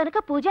 నువ్వు గనక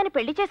పూజాని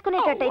పెళ్లి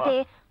చేసుకునేటట్టయితే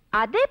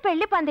అదే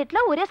పెళ్లి పందిట్లో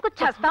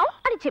ఊరేసుకొచ్చేస్తావు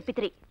అని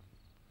చెప్పితిరి.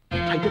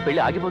 అయితే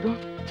పెళ్లి ఆగిపోదు?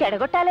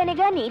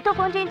 చెడగొట్టాలనిగా నీతో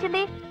ఫోన్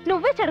చేయించింది,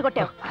 నువ్వే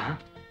చెడగొట్టావు.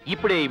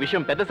 ఇప్పుడే ఈ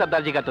విషయం పెద్ద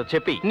సర్దార్జీ గారితో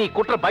చెప్పి నీ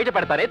కుట్ర బయట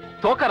పెడతారే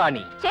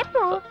తోకరాని.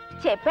 చెప్పు.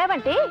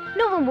 చెప్పావంటే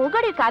నువ్వు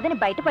మూగడివి కాదని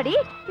బయటపడి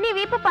నీ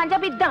వీపు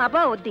పంజాబీ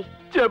దాబా వద్ది.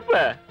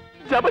 చెప్పా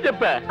జప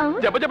చెప్పా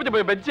జప జప జప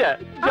బెంచా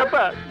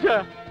చెప్పా.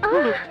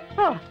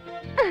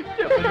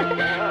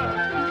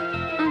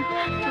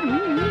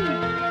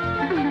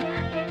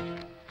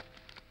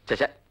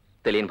 చచ్చా,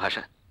 తెలియని భాష,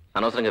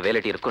 అనవసరంగా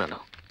వేలటి ఇరుక్కున్నాను.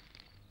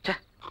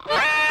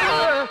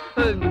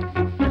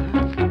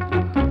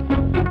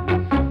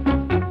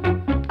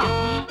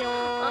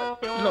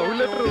 Love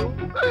letter.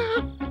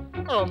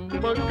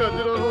 అమ్మ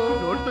కజరో,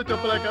 నోట్తో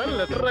చెప్పలేక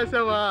లెటర్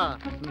రాసావా?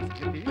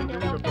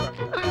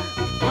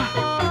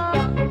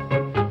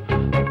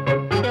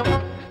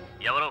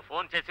 ఎవరో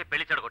ఫోన్ చేసి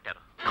పెళ్లి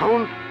చెడగొట్టారు.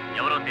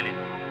 ఎవరో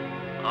తెలియదు.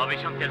 ఆ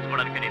విషయం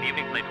తెలుసుకోవడానికి నేను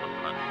ఈవినింగ్ ఫ్లైట్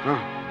వస్తున్నాను.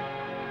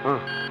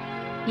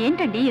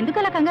 ఏంటండి ఎందుకు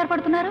అలా కంగారు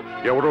పడుతున్నారు?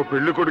 ఎవరో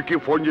పెళ్లి కొడుకు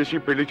ఫోన్ చేసి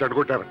పెళ్లి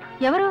చెడగొట్టారట.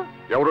 ఎవరు?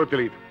 ఎవరో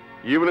తెలియదు.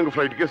 ఈవినింగ్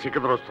ఫ్లైట్ కి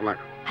సికింద్ర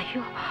వస్తున్నాడు.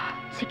 అయ్యో,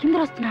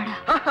 సికిందర్ వస్తున్నాడా?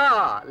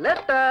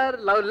 Letter,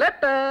 love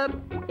letter.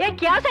 ఏ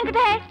క్యా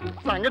సంగతే?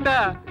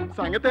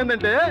 సంగతి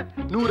ఏంటంటే,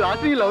 నువ్వు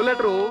రాసిన ఈ లవ్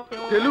లెటరు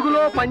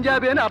తెలుగులో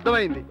పంజాబీ అని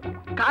అర్థమైంది,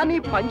 కానీ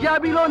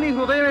పంజాబీలో నీ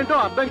హృదయం ఏంటో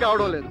అర్థం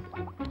కావడం లేదు.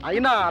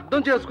 అయినా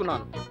అర్థం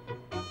చేసుకున్నాను.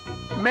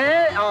 మే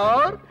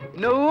ఔర్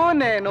నువ్వు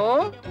నేను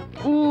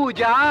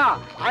పూజ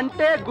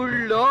అంటే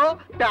గుళ్ళో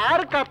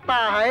ప్యార్ కర్తా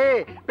హై,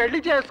 పెళ్లి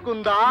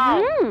చేసుకుందా.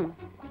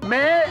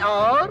 మే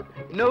ఔర్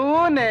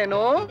నువ్వు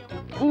నేను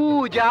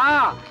పూజ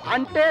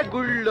అంటే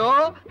గుళ్ళో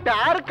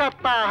ప్యార్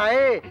కర్తా హై,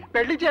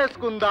 పెళ్లి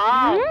చేసుకుందా.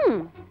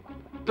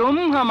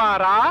 తుమ్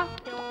హమారా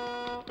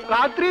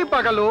రాత్రి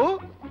పగలు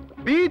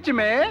బీచ్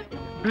మే,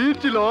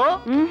 బీచ్ లో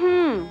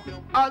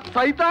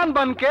సైతాన్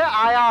బన్ కే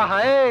ఆయా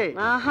హై,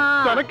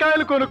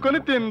 శనకాయలు కొనుక్కొని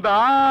తిందా.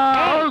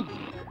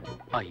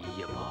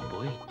 అయ్య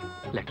బాబోయ్,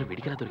 లెటర్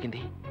విడిగా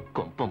దొరికింది.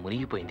 కొంప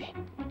మునిగిపోయింది.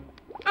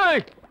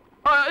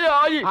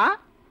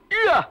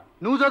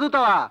 నువ్వు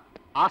చదువుతావా?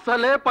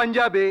 అసలే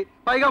పంజాబీ,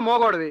 పైగా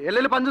మోగోడవి.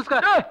 ఎల్లెల్లి పని చూసుకో.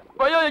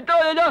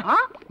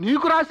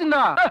 నీకు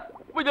రాసిందా?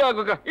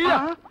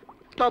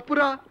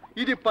 తప్పురా,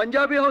 ఇది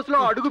పంజాబీ హౌస్ లో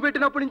అడుగు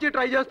పెట్టినప్పటి నుంచి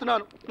ట్రై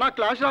చేస్తున్నాను. నా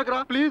క్లాస్ రాకరా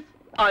ప్లీజ్.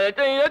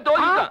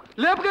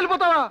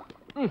 లేపుకెళ్ళిపోతావా?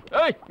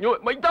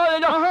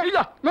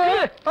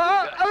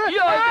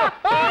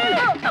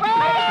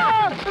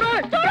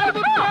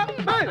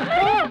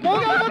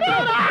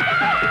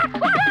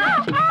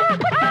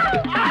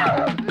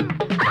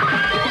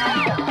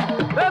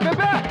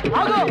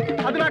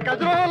 అది నా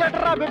కజరో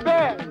లెటర్ రా బెబ్బే.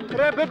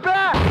 రే బెబ్బే,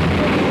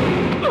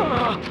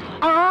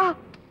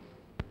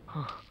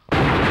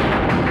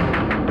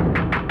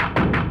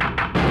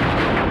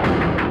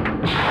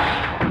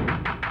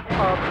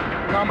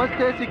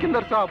 నమస్తే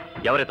సికిందర్ సాబ్.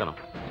 ఎవరైతను?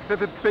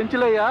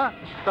 పెంచిలయ్యా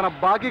తన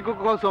బాకీ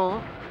కుక్క కోసం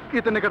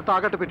ఇతన్ని ఇక్కడ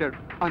తాకట్టు పెట్టాడు,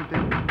 అంతే.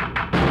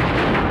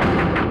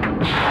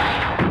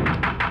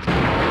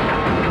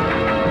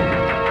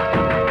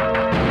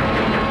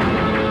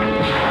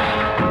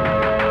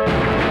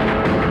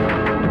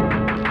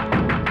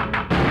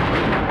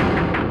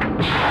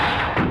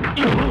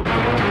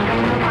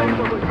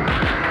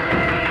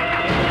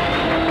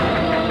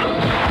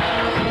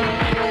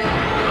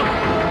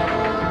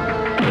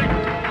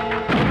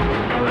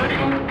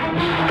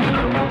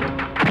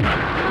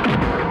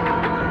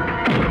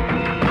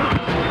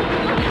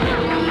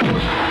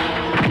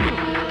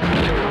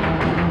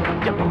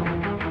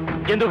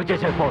 ఎందుకు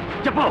చేసావు ఫోన్?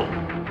 చెప్పు.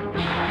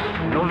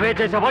 నువ్వే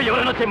చేసావో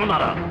ఎవరైనా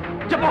చేయమన్నారా?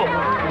 చెప్పు.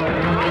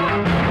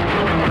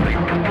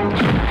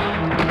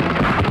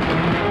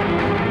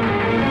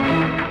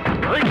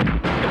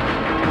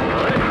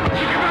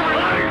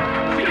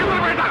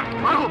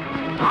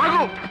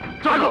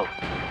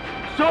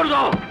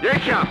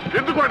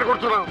 ఎందుకు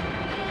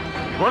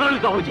వదలు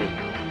బాబుజీ.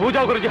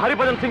 పూజా గురించి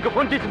హరిభజన్ సింగ్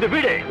ఫోన్ చేసింది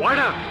వీడే.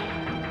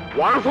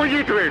 వాడు ఫోన్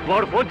చేయటమే.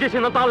 వాడు ఫోన్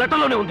చేసినంత ఆ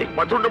లెటర్లోనే ఉంది.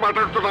 మతుండి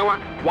మాట్లాడుతున్నావా?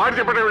 వాడు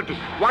చెప్పడం ఏంటి?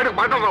 వాడికి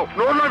మాట్లాడరావు.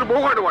 నోరు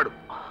మోగాడు వాడు.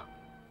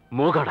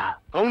 మోగాడా?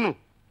 అవును.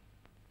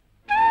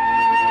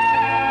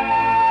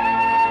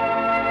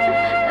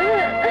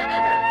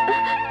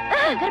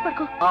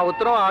 ఆ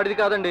ఉత్తరం ఆడిది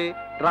కాదండి.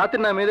 రాత్రి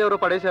నా మీద ఎవరో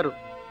పడేశారు.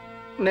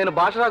 నేను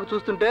భాష రాకు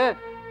చూస్తుంటే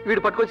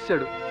వీడు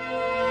పట్టుకొచ్చేసాడు.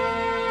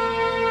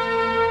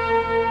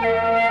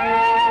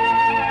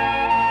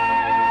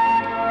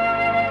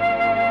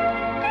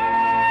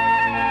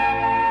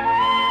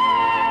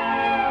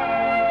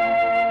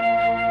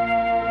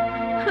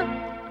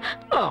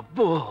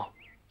 అబ్బో,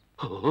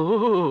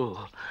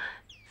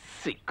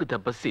 సిగ్గు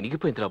దెబ్బ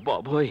సినిగిపోయిందిరా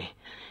బాబోయ్.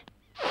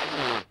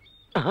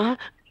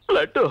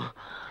 లడ్డు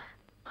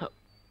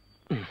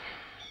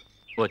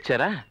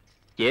వచ్చారా?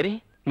 ఏరి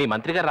మీ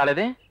మంత్రి గారు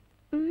రాలేదే?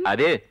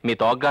 అదే మీ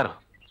తోగ్గారు.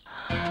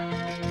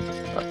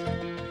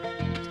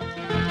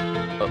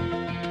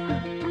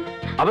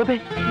 అబ్బాబే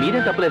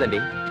మీరేం తప్పలేదండి,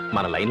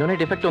 మన లైన్లోనే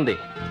డిఫెక్ట్ ఉంది.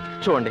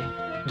 చూడండి,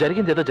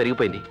 జరిగింది ఏదో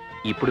జరిగిపోయింది.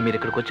 ఇప్పుడు మీరు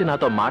ఇక్కడికి వచ్చి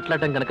నాతో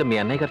మాట్లాడడం కనుక మీ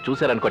అన్నయ్య గారు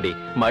చూశారనుకోండి,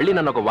 మళ్ళీ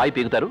నన్ను ఒక వాయి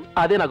పీగుతారు.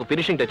 అదే నాకు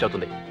ఫినిషింగ్ టచ్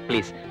అవుతుంది.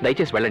 ప్లీజ్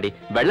దయచేసి వెళ్ళండి,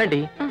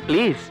 వెళ్ళండి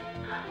ప్లీజ్.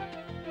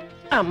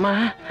 అమ్మా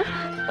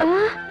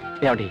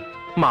ఏమండి,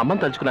 మా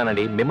అమ్మని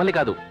తలుచుకున్నానండి, మిమ్మల్ని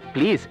కాదు.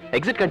 ప్లీజ్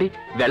ఎగ్జిట్ కండి,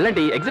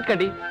 వెళ్ళండి, ఎగ్జిట్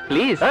కండి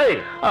ప్లీజ్.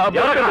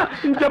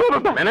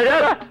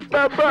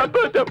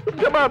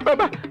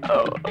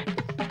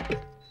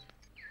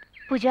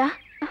 పూజ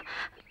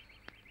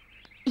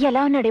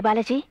ఎలా ఉన్నాడు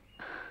బాలాజీ?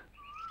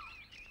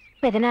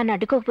 పెదనాన్న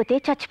అడ్డుకోకపోతే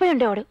చచ్చిపోయి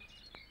ఉండేవాడు.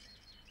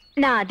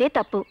 నా అదే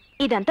తప్పు.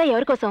 ఇదంతా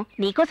ఎవరికోసం?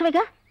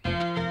 నీకోసమేగా.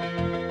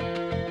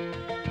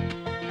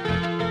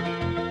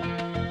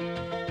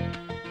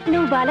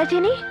 నువ్వు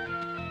బాలాజీని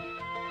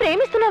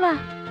ప్రేమిస్తున్నావా?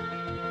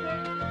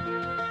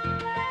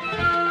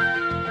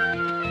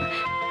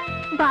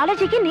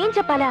 బాలాజీకి నేను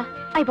చెప్పాలా?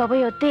 అయ్య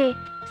బాబోయ్ వద్దే.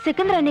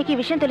 సికింద్ర అన్నయ్యకి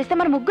విషయం తెలిస్తే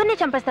మన ముగ్గురిని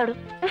చంపేస్తాడు.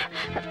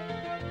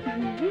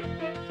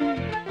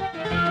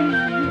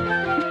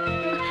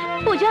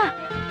 పూజ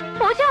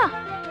పూజ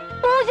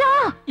పూజ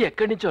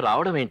ఎక్కడి నుంచో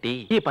రావడం ఏంటి?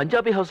 ఈ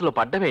పంజాబీ హౌస్ లో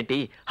పడ్డం ఏంటి?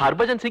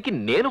 హర్భజన్ సింగ్ కి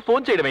నేను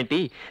ఫోన్ చేయడం ఏంటి?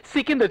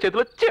 సికిందర్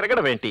చేతిలో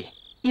చెరగడం ఏంటి?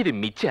 ఇది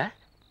మిచ్చ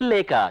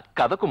లేక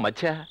కథకు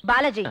మధ్య?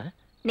 బాలాజీ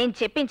నేను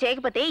చెప్పింది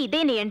చేయకపోతే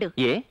ఇదే నీ ఎండు.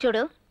 ఏ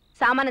చూడు,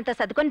 సామానంతా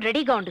సర్దుకొని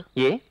రెడీగా ఉండు.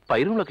 ఏ పై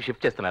రూమ్ లోకి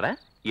షిఫ్ట్ చేస్తున్నారా?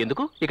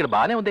 ఎందుకు? ఇక్కడ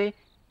బానే ఉంది,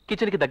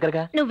 కిచెన్ కి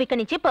దగ్గరగా. నువ్వు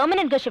ఇక్కడి నుంచి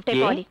పర్మనెంట్ గా షిఫ్ట్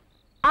అయిపోవాలి.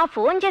 ఆ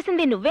ఫోన్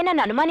చేసింది నువ్వే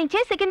నన్ను అనుమానించే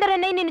సికిందర్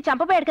అన్నయ్య నిన్ను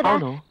చంపబోయాడు కదా.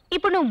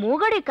 ఇప్పుడు నువ్వు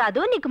మూగడి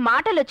కాదు, నీకు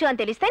మాటలు వచ్చు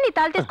అని తెలిస్తే నీ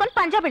తాళు తీసుకొని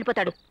పంజాబ్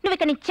వెళ్ళిపోతాడు. నువ్వు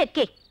ఇక్కడి నుంచి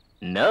చెక్కే.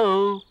 నో,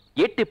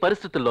 ఎట్టి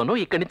పరిస్థితుల్లోనూ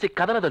ఇక్కడి నుంచి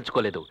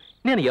కదలదలుచుకోలేదు.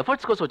 నేను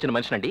ఎఫర్ట్స్ కోసం వచ్చిన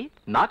మనిషినండి.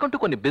 నాకంటూ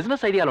కొన్ని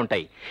బిజినెస్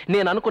ఐడియాలుంటాయి.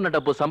 నేను అనుకున్న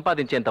డబ్బు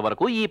సంపాదించేంత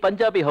వరకు ఈ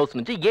పంజాబీ హౌస్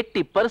నుంచి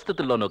ఎట్టి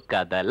పరిస్థితుల్లోనూ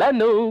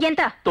కదలను.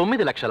 ఎంత?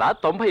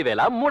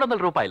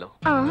 9,90,300 రూపాయలు.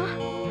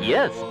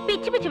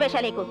 పిచ్చి పిచ్చి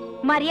వేషాలేకు.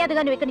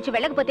 మర్యాదగా నువ్వు ఇక్కడి నుంచి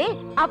వెళ్ళకపోతే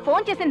ఆ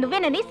ఫోన్ చేసి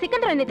నువ్వేనని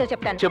సికిందర్ అన్నయ్యతో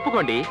చెప్తాను.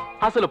 చెప్పుకోండి.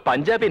 అసలు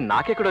పంజాబీ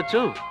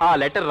నాకెక్కడొచ్చు? ఆ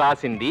లెటర్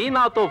రాసింది,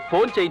 నాతో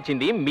ఫోన్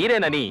చేయించింది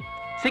మీరేనని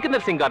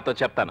సికిందర్ సింగ్ గారితో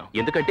చెప్తాను.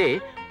 ఎందుకంటే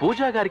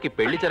పూజా గారికి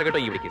పెళ్లి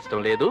జరగడం ఈవిడికి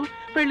ఇష్టం లేదు.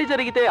 పెళ్లి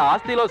జరిగితే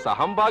ఆస్తిలో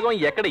సహంభాగం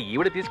ఎక్కడ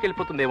ఈవిడ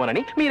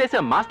తీసుకెళ్లిపోతుందేమోనని మీరేసే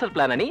మాస్టర్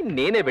ప్లాన్ అని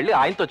నేనే వెళ్ళి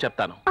ఆయనతో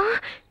చెప్తాను.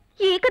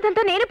 ఈ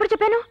కథంతా నేనెప్పుడు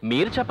చెప్పాను?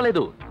 మీరు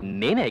చెప్పలేదు,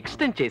 నేనే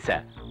ఎక్స్టెండ్ చేశా.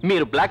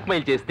 మీరు బ్లాక్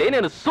మెయిల్ చేస్తే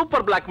నేను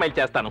సూపర్ బ్లాక్ మెయిల్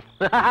చేస్తాను.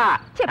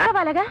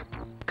 చెప్పావాలగా?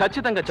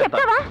 ఖచ్చితంగా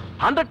చెప్తాను,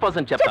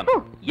 100% చెప్తాను.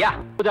 యా,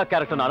 పూజా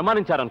క్యారెక్టర్ను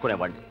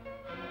అనుమానించారనుకునేవాడిని,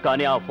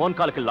 కానీ ఆ ఫోన్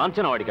కాల్ కి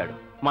లాంఛనం అడిగాడు.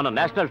 మన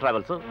నేషనల్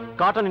ట్రావెల్స్,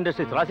 కాటన్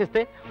ఇండస్ట్రీస్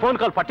రాసిస్తే ఫోన్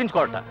కాల్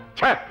పట్టించుకోవట.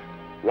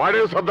 వాడే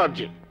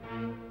సర్దార్జీ.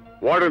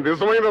 వాడు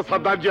నిజమైన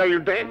సర్దార్జీ అయి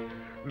ఉంటే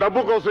డబ్బు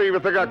కోసం ఈ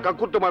విధంగా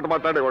కక్కుర్తి మాట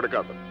మాట్లాడేవాడు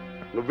కాదు.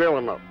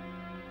 నువ్వేమన్నావు?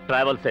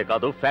 ట్రావెల్సే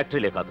కాదు,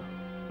 ఫ్యాక్టరీలే కాదు,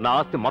 నా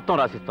ఆస్తి మొత్తం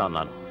రాసిస్తా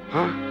అన్నాను.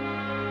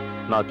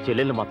 నా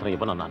చెల్లెల్ని మాత్రం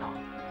ఇవ్వనన్నాను.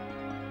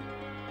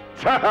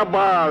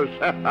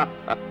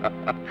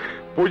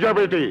 పూజా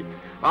బేటి,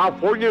 ఆ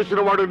ఫోన్ చేసిన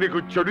వాడు నీకు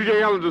చెడు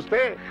చేయాలని చూస్తే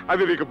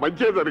అది నీకు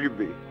మంచే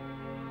జరిగింది.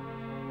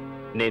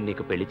 నేను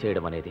నీకు పెళ్లి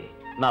చేయడం అనేది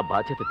నా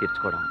బాధ్యత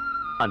తీర్చుకోవడం,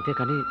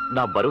 అంతేకాని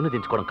నా బరువును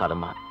దించుకోవడం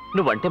కాదమ్మా.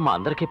 నువ్వంటే మా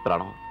అందరికీ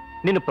ప్రాణం.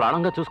 నిన్ను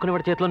ప్రాణంగా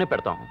చూసుకునేవాడి చేతిలోనే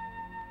పెడతాం.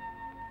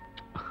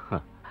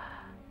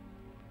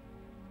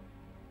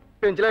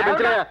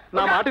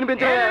 నా మాటని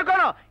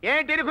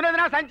ఏంటి ఇరుకునేది?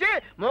 నా సంచి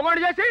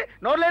మోగోడు చేసి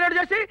నోరు లేనోడు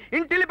చేసి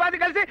ఇంటిల్లి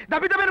పాతి కలిసి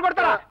దబ్బితమైన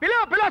కొడతారా? పిలువ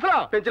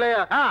పెంచలయ్య,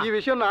 ఈ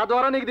విషయం నా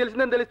ద్వారా నీకు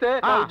తెలిసిందని తెలిస్తే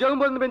ఉద్యోగం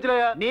పోతుంది.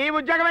 పెంచలయ్య, నీ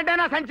ఉద్యోగం ఏంటే?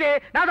 నా సంచి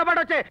నాతో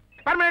పాటు వచ్చి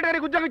పర్మనెంట్ గా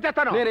నీకు ఉద్యోగం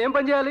ఇచ్చేస్తాను. నేను ఏం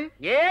పని చేయాలి?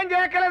 ఏం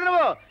చేయక్కర్లేదు.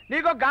 నువ్వు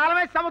నీకు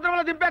గాలమేసి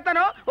సముద్రంలో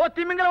దింపేస్తాను. ఓ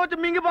తిమ్మింగల వచ్చి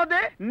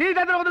మింగిపోద్ది, నీ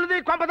దగ్గర వదులుది,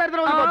 కొంప దగ్గర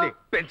వదిలిపోద్ది.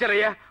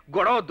 పెంచలయ్య,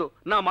 గొడవ వద్దు,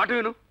 నా మాట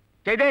విను.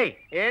 చెయ్యి.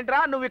 ఏంట్రా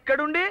నువ్వు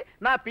ఇక్కడుండి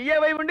నా పిఏ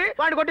వై ఉండి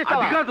వాడిని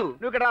కొట్టిస్తావా? కాదు,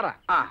 నువ్వు ఇక్కడ రారా.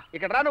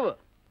 ఇక్కడ రా. నువ్వు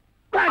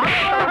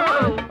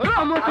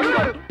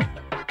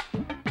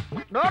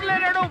నోరు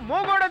లేనాడు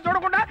మూగోడు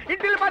చూడకుండా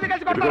ఇంటిల్లి పాతి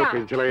కలిసి కొడతారా?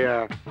 పెంచలయ్యా,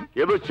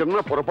 ఏదో చిన్న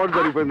పొరపాటు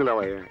జరిగిపోయింది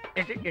లేవయ్యా.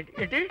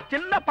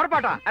 చిన్న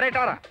పొరపాట? అరే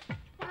టారా,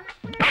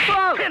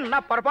 చిన్న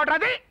పొరపాటు.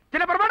 అది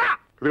చిన్న పొరపాట.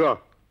 ఇదిగో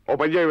ఓ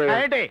పని చేయవే,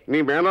 నీ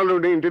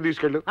మేనల్లుండి ఇంటికి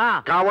తీసుకెళ్ళు.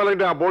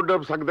 కావాలంటే ఆ బోర్డు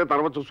డబ్బు సంగతే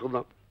తర్వాత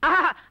చూసుకుందాం.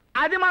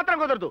 అది మాత్రం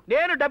కుదరదు.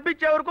 నేను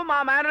డబ్బిచ్చే వరకు మా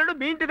మేనల్లుడు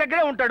మీ ఇంటి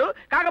దగ్గరే ఉంటాడు.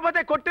 కాకపోతే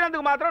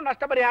కొట్టినందుకు మాత్రం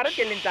నష్టపరిహారం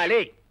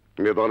చెల్లించాలి.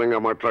 నిదానంగా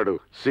మాట్లాడు.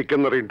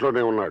 సికిందర్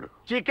ఇంట్లోనే ఉన్నాడు.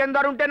 చికెన్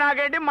ధర ఉంటే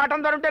నాకేంటి,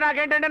 మటన్ ధర ఉంటే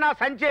నాకేంటంటే నా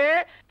సంచే.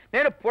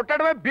 నేను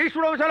పుట్టడమే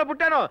భీష్ముడు వంశంలో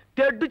పుట్టాను.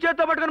 తెడ్డు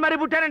చేత్తో పట్టుకుని మరీ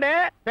పుట్టానండి.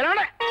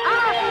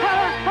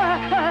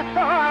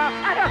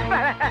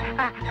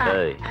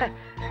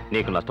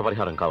 నీకు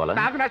నష్టపరిహారం కావాలా?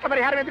 నాకు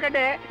నష్టపరిహారం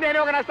ఎందుకంటే నేను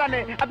ఒక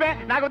నష్టాన్ని. అబ్బే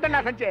నాకు వద్దండి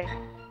నా సంచే.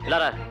 ఇలా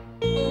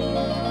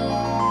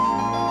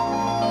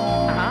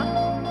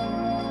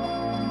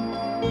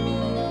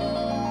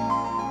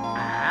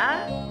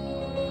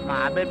మా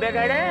బెబ్బే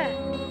గాడే.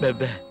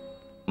 బెబ్బే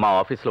మా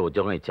ఆఫీస్ లో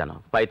ఉద్యోగం ఇచ్చాను.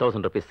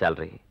 5000 రూపీస్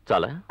శాలరీ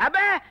చాలా?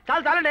 అబ్బే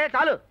చాలు చాలండి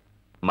చాలు.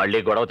 మళ్ళీ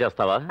గొడవ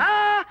చేస్తావా?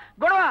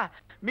 గొడవ?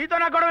 మీతో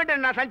నా గొడవ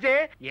ఏంటండి నా సంచి.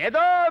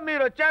 ఏదో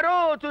మీరు వచ్చారు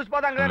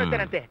చూసిపోదాం కదా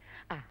వచ్చానంతే.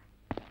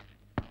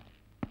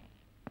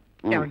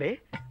 ఏమండి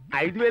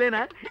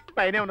 5000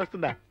 పైన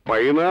వస్తుందా?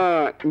 పైన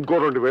ఇంకో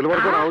 2000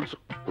 వరకు రావచ్చు.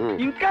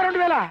 ఇంకా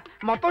 2000?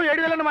 మొత్తం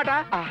 7000 అన్నమాట.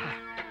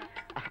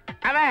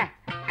 అవే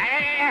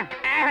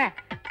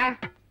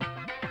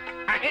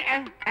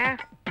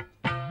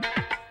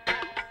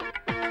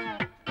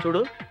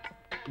చూడు,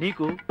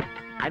 నీకు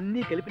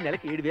అన్నీ కలిపి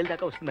నెలకి 7000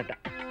 దాకా వస్తుందంట.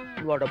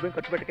 నువ్వు ఆ డబ్బు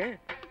ఖర్చు పెట్టకే.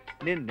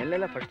 నేను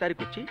నెల ఫస్ట్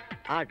తారీఖు వచ్చి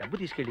ఆ డబ్బు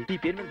తీసుకెళ్ళి ఈ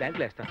పేరు మీద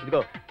బ్యాంకులో వేస్తాను.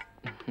 ఇదిగో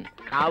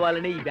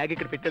కావాలని ఈ బ్యాగ్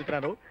ఇక్కడ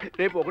పెట్టెళ్తున్నాను.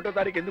 రేపు 1వ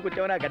తారీఖు ఎందుకు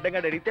వచ్చావని ఆ గడ్డంగా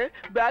అడిగితే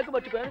బ్యాగ్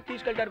మర్చిపోయాను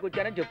తీసుకెళ్ళడానికి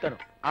వచ్చానని చెప్తాను.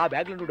 ఆ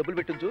బ్యాగ్ లో నువ్వు డబ్బులు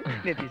పెట్టించు,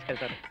 నేను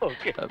తీసుకెళ్తాను.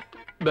 ఓకే.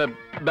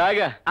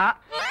 Bag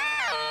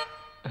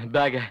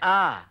bag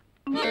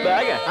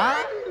bag.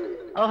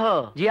 ఓహో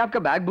జీ ఆప్కా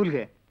బ్యాగ్ భూల్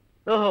గయే.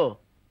 ఓహో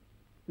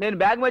నేను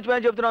బ్యాగ్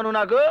మర్చిపోయాను చెప్తున్నాను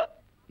నాకు.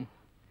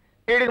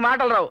 వీడికి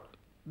మాటలు రావు.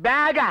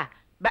 బ్యాగా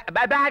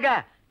బ్యాగా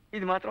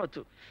ఇది మాత్రం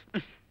వచ్చు.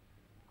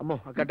 అమ్మో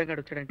ఆ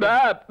గడ్డంగాడు వచ్చాడంటే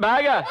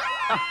బ్యాగ్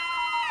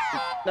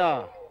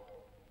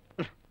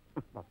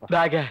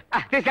బ్యాగ్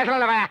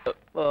తీసుకెళ్తా.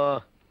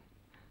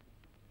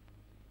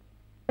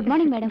 Good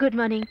morning madam. Good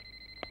morning.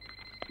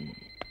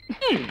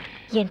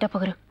 ఏంటో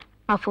పొగరు,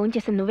 ఆ ఫోన్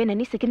చేసింది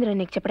నువ్వేనని సికింద్ర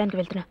నీకు చెప్పడానికి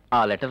వెళ్తున్నా. ఆ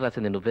లెటర్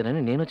రాసింది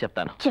నువ్వేనని నేను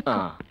చెప్తాను.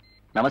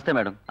 నమస్తే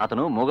మేడం,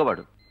 అతను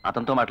మూగవాడు.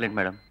 అతనితో మాట్లాడండి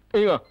మేడం.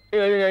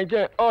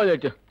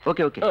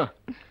 Okay okay.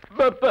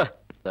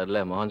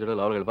 సర్లే మోహన్ చూడు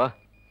లోపలికి వెళ్ళిపా.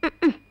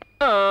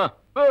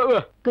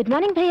 గుడ్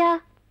మార్నింగ్ భయ్యా.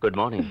 Good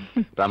morning.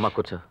 రామ్మా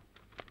కూర్చో.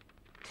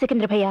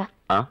 సికింద్ర భయ్యా,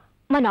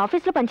 మన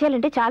ఆఫీస్ లో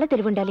పనిచేయాలంటే చాలా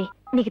తెలివి ఉండాలి.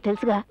 నీకు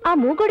తెలుసుగా ఆ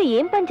మూగోడు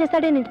ఏం పని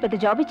చేస్తాడో ఇంత పెద్ద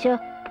జాబ్ ఇచ్చా.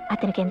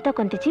 అతనికి ఎంతో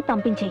కొంత ఇచ్చి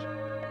పంపించేయి.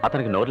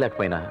 అతనికి నోరు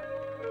లేకపోయినా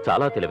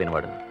చాలా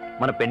తెలివైనవాడు.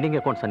 మన పెండింగ్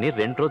అకౌంట్స్ అన్ని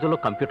 2 రోజుల్లో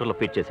కంప్యూటర్లో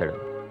ఫీడ్ చేశాడు.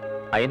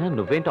 అయినా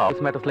నువ్వేంటో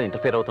ఆఫీస్ మ్యాటర్స్ లో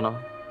ఇంటర్ఫేర్ అవుతున్నావు.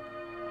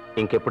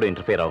 ఇంకెప్పుడు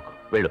ఇంటర్ఫేర్ అవ్వకు,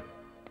 వెళ్ళు.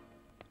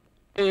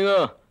 ఇగో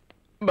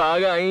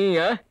బాగా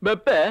అయ్యా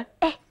బెప్పే.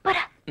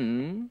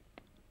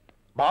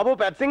 బాబు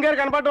పెద్ద సింగర్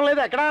కనపడటం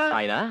లేదు. ఎక్కడా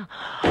ఆయన?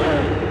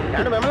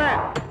 మిమ్మల్ని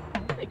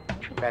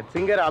పెద్ద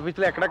సింగర్ ఆఫీస్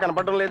లో ఎక్కడా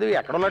కనపడటం లేదు.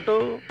 ఎక్కడ ఉన్నట్టు?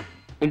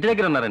 ఇంటి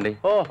దగ్గర ఉన్నారండి.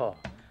 ఓహో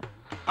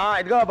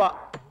ఇదిగో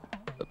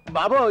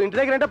బాబు ఇంటి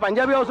దగ్గర అంటే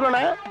పంజాబీ హౌస్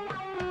లోనా?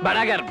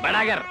 బడాగర్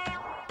బడాగర్.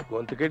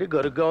 గొంతుకేటి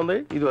గరుగ్గా ఉంది.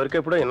 ఇది వరకు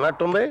ఎప్పుడో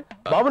విన్నట్టుంది.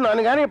 బాబు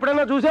నన్ను కానీ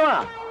ఎప్పుడైనా చూసావా?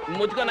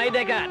 ముచ్చుకో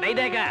నైదేక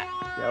నైదేక.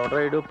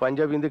 ఎవడ్రాయుడు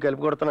పంజాబ్ హిందీ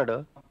కలిపి కొడుతున్నాడు.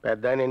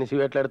 పెద్ద ఆయన ఎన్ని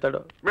ఎట్లాడతాడు.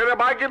 मेरे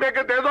बाकी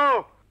लेके दे दो,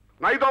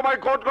 नहीं तो मैं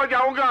कोर्ट को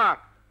जाऊंगा.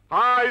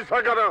 हाँ ऐसा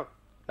करो.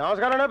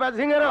 నమస్కారం పెద్ద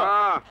సింగర్.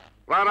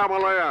 రారా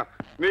మల్లయ్య,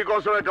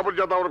 నీకోసమే కబుర్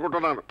చేద్దాం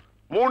అనుకుంటున్నాను.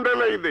 3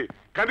 నెలలు అయింది,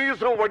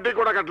 కనీసం వడ్డీ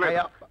కూడా కట్టలేదు.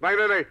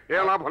 ఏ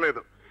లాభం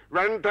లేదు.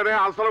 వెంటనే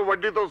అసలు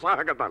వడ్డీతో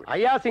సహా కట్టాలి.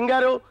 అయ్యా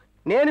సింగారు,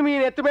 నేను మీ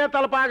నెత్తి మీద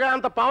తలపాగా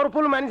అంత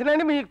పవర్ఫుల్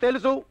మనిషినని మీకు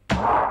తెలుసు.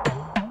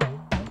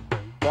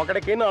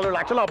 ఒకడికి 4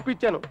 లక్షలు అప్పు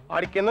ఇచ్చాను.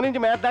 వాడి కింద నుంచి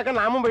మేత దాకా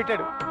నామం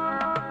పెట్టాడు.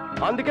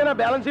 అందుకే నా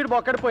బ్యాలెన్స్ షీట్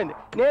బొక్కడిపోయింది.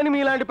 నేను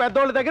మీలాంటి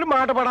పెద్దోళ్ళ దగ్గర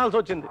మాట పడాల్సి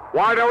వచ్చింది.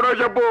 వాడెవడో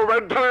చెప్పు,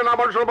 వెంటనే నా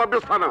మనుషులు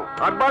పంపిస్తాను.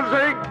 అడ్వాన్స్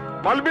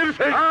బల్బీర్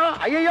సింగ్.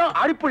 అయ్యయ్యో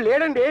ఆడిప్పుడు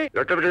లేడండి.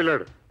 ఎక్కడికి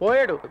వెళ్ళాడు?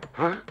 పోయాడు,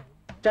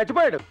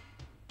 చచ్చిపోయాడు.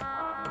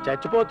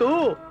 చచ్చిపోతూ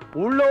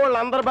ఊళ్ళో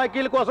వాళ్ళందరి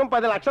బాకీల కోసం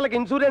 10 లక్షలకు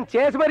ఇన్సూరెన్స్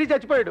చేసి మరీ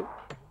చచ్చిపోయాడు.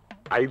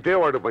 అయితే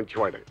వాడు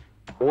మంచివాడే.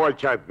 ఓ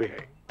అచ్చా ఆద్మీ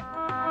హై.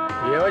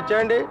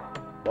 ఏమొచ్చాయండి,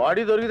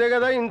 బాడీ దొరికితే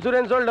కదా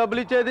ఇన్సూరెన్స్ వాళ్ళు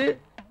డబ్బులు ఇచ్చేది.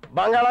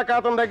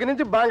 బంగాళాఖాతం దగ్గర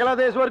నుంచి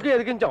బంగ్లాదేశ్ వరకు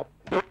ఎదిగించాం,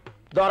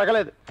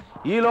 దొరకలేదు.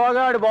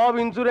 ఈలోగా ఆడి బాబు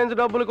ఇన్సూరెన్స్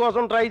డబ్బుల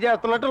కోసం ట్రై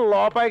చేస్తున్నట్టు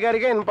లోపాయి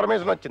గారికి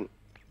ఇన్ఫర్మేషన్ వచ్చింది.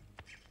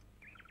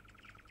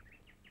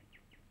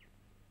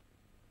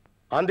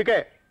 అందుకే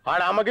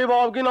ఆడ అమ్మకి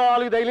బాబుకి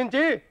 4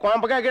 తగిలించి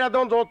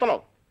కొంపకాకిడేద్దాం చూస్తున్నాం.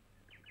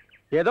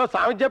 ఏదో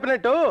సామెత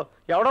చెప్పినట్టు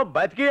ఎవడో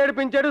బతికి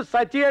ఏడిపించాడు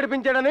సచ్చి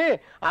ఏడిపించాడని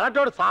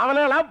అలాంటి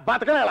సావనేలా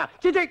బతకనేలా.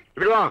 చిచి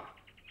ఇదిగో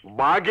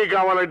బాకీ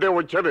కావాలంటే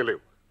వచ్చేదే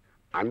లేవు,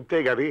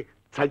 అంతేగాని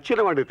చచ్చిన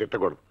వాడిని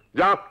తిట్టకూడదు.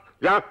 జా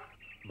జా.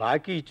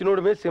 బాకీ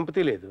ఇచ్చినోడి మీద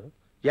సింపతి లేదు,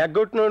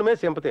 ఎగ్గొట్టినోడి మీద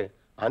సింపతి.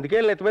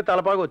 అందుకే నెత్తి మీద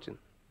తలపాగా వచ్చింది.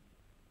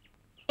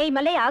 ఏ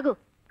మళ్ళీ ఆగు.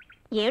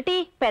 ఏమిటి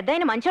పెద్ద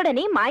ఆయన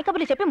మంచోడని మాయ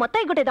కబుర్లు చెప్పి మొత్తం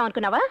ఎగ్గొట్టేద్దాం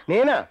అనుకున్నావా?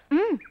 నేనా?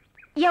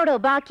 ఎవడో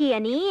బాకీ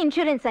అని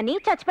ఇన్సూరెన్స్ అని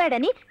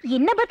చచ్చిపోయాడని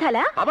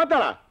ఇన్నబద్దాలా?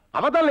 అబద్ధాలా?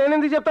 అబద్ధాలు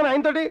నేనెందుకు చెప్తాను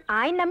ఆయనతోటి?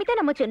 ఆయన నమ్మితే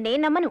నమ్మచ్చు,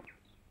 నేను నమ్మను.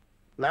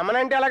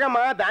 నమ్మనంటే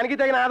ఎలాగమ్మా? దానికి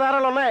తగిన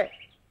ఆధారాలు ఉన్నాయి.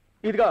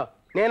 ఇదిగో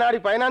నేను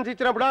ఆడికి ఫైనాన్స్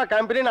ఇచ్చినప్పుడు ఆ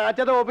కంపెనీని ఆ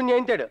చేత ఓపెన్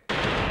చేయించాడు.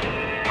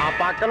 ఆ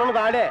పక్కన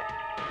దాడే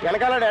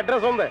వెనకాల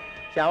అడ్రస్ ఉంది.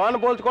 శవాన్ని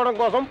పోల్చుకోవడం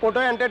కోసం ఫోటో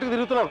ఎంటెట్కి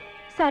తిరుగుతున్నాను.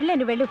 సర్లే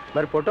నువ్వు వెళ్ళు.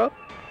 మరి ఫోటో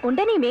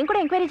ఉండని మేము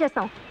కూడా ఎంక్వైరీ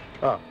చేస్తాం.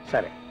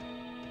 సరే.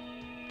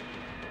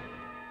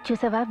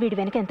 చూసావా వీడి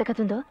వెనక ఎంత కథ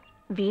ఉందో.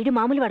 వీడు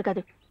మామూలు వాడు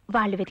కాదు.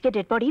 వాళ్ళు వెతికే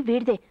డెడ్ బాడీ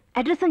వీడిదే.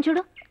 అడ్రస్ అని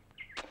చూడు.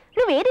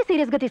 నువ్వేది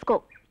సీరియస్గా తీసుకో.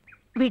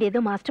 వీడేదో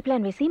మాస్టర్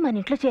ప్లాన్ వేసి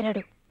మన ఇంట్లో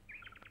చేరాడు.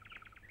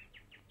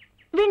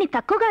 వీడిని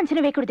తక్కువగా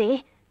అంచనా వేయకూడదే.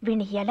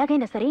 వీడిని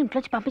ఎలాగైనా సరే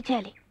ఇంట్లోంచి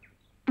పంపించేయాలి.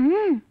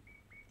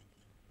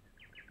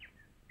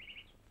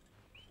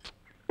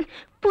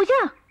 పూజ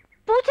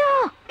పూజ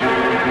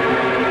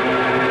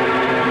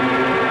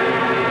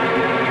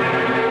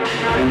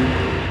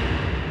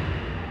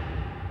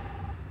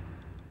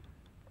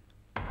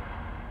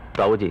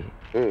రావుజీ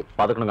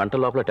 11 గంటల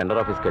లోపల టెండర్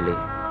ఆఫీస్కి వెళ్ళి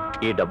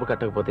ఈ డబ్బు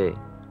కట్టకపోతే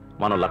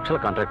మనం లక్షల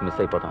కాంట్రాక్ట్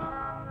మిస్ అయిపోతాం.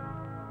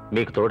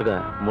 మీకు తోడుగా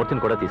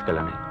మూర్తిని కూడా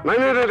తీసుకెళ్ళండి.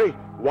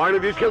 వాడిని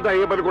తీసుకెళ్తే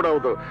అయ్యే పని కూడా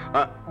అవుతావు.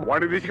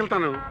 వాడిని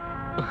తీసుకెళ్తాను.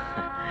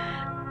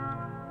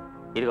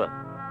 ఇదిగో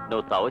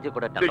నువ్వు తావూజీ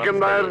కూడా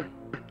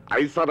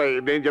అయిసారా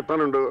నేను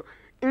చెప్తానుండు.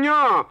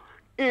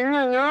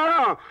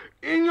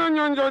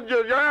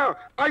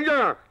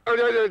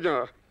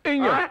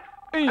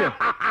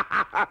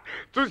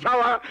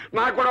 చూసావా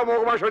నాకు కూడా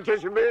మూగ భాష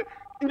వచ్చేసింది.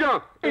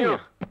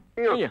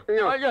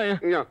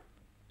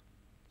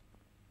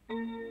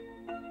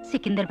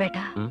 సికిందర్పేట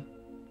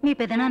మీ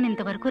పెదనాన్న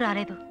ఇంతవరకు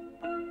రాలేదు.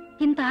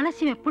 ఇంత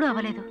ఆలస్యం ఎప్పుడూ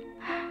అవ్వలేదు.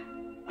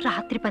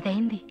 రాత్రి 10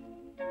 అయింది.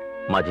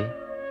 మాజీ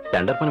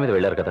టెండర్ పని మీద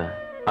వెళ్ళారు కదా,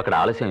 అక్కడ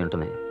ఆలస్యం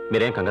ఉంటుంది.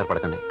 మీరేం కంగారు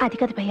పడకండి. అది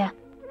కదా భయ్యా,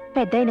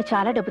 పెద్ద ఆయన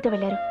చాలా డబ్బుతో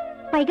వెళ్ళారు.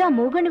 పైగా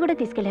మూగండి కూడా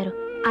తీసుకెళ్లారు.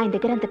 ఆయన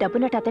దగ్గర అంత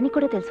డబ్బున్నట్టు అతనికి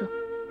కూడా తెలుసు.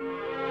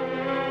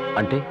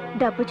 అంటే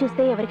డబ్బు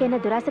చూస్తే ఎవరికైనా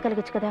దురాశ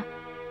కలగచ్చు కదా.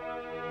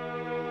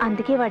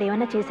 అందుకే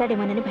వాడేమన్నా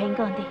చేశాడేమోనని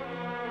భయంగా ఉంది.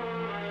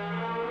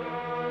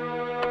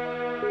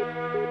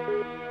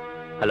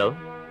 Hello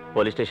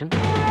police station.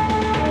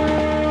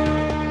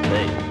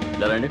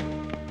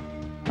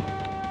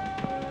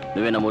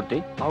 నువ్వేనా మూర్తి?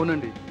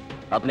 అవునండి.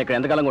 అతను ఇక్కడ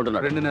ఎంతకాలంగా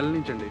ఉంటున్నాడు? 2 నెలల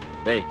నుంచి అండి.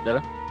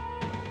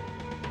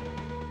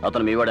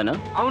 అతను మీవాడేనా?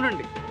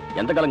 అవునండి.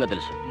 ఎంతకాలంగా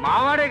తెలుసు?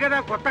 మావాడే కదా,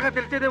 కొత్తగా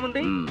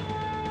తెలిసేదేముంది.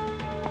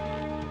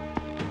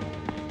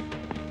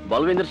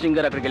 బల్వీందర్ సింగ్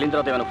గారు అక్కడికి వెళ్ళిన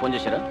తర్వాత ఏమైనా ఫోన్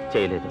చేశారా?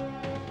 చేయలేదు.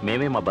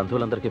 మేమే మా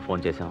బంధువులందరికీ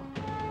ఫోన్ చేశాం.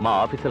 మా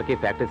ఆఫీసర్కి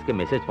ఫ్యాక్టరీస్కి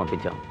మెసేజ్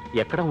పంపించాం.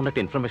 ఎక్కడా ఉన్నట్టు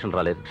ఇన్ఫర్మేషన్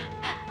రాలేదు.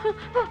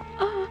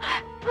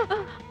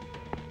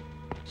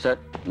 Sir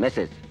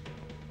message.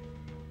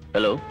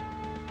 Hello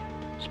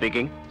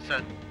speaking.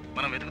 Sir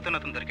మనం వెతుకుతున్న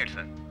అతను దొరికాడు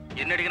సార్.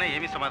 ఎన్ని అడిగినా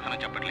ఏమీ సమాధానం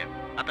చెప్పట్లేదు.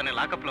 అతన్ని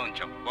లాకప్ లో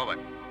ఉంచాం.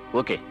 ఓవర్.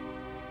 ఓకే,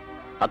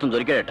 అతను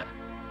దొరికాడట.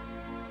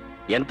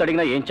 ఎంత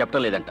అడిగినా ఏం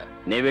చెప్పడం లేదంట.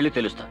 నేను వెళ్ళి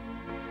తెలుస్తా.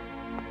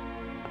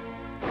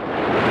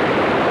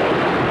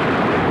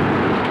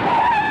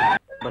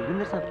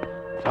 బల్వీందర్ సార్.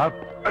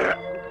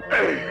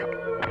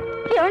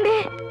 ఏమండి?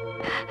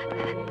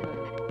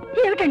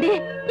 ఏమిటండి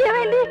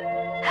ఏమైంది?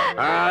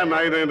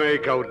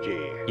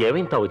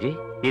 ఏమైంది తావుజీ?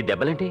 ఈ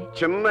దెబ్బలేంటి?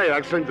 చిన్న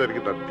యాక్సిడెంట్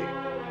జరిగిందంతే.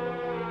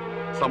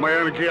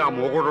 సమయానికి ఆ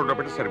మోగోడు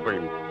ఉండబట్టి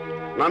సరిపోయింది.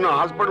 నన్ను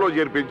హాస్పిటల్లో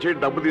చేర్పించి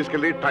డబ్బు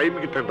తీసుకెళ్లి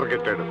టైంకి టెండర్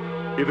కట్టాడు.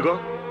 ఇదిగో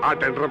ఆ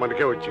టెండర్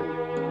మనకే వచ్చింది.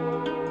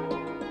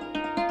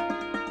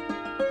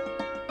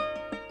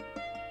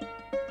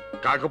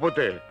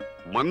 కాకపోతే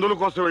మందుల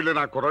కోసం వెళ్ళి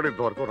నా కుర్రాడు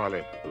ఇంతవరకు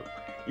రాలేదు.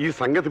 ఈ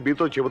సంగతి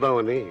మీతో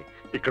చెబుదామని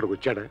ఇక్కడికి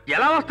వచ్చాడా?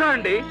 ఎలా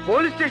వస్తాడండి?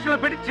 పోలీస్ స్టేషన్ లో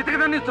పెట్టి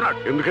చితకదన్నిస్తున్నాడు.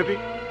 ఎందుకది?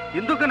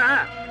 ఎందుకనా?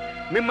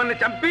 మిమ్మల్ని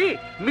చంపి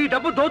మీ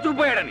డబ్బు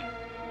దోచుకుపోయాడని.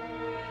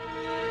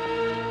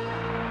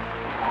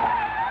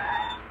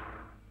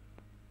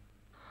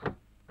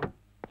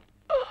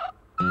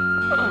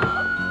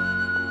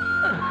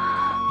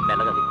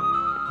 మెల్లగా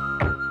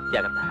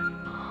జాగ్రత్త.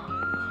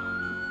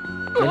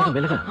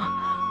 మెల్లగా.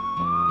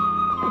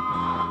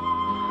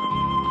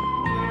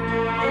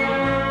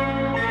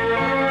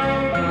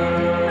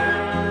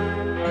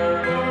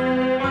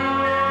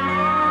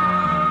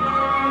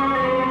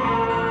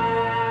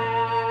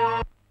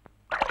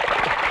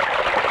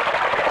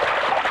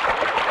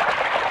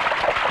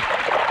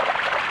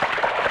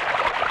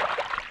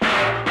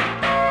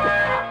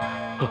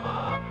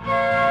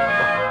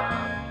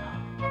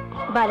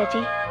 బాలాజీ,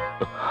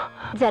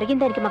 జరిగిన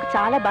దానికి మాకు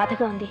చాలా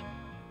బాధగా ఉంది.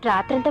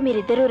 రాత్రంతా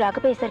మీరిద్దరూ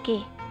రాకపోయేసరికి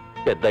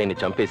పెద్ద ఆయన్ని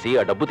చంపేసి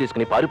ఆ డబ్బు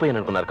తీసుకుని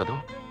పారిపోయాననుకున్నారు కదా.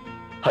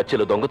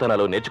 హత్యలు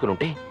దొంగతనాలు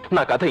నేర్చుకునుంటే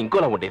నా కథ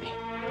ఇంకోలా ఉండేది.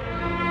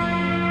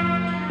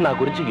 నా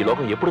గురించి ఈ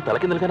లోకం ఎప్పుడు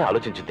తలకిందలుగానే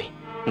ఆలోచించింది.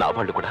 నా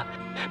వాళ్ళు కూడా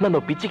నన్ను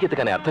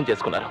పిచ్చికెత్తగానే అర్థం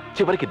చేసుకున్నారు.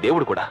 చివరికి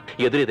దేవుడు కూడా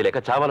ఎదురేది లేక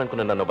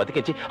చావాలనుకున్న నన్ను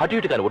బతికించి అటు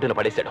ఇటుగాని ఒడ్డున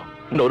పడేశాడు.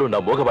 నోరు నా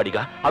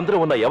మోగవాడిగా, అందరూ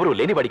ఉన్న ఎవరూ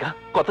లేనివాడిగా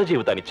కొత్త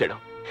జీవితాన్ని ఇచ్చాడు.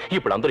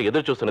 ఇప్పుడు అందరూ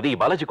ఎదురు చూస్తున్నది ఈ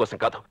బాలాజీ కోసం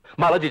కాదు,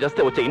 బాలాజీ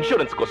చేస్తే వచ్చే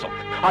ఇన్సూరెన్స్ కోసం.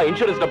 ఆ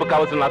ఇన్సూరెన్స్ డబ్బు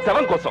కావాల్సిన నా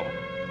శవం కోసం.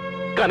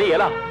 కానీ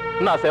ఎలా?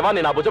 నా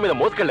శవాన్ని నా భుజం మీద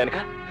మోసుకెళ్ళానుక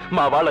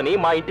మా వాళ్ళని,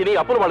 మా ఇంటిని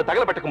అప్పులు వాళ్ళు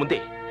తగలబెట్టక ముందే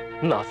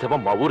నా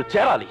శవం మా ఊరు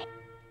చేరాలి.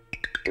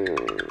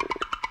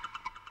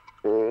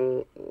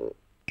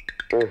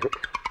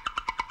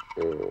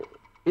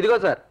 ఇదిగో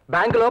సార్,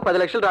 బ్యాంకులో 10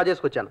 లక్షలు డ్రా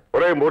చేసుకొచ్చాను.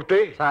 ఒరే మూర్తి,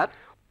 సార్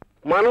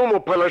మనం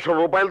 30 లక్షల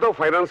రూపాయలతో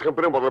ఫైనాన్స్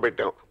కంపెనీ మొదలు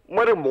పెట్టాం.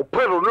 మరి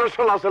 32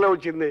 లక్షల లాసలే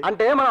వచ్చింది.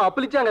 అంటే మనం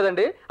అప్పులు ఇచ్చాం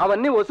కదండి,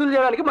 అవన్నీ వసూలు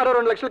చేయడానికి మరో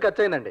 2 లక్షలు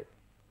ఖర్చు అయిందండి.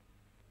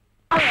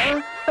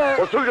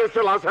 వసూలు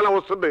చేస్తే లాస్ ఎలా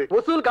వస్తుంది?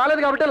 వసూలు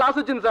కాలేదు కాబట్టి లాస్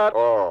వచ్చింది సార్.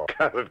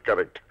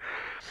 కరెక్ట్.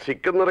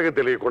 సికిందర్కి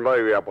తెలియకుండా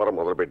ఈ వ్యాపారం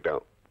మొదలు పెట్టాం.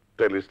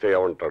 తెలిస్తే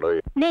ఏమంటాడు?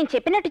 నేను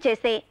చెప్పినట్టు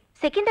చేస్తే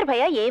సికిందర్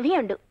భయ్య ఏమీ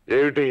అండు.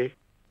 ఏమిటి?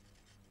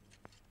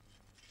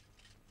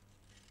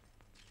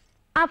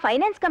 ఆ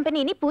ఫైనాన్స్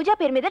కంపెనీని పూజా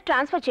పేరు మీద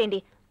ట్రాన్స్ఫర్ చేయండి.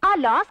 ఆ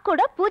లాస్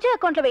కూడా పూజా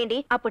అకౌంట్ లో వేయండి.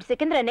 అప్పుడు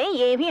సికిందర్ అనే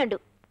ఏమీ అండు.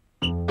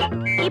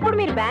 ఇప్పుడు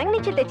మీరు బ్యాంక్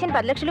నుంచి తెచ్చిన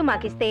 10 లక్షలు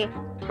మాకిస్తే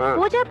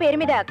పూజా పేరు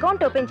మీద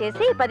అకౌంట్ ఓపెన్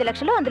చేసి 10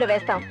 లక్షలు అందులో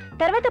వేస్తాం.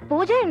 తర్వాత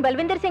పూజా అండ్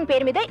బల్విందర్ సింగ్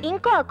పేరు మీద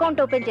ఇంకో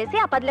అకౌంట్ ఓపెన్ చేసి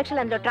ఆ 10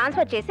 లక్షలు అందులో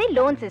ట్రాన్స్ఫర్ చేసి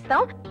లోన్స్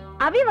ఇస్తాం.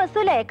 అవి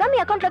వసూలయ్యాక మీ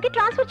అకౌంట్ లోకి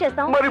ట్రాన్స్ఫర్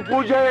చేస్తాం. మరి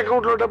పూజా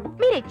అకౌంట్ లో డబ్బు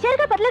మీరు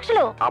ఇచ్చారుగా 10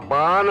 లక్షలు.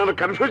 అబ్బా నన్ను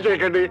కన్ఫ్యూజ్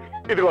చేయకండి.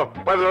 ఇదిగో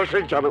 10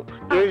 లక్షలు ఇచ్చాను.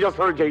 ఏం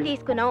చేస్తాను చెయ్యి.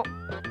 తీసుకున్నాం,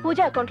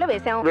 పూజా అకౌంట్ లో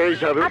వేసాం.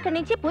 వేశారు. అక్కడి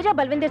నుంచి పూజా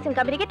బల్విందర్ సింగ్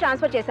కంపెనీకి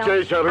ట్రాన్స్ఫర్ చేసాం.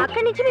 చేశారు.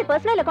 అక్కడి నుంచి మీ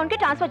పర్సనల్ అకౌంట్ కి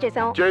ట్రాన్స్ఫర్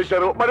చేసాం.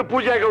 చేశారు. మరి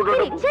పూజా అకౌంట్ లో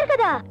మీరు డబ్బు ఇచ్చారు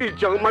కదా.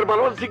 ఇచ్చాము. మరి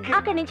బలవంత్ సింగ్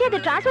అక్కడి నుంచి అది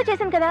ట్రాన్స్ఫర్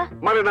చేశాను కదా.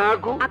 మరి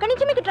నాకు అక్కడి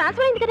నుంచి మీకు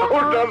ట్రాన్స్ఫర్ అయింది కదా.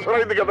 ట్రాన్స్ఫర్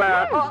అయింది కదా.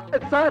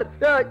 సార్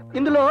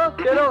ఇందులో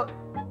ఏదో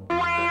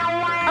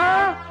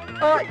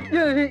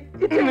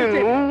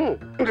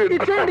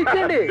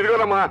ఇచ్చేయండి.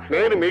 ఇదిగోనమ్మా,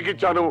 నేను మీకు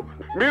ఇచ్చాను,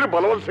 మీరు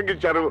బలవంత్ సింగ్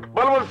ఇచ్చారు,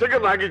 బలవంత్ సింగ్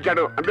నాకు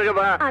ఇచ్చాడు. అంతే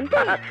కదా.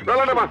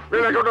 వెళ్ళండమ్మా,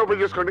 మీరు అకౌంట్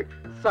ఓపెన్ చేసుకోండి.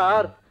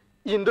 సార్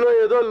ఇందులో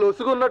ఏదో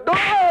లొసుగున్నట్టు.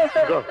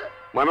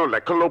 మనం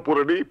లెక్కల్లో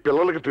పూరని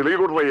పిల్లలకి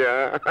తెలియకూడదయ్యా.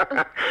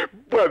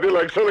 10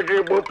 లక్షలకి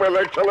 30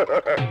 లక్షలు.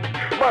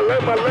 బల్లే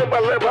బల్లే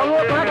బల్లే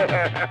బల్లే.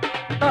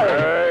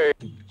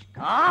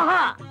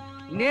 ఆహా,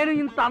 నేను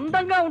ఇంత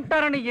అందంగా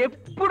ఉంటానని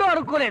ఎప్పుడూ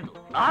అనుకోలేదు.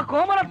 ఆ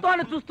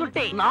కోమలత్వాన్ని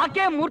చూస్తుంటే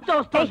నాకే మూర్ఛ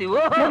వస్తుంది.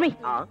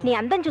 నీ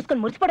అందం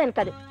చూసుకుని మురిసిపోవడానికి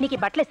కాదు, నీకు ఈ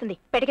బట్టలు ఇస్తుంది.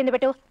 పెట్టి కింద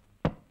పెట్టు.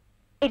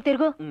 ఇటు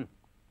తిరుగు.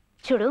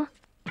 చూడు,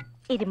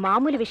 ఇది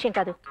మామూలు విషయం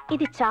కాదు.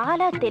 ఇది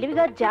చాలా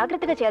తెలివిగా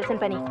జాగ్రత్తగా చేయాల్సిన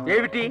పని.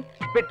 ఏమిటి?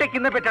 పెట్టే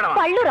కింద పెట్టడం?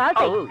 పళ్ళు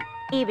రాల్తాయి.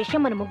 ఈ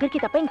విషయం మన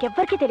ముగ్గురికి తప్ప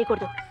ఇంకెవ్వరికి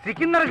తెలియకూడదు.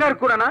 సికిందర్ గారు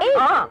కూడానా?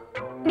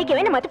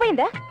 నీకేమైనా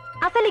మతిపోయిందా?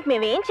 అసలు నీకు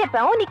మేమేం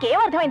చెప్పాము, నీకేం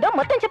అర్థమైందో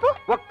మొత్తం చెప్పు.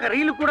 ఒక్క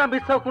రీలు కూడా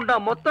మిస్ అవ్వకుండా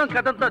మొత్తం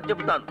కథంతా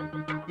చెబుతాను.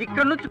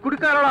 ఇక్కడ నుంచి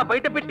కుడికారలా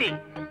బయట పెట్టి,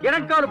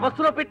 ఎడంకాలు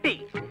బస్సులో పెట్టి,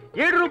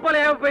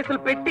 ₹7.50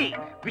 పెట్టి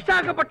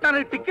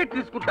విశాఖపట్నానికి టికెట్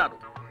తీసుకుంటాను.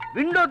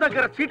 విండో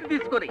దగ్గర సీటు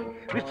తీసుకొని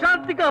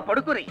విశ్రాంతిగా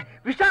పడుకొని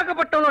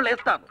విశాఖపట్నంలో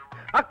లేస్తాను.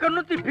 అక్కడి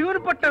నుంచి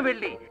భీమునిపట్నం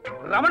వెళ్లి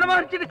రమణ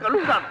మహర్షిని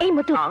కలుస్తాను. ఏ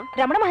ముద్దు,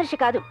 రమణ మహర్షి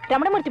కాదు,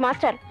 రమణమూర్తి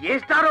మాస్టర్. ఏ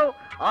స్టారో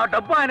ఆ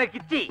డబ్బు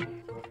ఆయనకిచ్చి,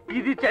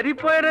 ఇది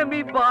చనిపోయిన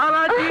మీ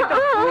బాలాజీ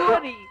డబ్బు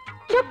అని.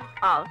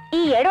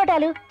 ఈ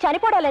ఏడోటాలు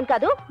చనిపోవడాలని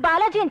కాదు,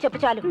 బాలాజీ అని చెప్పు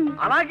చాలు.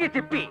 అలాగే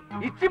చెప్పి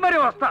ఇచ్చి మరి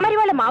వస్తాను. మరి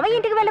వాళ్ళ మావయ్య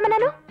ఇంటికి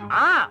వెళ్ళమన్నాను.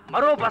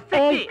 మరో బస్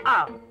ఎక్కి.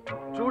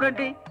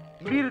 చూడండి,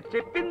 మీరు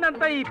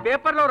చెప్పిందంతా ఈ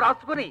పేపర్లో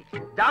రాసుకుని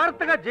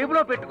జాగ్రత్తగా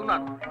జేబులో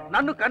పెట్టుకున్నాను.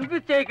 నన్ను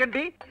కన్ఫ్యూజ్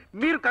చేయకండి,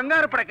 మీరు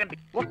కంగారు పడకండి.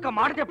 ఒక్క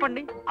మాట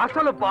చెప్పండి,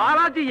 అసలు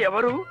బాలాజీ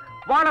ఎవరు?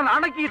 వాళ్ళ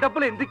నాన్నకి ఈ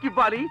డబ్బులు ఎందుకు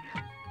ఇవ్వాలి?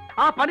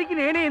 ఆ పనికి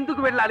నేనే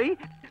ఎందుకు వెళ్ళాలి?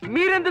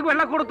 మీరెందుకు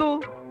వెళ్ళకూడదు?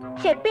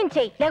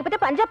 చెప్పించేయి, లేకపోతే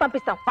పంజాబ్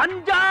పంపిస్తాం.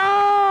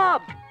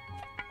 పంజాబ్!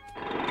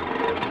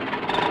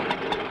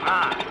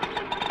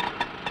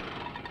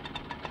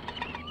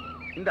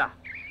 ఇందా,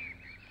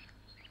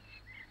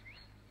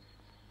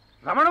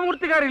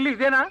 రమణమూర్తి గారు ఇల్లు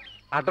ఇదేనా?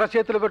 అడ్రస్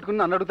చేతిలో పెట్టుకుని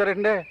నన్ను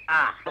అడుగుతారండి.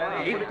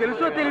 మీకు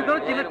తెలుసో తెలీదో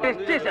చిన్న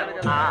టెస్ట్ చేశాను.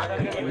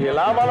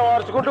 ఇలా మనం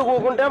అరుచుకుంటూ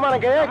కూకుంటే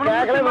మనకి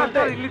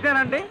ఇల్లు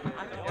ఇదేనండి?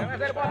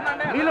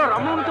 మీలో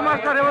రమణమూర్తి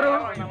మాస్టర్ ఎవరు?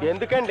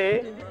 ఎందుకండి?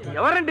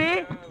 ఎవరండి?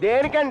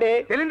 దేనికండి?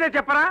 తెలియదే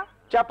చెప్పరా?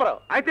 చెప్పరు.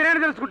 అయితే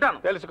నేను తెలుసుకుంటాను.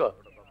 తెలుసుకో.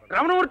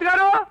 రమణమూర్తి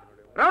గారు,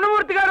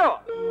 రమణమూర్తి గారు.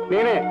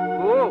 నేనే.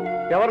 ఓ,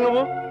 ఎవరు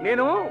నువ్వు?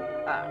 నేను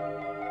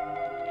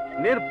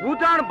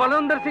భూటాన్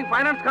బల్విందర్ సింగ్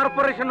ఫైనాన్స్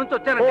కార్పొరేషన్ నుంచి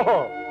వచ్చాను. ఓహో,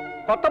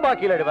 కొత్త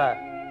బాకీలాడివా?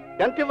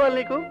 ఎంత ఇవ్వాలి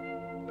నీకు?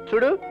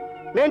 చూడు,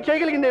 నేను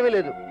చేయగలిగింది ఏమీ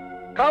లేదు.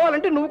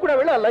 కావాలంటే నువ్వు కూడా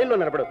వెళ్ళి ఆ లైన్లో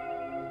నిలబడు.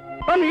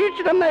 నన్ను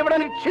ఈడ్చిదన్నా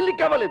ఇవ్వడానికి చెల్లి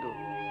కావాలేదు.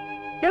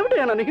 ఏమిటో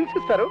నన్ను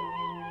హింసిస్తారు.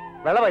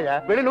 వెళ్ళవయ్యా,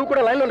 వెళ్ళి నువ్వు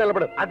కూడా లైన్లో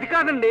నిలబడు. అది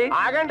కాదండి.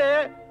 ఆగండి.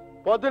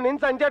 పొద్దు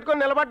నుంచి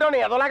సంచెట్టుకొని నిలబడ్డాను,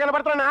 ఎదోలా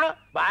కనపడుతున్నా?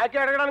 బాకీ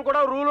అడగడానికి కూడా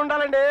రూల్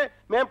ఉండాలండి.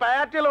 మేము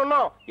ప్రయారిటీలో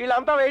ఉన్నాం,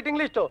 వీళ్ళంతా వెయిటింగ్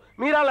లిస్ట్.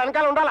 మీరు వాళ్ళ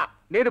వెనకాల ఉండాలా.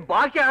 నేను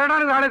బాకీ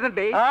అడగడానికి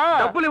రాలేదండి,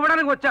 డబ్బులు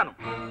ఇవ్వడానికి వచ్చాను.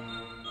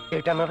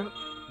 ఏంటన్నారు?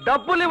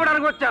 డబ్బులు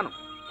ఇవ్వడానికి వచ్చాను.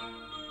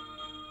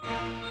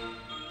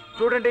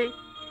 చూడండి,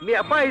 మీ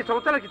అబ్బాయి 5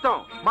 సంవత్సరాల క్రితం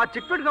మా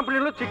చిట్ఫండ్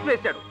కంపెనీలో చెక్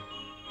వేశాడు.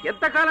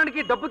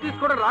 ఎంతకాలానికి డబ్బు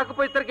తీసుకోవడం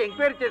రాకపోయేసరికి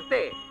ఎంక్వైరీ చేస్తే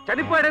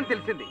చనిపోయాడని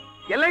తెలిసింది.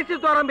 LIC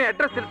ద్వారా మీ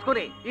అడ్రస్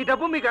తెలుసుకుని ఈ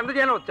డబ్బు మీకు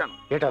అందజేయాలని వచ్చాను.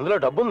 ఏంటి అందులో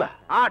డబ్బుందా?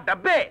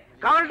 డబ్బే,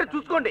 కావాలంటే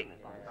చూసుకోండి.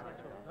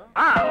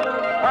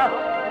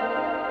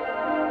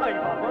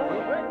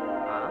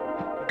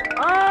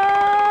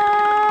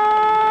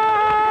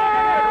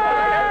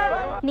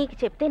 నీకు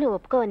చెప్తే నువ్వు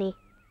ఒప్పుకోవని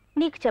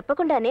నీకు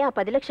చెప్పకుండానే ఆ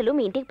 10 లక్షలు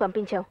మీ ఇంటికి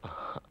పంపించావు.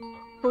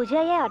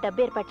 పూజాయే ఆ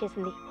డబ్బు ఏర్పాటు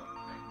చేసింది.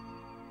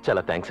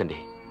 చాలా థ్యాంక్స్ అండి.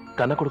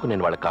 కన్న కొడుకు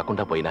నేను వాళ్ళకి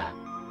కాకుండా పోయినా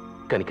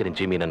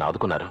కనికరించి మీ నన్ను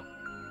ఆదుకున్నారు.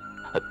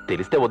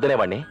 తెలిస్తే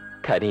వద్దనేవాడిని,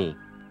 కానీ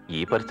ఈ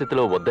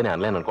పరిస్థితిలో వద్దని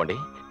అనలేననుకోండి.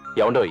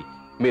 ఏమండోయ్,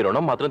 మీ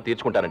రుణం మాత్రం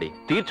తీర్చుకుంటానండి.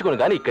 తీర్చుకుని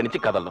కానీ ఇక్కడి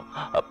నుంచి కదలను.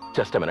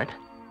 Just a minute.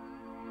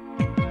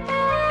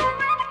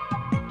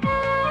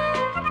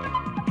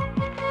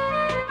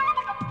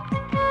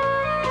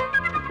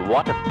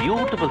 What a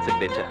beautiful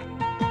signature.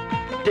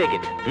 Take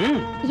it.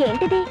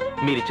 ఏంటిది?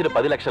 మీరిచ్చిన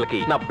 10 లక్షలకి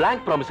నా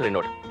బ్లాంక్ ప్రామిసరీ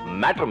నోట్.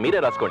 మ్యాటర్ మీరే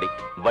రాసుకోండి.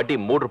 వడ్డీ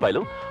 3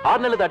 రూపాయలు.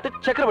 6 నెలలు దాటి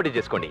చక్రవడ్డీ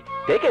చేసుకోండి.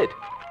 Take it.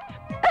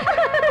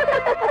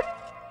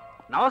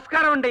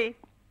 నమస్కారం అండి.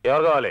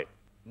 ఎవరు కావాలి?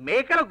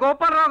 మేకల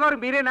గోపాలరావు గారు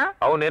మీరేనా?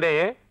 అవును నేనే.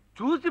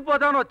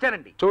 చూసిపోదామని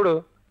వచ్చానండి. చూడు.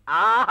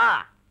 ఆహా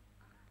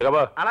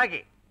ఇకబా.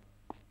 అలాగే.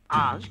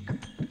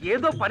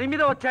 ఏదో పని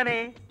మీద వచ్చానే.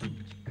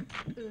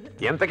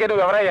 ఎంతకే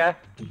నువ్వు ఎవరయ్యా?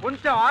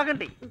 కొంచెం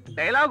ఆగండి.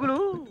 డైలాగులు.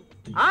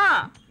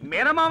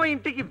 మేనమామ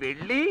ఇంటికి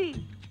వెళ్ళి.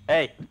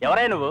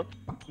 ఎవరయ్యా నువ్వు?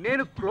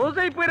 నేను క్లోజ్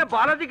అయిపోయిన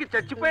బాలాజీకి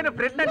చచ్చిపోయిన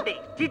ఫ్రెండ్ అండి.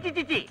 చిచి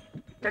చిచి,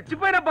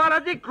 చచ్చిపోయిన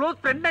బాలాజీ క్లోజ్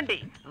ఫ్రెండ్ అండి.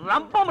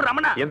 రంపం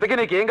రమణ. ఎంతకీ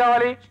నీకేం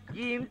కావాలి?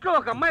 ఈ ఇంట్లో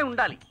ఒక అమ్మాయి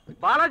ఉండాలి.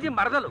 బాలాజీ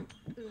మరదలు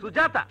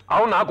సుజాత.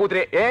 అవును, నా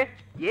కూతురే.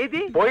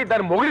 ఏది? పోయి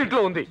దాని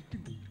మొగుడింట్లో ఉంది.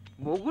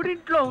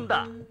 మొగుడింట్లో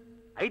ఉందా?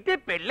 అయితే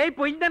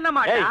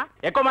పెళ్ళైపోయిందన్నమాట.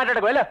 ఎక్కువ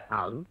మాట్లాడకు వెళ్ళ.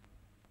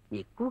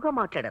 ఎక్కువగా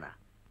మాట్లాడరా?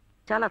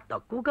 చాలా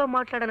తక్కువగా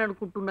మాట్లాడని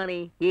అనుకుంటున్నానే.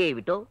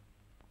 ఏమిటో.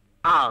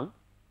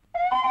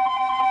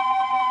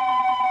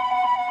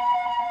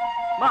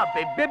 మా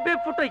బెబ్బెబ్బే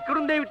ఫోటో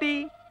ఇక్కడుందేమిటి?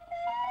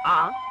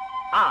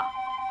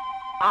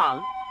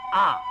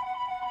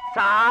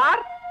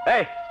 సార్,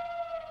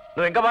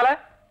 నువ్వు ఇంకా బాలా?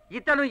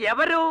 ఇతను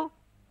ఎవరు?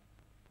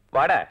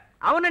 వాడా?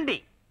 అవునండి.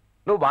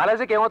 నువ్వు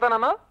బాలాజీకి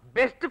ఏమవుతానన్నా?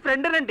 బెస్ట్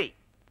ఫ్రెండ్ నండి.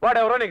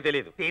 వాడెవరో నీకు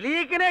తెలియదు.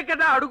 తెలియకనే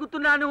కదా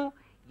అడుగుతున్నాను.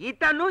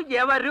 ఇతను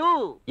ఎవరు?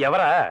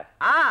 ఎవరా?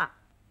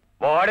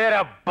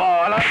 వాడేరా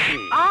బాలాజీ.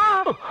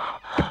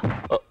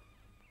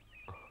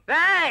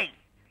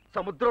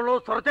 సముద్రంలో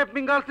సొరచేప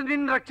మింగాల్సింది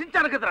నిన్ను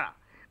రక్షించాను కదరా.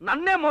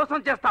 నన్నే మోసం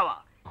చేస్తావా?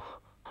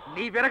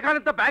 నీ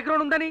వెనకాలంత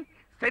బ్యాక్గ్రౌండ్ ఉందని,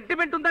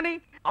 సెంటిమెంట్ ఉందని,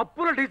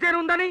 అప్పుల డిజైన్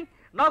ఉందని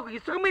నాకు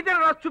ఇసుక మీద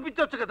రాసి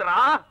చూపించవచ్చు కదరా.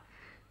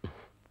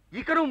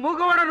 ఇక నువ్వు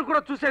మూగవాడని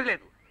కూడా చూసేది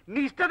లేదు.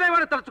 నీ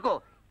ఇష్టదైవాన్ని తలుచుకో.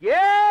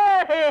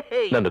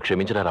 నన్ను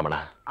క్షమించరా రమణ.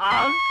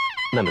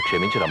 నన్ను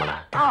క్షమించు రమణ.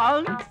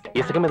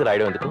 ఇసుక మీద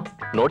రాయడం ఎందుకు?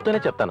 నోట్తోనే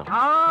చెప్తాను.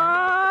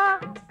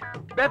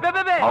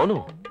 అవును,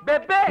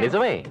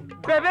 నిజమే.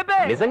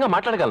 నిజంగా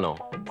మాట్లాడగలను.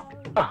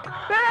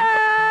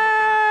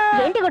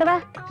 ఏంటి గొడవ?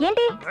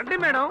 ఏంటి? రండి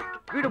మేడం,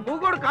 వీడు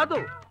మూగోడు కాదు,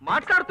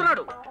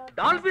 మాట్లాడుతున్నాడు.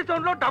 డాల్ఫీ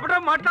సౌండ్ లో డబడా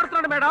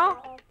మాట్లాడుతున్నాడు మేడం.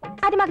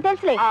 అది మాకు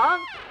తెలుసులే.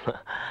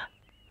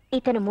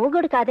 ఇతను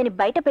మూగోడు కాదని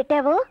బయట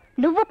పెట్టావో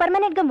నువ్వు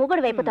పర్మనెంట్ గా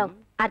మూగోడు వైపుతావు.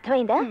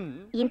 అర్థమైందా?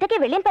 ఇంతకీ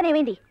వెళ్ళిన పని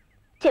ఏమైంది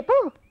చెప్పు.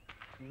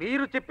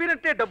 మీరు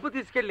చెప్పినట్టే డబ్బు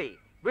తీసుకెళ్లి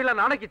వీళ్ళ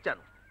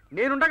నాన్నకిచ్చాను.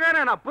 నేనుండగానే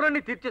ఆయన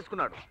అప్పులన్నీ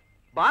తీర్చేసుకున్నాడు.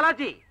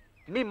 బాలాజీ,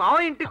 మీ మావ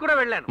ఇంటికి కూడా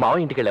వెళ్ళాను. మావ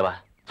ఇంటికి వెళ్ళావా?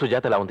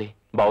 సుజాత ఎలా ఉంది?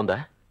 బాగుందా?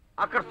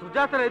 అక్కడ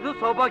సుజాత లేదు,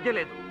 సౌభాగ్యం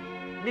లేదు.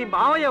 మీ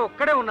మావయ్య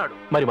ఒక్కడే ఉన్నాడు.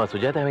 మరి మా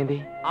సుజాత ఏమైంది?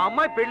 ఆ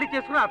అమ్మాయి పెళ్లి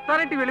చేసుకుని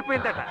అత్తారింటికి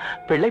వెళ్ళిపోయిందట.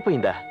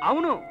 పెళ్ళైపోయిందా?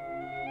 అవును.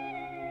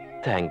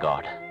 Thank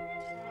God.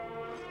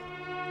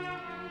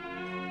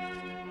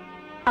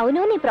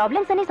 అవును, నీ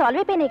ప్రాబ్లమ్స్ అన్ని సాల్వ్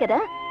అయిపోయినాయి కదా.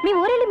 మీ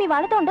ఊరెళ్ళి మీ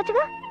వాళ్ళతో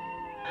ఉండొచ్చుగా.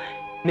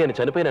 నేను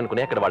చనిపోయిన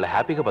అనుకునే అక్కడ వాళ్ళు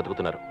హ్యాపీగా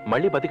బతుకుతున్నారు.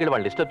 మళ్ళీ బతికెళ్ళి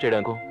వాళ్ళు డిస్టర్బ్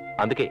చేయడానికి.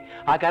 అందుకే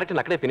ఆ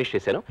క్యారెక్టర్ అక్కడే ఫినిష్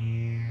చేశాను.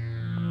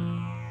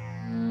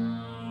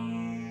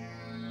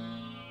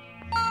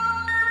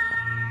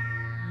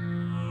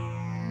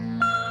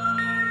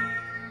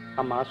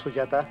 అమ్మా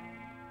సుజాత,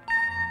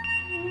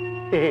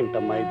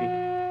 ఏంటమ్మా ఇది?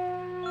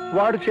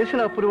 వాడు చేసిన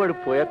అప్పులు వాడు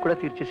పోయాక కూడా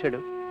తీర్చేశాడు.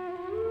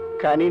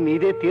 కానీ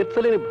నీదే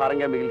తీర్చలేని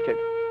భారంగా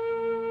మిగిల్చాడు.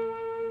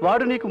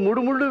 వాడు నీకు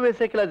 3 ముళ్ళు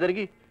వేసేకిలా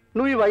జరిగి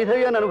నువ్వు ఈ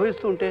వైధవ్యాన్ని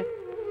అనుభవిస్తూ ఉంటే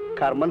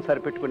కర్మను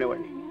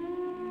సరిపెట్టుకునేవాడిని.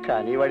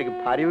 కానీ వాడికి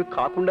భార్యవి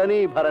కాకుండానే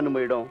ఈ భారాన్ని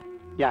మోయడం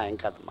న్యాయం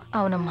కాదమ్మా.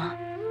 అవునమ్మా,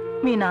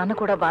 మీ నాన్న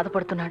కూడా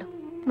బాధపడుతున్నాడు.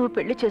 నువ్వు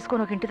పెళ్లి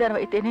చేసుకుని ఒక ఇంటిదారం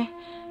అయితేనే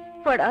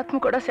వాడి ఆత్మ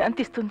కూడా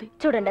శాంతిస్తుంది.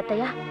 చూడండి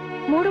అత్తయ్య,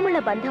 3 ముళ్ళ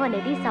బంధం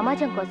అనేది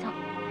సమాజం కోసం.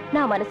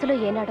 నా మనసులో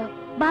ఏనాడో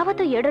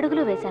బావతో 7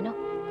 అడుగులు వేశాను.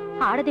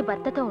 ఆడది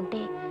భర్తతో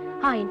ఉంటే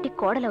ఆ ఇంటి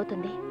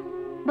కోడలవుతుంది,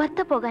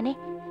 భర్త పోగానే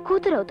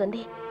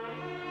కూతురవుతుంది.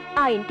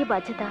 ఆ ఇంటి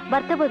బాధ్యత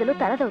భర్త బదులు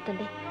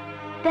తనదవుతుంది.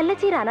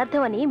 తెల్లచీర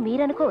అనర్థం అని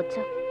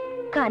మీరనుకోవచ్చు,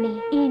 కానీ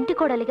ఈ ఇంటి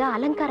కోడలిగా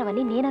అలంకారం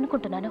అని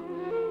నేననుకుంటున్నాను.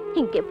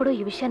 ఇంకెప్పుడు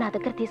ఈ విషయం నా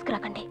దగ్గర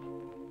తీసుకురాకండి.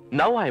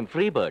 Now I'm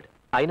free bird.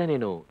 అయినా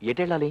నేను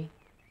ఎటెళ్ళాలి?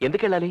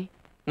 ఎందుకెళ్ళాలి?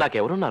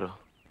 నాకెవరున్నారు?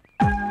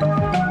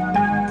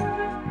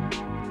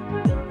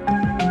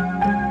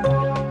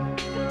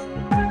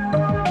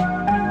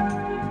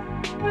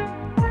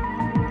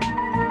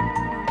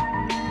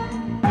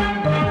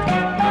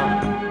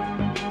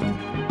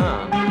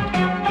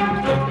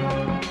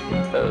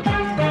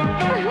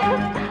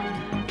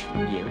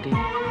 ఏమిటి?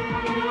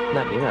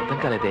 నాకేమీ అర్థం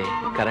కాలేదే.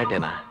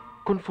 కరాటేనా?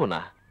 కున్ఫూనా?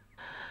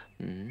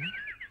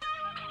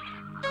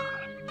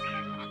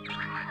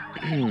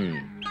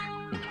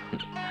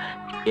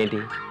 ఏంటి,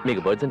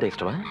 మీకు బర్డ్స్ అంటే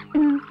ఇష్టమా?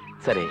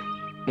 సరే,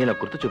 నేను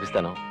గుర్తు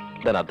చూపిస్తాను.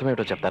 దాని అర్థం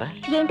ఏమిటో చెప్తారా?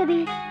 ఏంటది?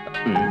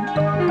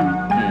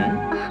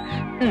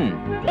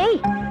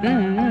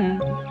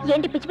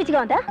 ఏంటి పిచ్చి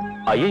పిచ్చిగా ఉందా?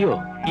 అయ్యో,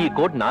 ఈ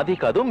కోడ్ నాది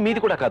కాదు, మీది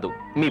కూడా కాదు.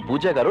 మీ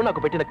పూజా గారు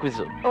నాకు పెట్టిన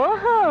క్విజ్.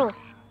 ఓహో,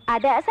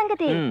 అదే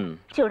సంగతి.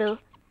 చూడు,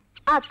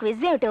 ఆ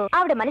క్విజ్ ఏమిటో,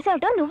 ఆవిడ మనసు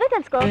ఏమిటో నువ్వే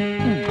తెలుసుకో.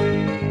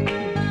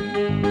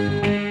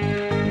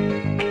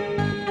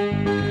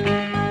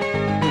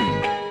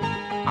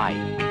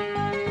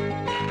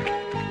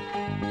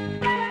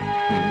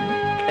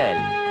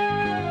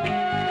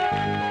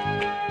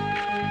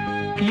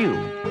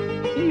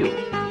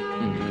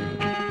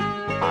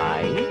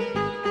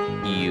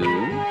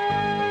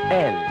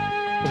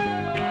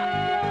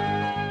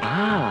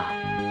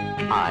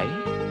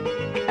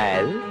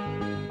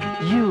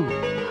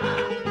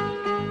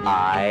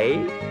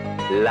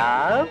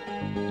 Love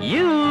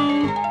you.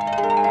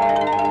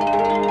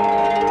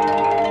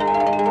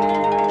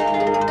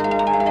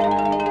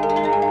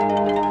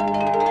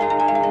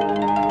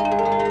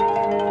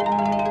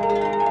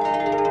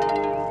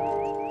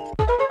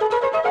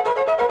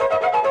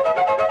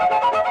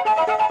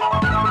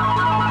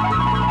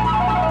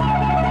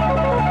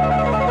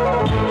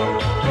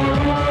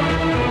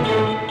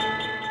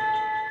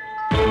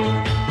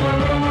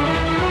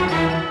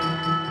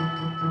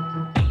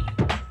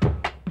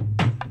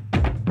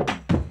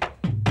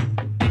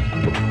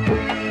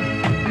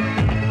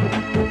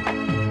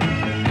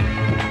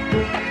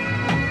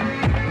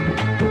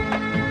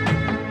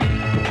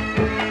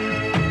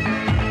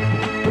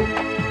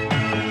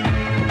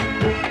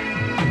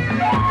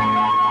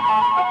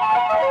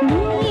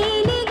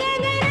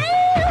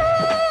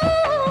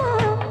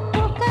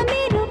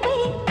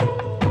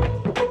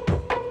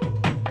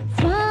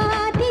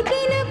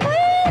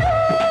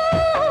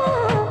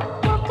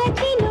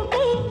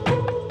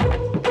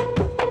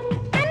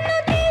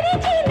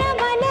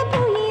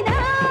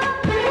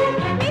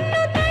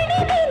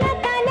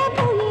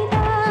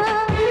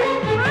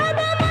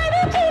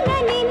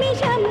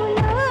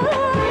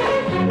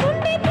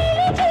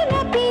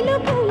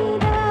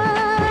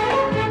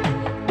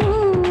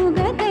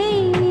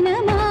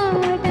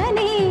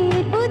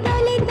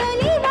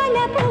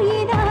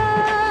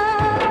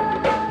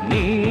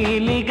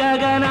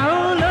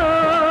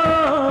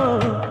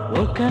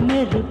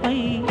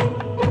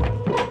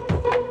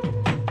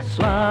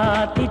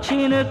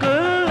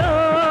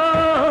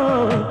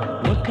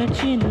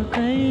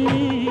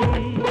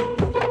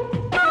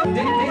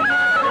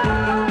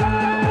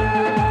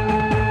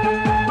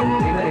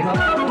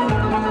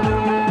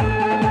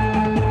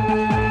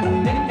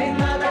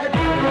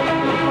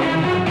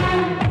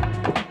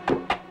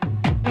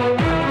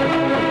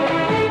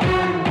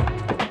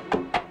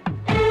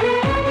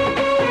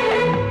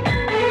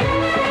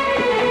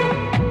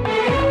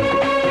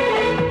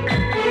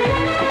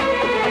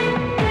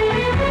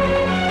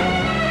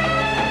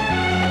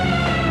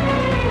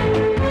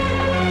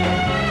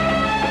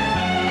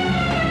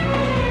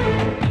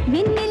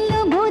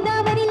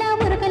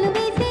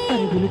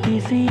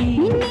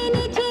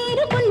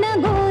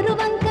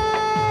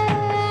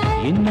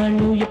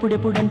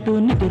 ఎప్పుడెప్పుడంటూ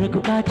నిదురకు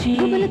కాచి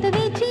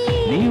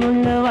నీ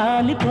ఒళ్ళ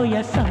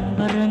వాలిపోయా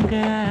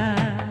సంబరంగా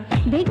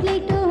బెడ్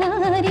లైట్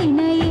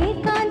ఆరిన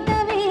ఏకాంత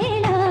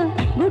వేళ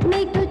గుడ్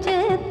నైట్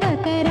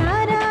చెప్పక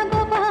రారా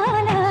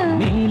గోపాల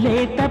నీలే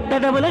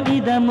తప్పెదవుల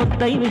మీద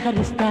ముద్దై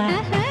విహరిస్తా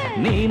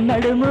నీ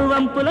నడుము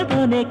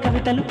వంపులతోనే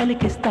కవితలు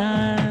పలికిస్తా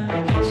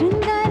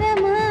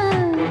శృంగారమా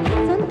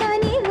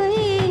సొంతాని వై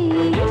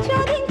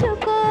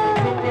శోధించుకో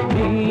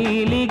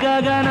నీలి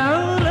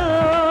గగనంలో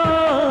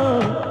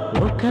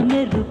ఒక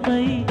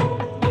మెరుపై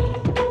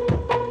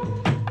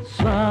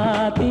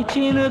స్వాతి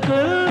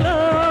చినుకుల్లో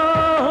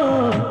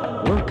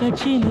ఒక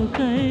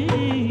చినుకై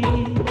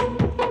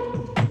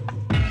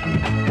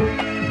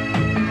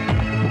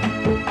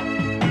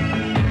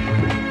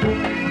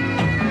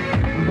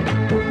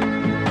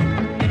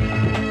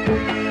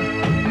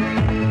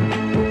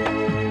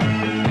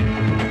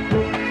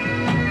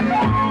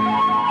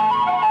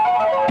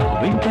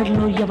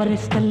వింటర్లో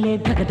ఎవరిస్తల్లే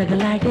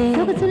దగదగలాడే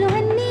సొగసులు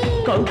అన్నీ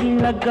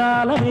కౌగిళ్ళ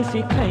గాల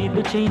వేసి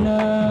ఖైదు చైనా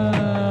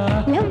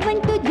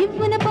లవ్వంటూ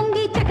జివ్వున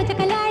పొంగి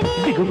చకచకలాడే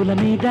దిగువుల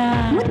మీద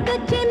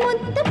ముద్దొచ్చే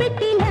ముద్దు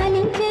పెట్టి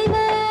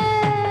లాలించేవా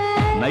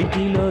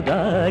నైటిలో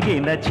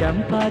దాగిన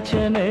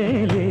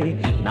చంపాచనేలే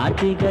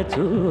నాటిగా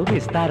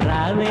చూపిస్తా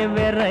రావే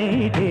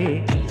వెరైటీ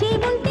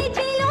చేవుంటే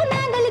చేలో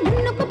నాగలి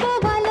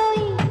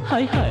దున్నుకుపోవాలోయ్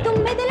హాయ్ హాయ్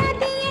తుమ్మెదలా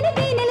తీయని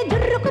తేనెలు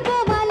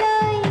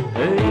జుర్రుకుపోవాలోయ్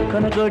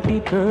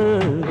కొనగోటితో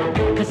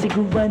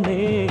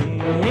కసిగువ్వనే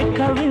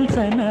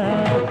కవిల్సనా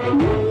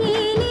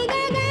నీలి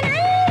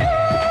గగనంలో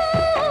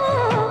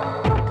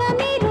ఒక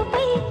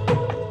మెరుపై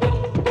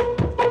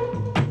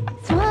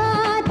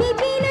స్వాతి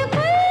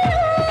చినుకుల్లో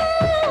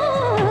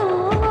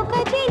ఒక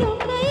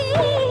చినుకై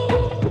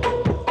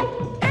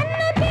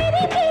కన్ను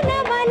తెరిచిన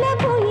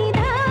వలపు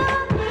ఇదా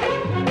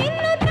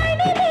నిన్ను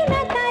తడిమిన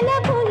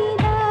తలపు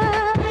ఇదా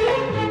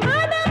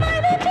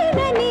ఆదమరచిన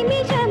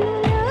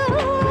నిమిషంలో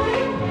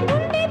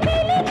గుండె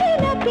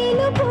పిలిచిన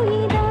పిలుపు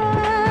ఇదా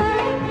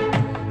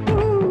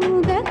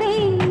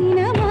ఊగకైన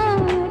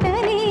మాట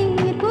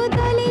నేర్పు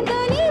తొలి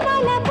తొలి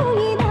వలపు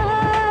ఇదా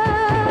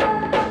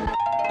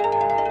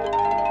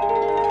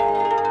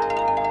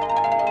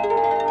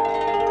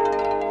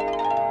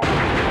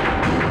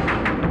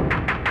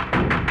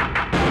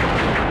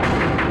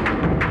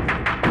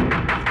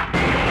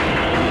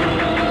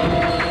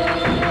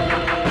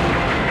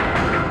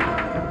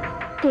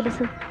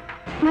తెలుసు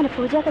మన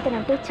పూజా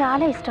కథనంటే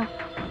చాలా ఇష్టం,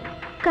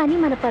 కానీ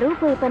మన పరువు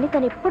పోయే పని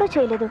తను ఎప్పుడూ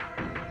చేయలేదు.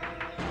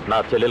 నా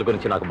చెల్లెల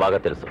గురించి నాకు బాగా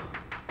తెలుసు.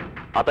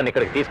 అతన్ని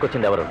ఇక్కడికి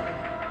తీసుకొచ్చింది ఎవరు?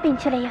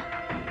 పింఛలయ్య.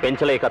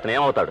 పెంచలేక అతను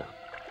ఏమవుతాడు?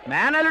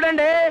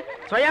 మేనలుడండి,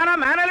 స్వయానా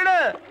మేనలుడు.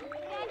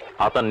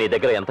 అతను నీ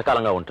దగ్గర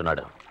ఎంతకాలంగా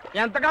ఉంటున్నాడు?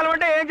 ఎంతకాలం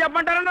అంటే ఏం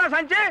చెప్పమంటారండి?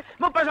 సంచి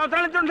 30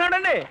 సంవత్సరాల నుంచి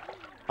ఉంటున్నాడండి.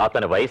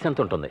 అతని వయసు ఎంత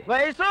ఉంటుంది?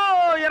 వయసు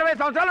 20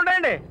 సంవత్సరాలు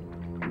ఉంటాయండి.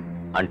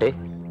 అంటే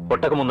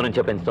పుట్టక ముందు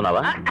నుంచే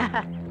పెంచుతున్నావా?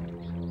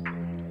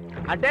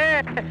 అంటే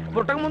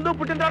పుట్టక ముందు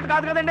పుట్టిన తర్వాత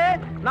కాదు కదండి,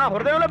 నా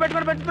హృదయంలో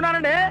పెట్టుకొని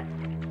పెంచుతున్నానండి.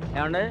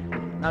 ఏమండి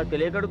నాకు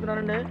తెలియక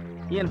అడుగుతున్నానండి,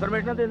 ఈ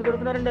ఇన్ఫర్మేషన్ అంతా ఎందుకు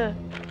అడుగుతున్నారండి?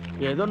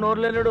 ఏదో నోరు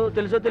లేనాడు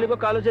తెలుసో తెలియకో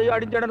కాలు చేయి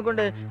ఆడించాడు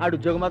అనుకోండి, ఆడు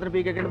ఉద్యోగం మాత్రం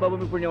పీకెక్కండి బాబు,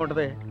 మీ పుణ్యం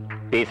ఉంటది.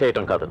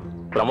 తీసేయటం కాదు,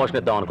 ప్రమోషన్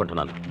ఇద్దాం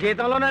అనుకుంటున్నాను.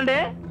 జీతంలోనండి?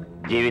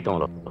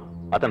 జీవితంలో.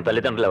 అతని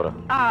తల్లిదండ్రులు ఎవరు?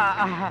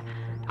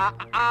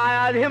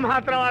 అది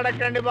మాత్రం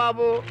అడగండి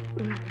బాబు,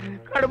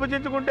 కడుపు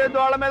చించుకుంటే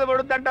దోళ్ళ మీద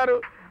పడుతుంటారు.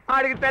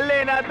 ఆడికి తల్లి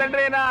అయినా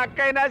తండ్రి అయినా అక్క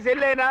అయినా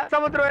చెల్లి అయినా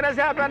సముద్రం అయినా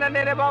శాపైనా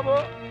నేనే బాబు.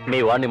 మీ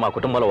వాడిని మా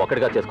కుటుంబంలో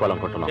ఒక్కడిగా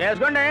చేసుకోవాలనుకుంటున్నాను.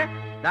 చేసుకోండి,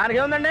 దానికి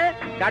ఏముందండి,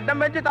 గడ్డం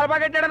పెంచి తలపా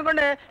కట్టాడు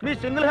అనుకోండి, మీ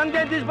సింగిల్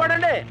సంఖ్య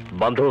తీసుకోండి.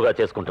 బంధువుగా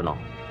చేసుకుంటున్నాం.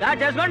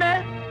 చేసుకోండి.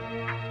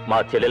 మా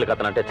చెల్లెలకి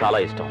అతనంటే చాలా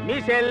ఇష్టం. మీ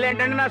చెల్లి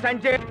ఏంటండి నా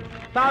సంచి,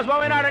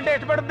 తాసుబాబు ఆడంటే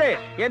ఇష్టపడుతుంది,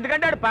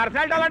 ఎందుకంటే ఆడు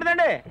పర్సనాలిటీ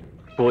అలాంటిదండి.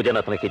 పూజను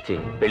అతనికి ఇచ్చి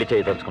పెళ్లి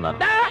చేయదలుచుకున్నాను.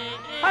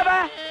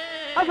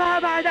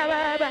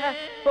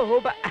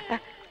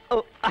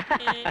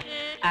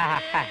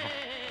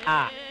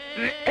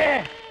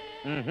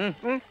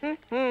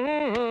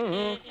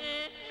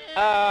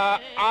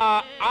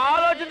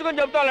 ఆలోచించుకొని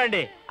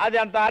చెప్తానండి, అది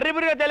అంత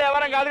అర్రిబురిగా తెలియ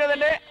ఎవరం కాదు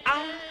కదండి.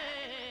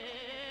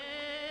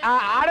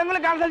 ఆడంగులు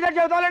కన్సల్ట్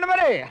చెబుతానండి.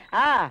 మరి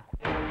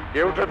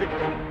ఏమిటది?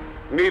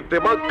 నీ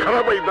దిమాగ్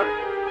ఖరాబ్ అయిందా?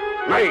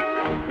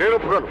 నేను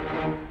ఒప్పుకోను.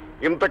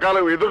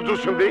 ఇంతకాలం ఎదురు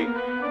చూస్తుంది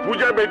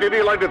పూజా బేటీని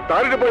ఇలాంటి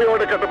దారిని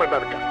పోయేవాడు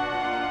కట్టబడ్డారు.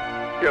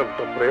 ఎంత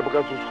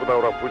ప్రేమగా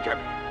చూసుకున్నావురా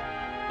పూజాని,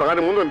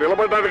 దాని ముందు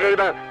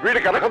నిలబడ్డానికైనా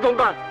వీడికి అర్హత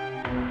ఉందా?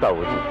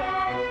 తావూజీ,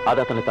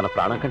 అది అతన్ని తన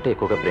ప్రాణం కంటే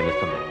ఎక్కువగా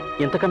ప్రేమిస్తుంది.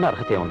 ఇంతకన్నా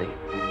అర్హత ఉంది?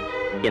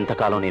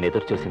 ఇంతకాలం నేను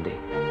ఎదురు చూసింది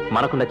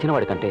మనకు నచ్చిన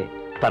వాడి కంటే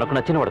తనకు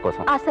నచ్చిన వాడి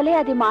కోసం. అసలే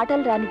అది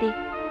మాటలు రానిది.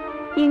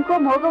 ఇంకో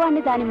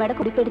మోగవాణ్ణి దాని మెడ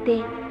కుడిపెడితే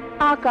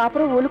ఆ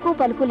కాపురం ఉలుకు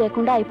పలుకు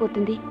లేకుండా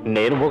అయిపోతుంది.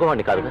 నేను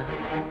మూగవాణ్ణి కాదుగా,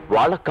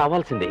 వాళ్ళకు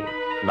కావాల్సింది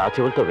నా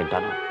చెవులతో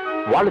వింటాను,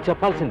 వాళ్ళు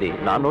చెప్పాల్సింది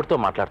నా నోటితో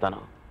మాట్లాడతాను.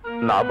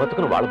 నా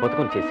బతుకును వాళ్ళ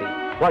బతుకును చేసి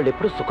వాళ్ళు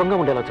ఎప్పుడు సుఖంగా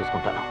ఉండేలా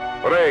చూసుకుంటాను.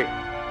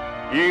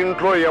 ఈ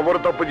ఇంట్లో ఎవరు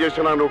తప్పు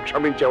చేసినా నువ్వు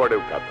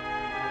క్షమించేవాడేవి కాదు.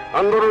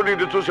 అందరూ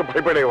నిన్ను చూసి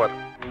భయపడేవారు.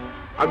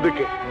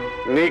 అందుకే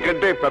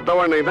నీకంటే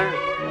పెద్దవాడినైనా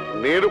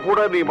నేను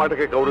కూడా నీ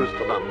మాటకి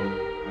గౌరవిస్తున్నాను.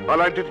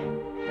 అలాంటిది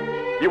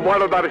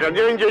ఇవాళ దానికి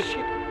అన్యాయం చేసి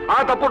ఆ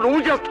తప్పు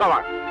నువ్వు చేస్తావా?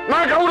 నా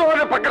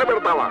గౌరవాన్ని పక్కన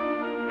పెడతావా?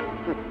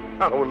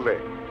 అవునులే,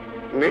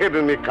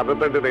 నేను నీ కన్న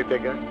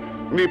తండ్రినైతేగా,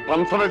 నీ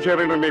పంచన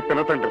చేరిన నీ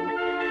పినతండ్రిని.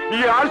 ఈ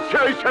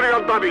ఐశ్వర్యం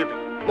అంతా నీది.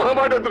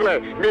 మహామాట ఎందుకులే,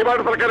 మీ మాట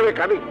ప్రకారమే.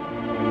 కానీ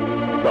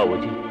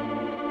బాబూజీ,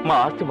 మా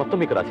ఆస్తి మొత్తం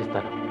మీకు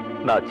రాసిస్తాను.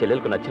 నా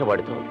చెల్లెలకు నచ్చిన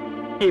వాడితో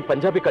ఈ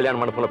పంజాబీ కళ్యాణ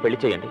మండపంలో పెళ్లి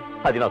చేయండి,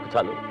 అది నాకు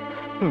చాలు.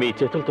 మీ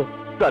చేతులతో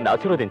దాన్ని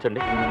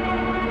ఆశీర్వదించండి.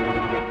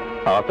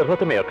 ఆ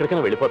తర్వాత మేము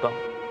ఎక్కడికైనా వెళ్ళిపోతాం.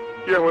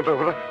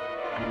 ఏమన్నావురా?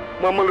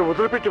 మమ్మల్ని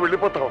వదిలిపెట్టి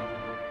వెళ్ళిపోతావా?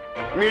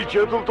 నీ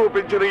చేతులతో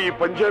పెంచిన ఈ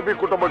పంజాబీ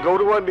కుటుంబ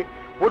గౌరవాన్ని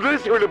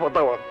వదిలేసి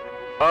వెళ్ళిపోతావా?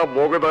 ఆ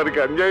మోగదానికి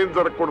అన్యాయం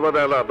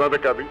జరగకూడదని అలా అన్నాను,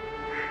 కానీ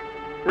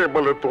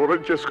మిమ్మల్ని దూరం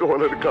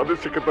చేసుకోవాలని కాదు.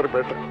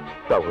 సికిందర్పేట.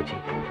 బాబూజీ,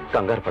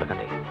 కంగారు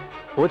పడకండి.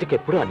 పూజకి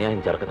ఎప్పుడూ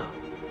అన్యాయం జరగదు.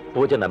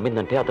 పూజ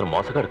నమ్మిందంటే అతను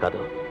మోసగాడు కాదు.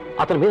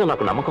 అతని మీద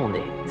నాకు నమ్మకం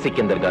ఉంది.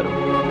 సికిందర్ గారు,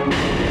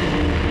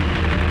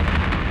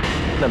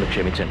 నన్ను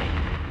క్షమించండి.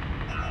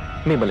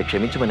 మిమ్మల్ని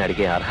క్షమించమని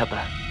అడిగే అర్హత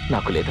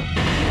నాకు లేదు.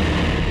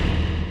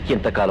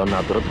 ఇంతకాలం నా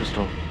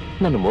దురదృష్టం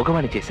నన్ను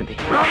మూగవాణి చేసింది.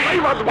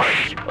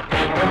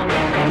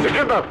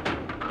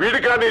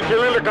 వీడిగా నీ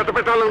చెల్లెలు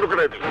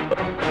కట్టపెట్టాలనుకునేది.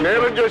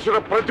 నేరం చేసిన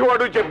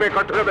ప్రతివాడు చెప్పే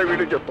కట్టుకదా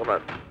వీడు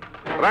చెప్తున్నాడు.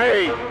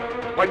 రాయ్,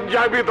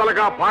 పంజాబీ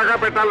తలగా బాగా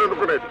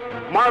పెట్టాలనుకునేది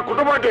మా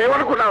కుటుంబాన్ని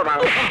ఏమనుకున్నావురా?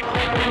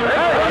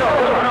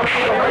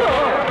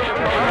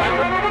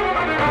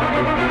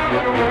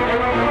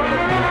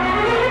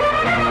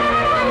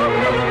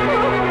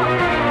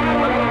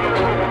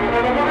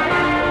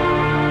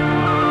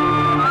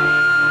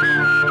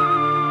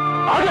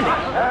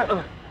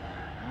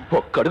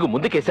 ఒక్కడుగు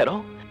ముందుకేశారో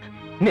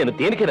నేను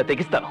దేనికైనా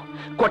తెగిస్తాను.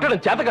 కొట్టడం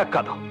చేతగా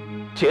కాదు,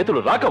 చేతులు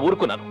రాక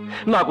ఊరుకున్నాను.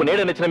 నాకు నేడ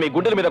నచ్చిన మీ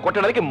గుండెల మీద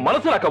కొట్టడానికి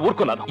మనసు రాక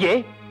ఊరుకున్నాను. ఏ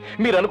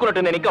మీరు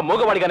అనుకున్నట్టు నేను ఇంకా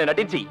మోగవాడిగానే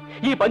నటించి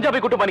ఈ పంజాబీ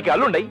కుటుంబానికి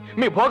అల్లుండై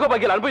మీ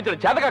భోగభాగ్యాలు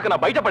అనుభవించడం చేతగాక నా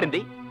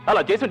బయటపడింది.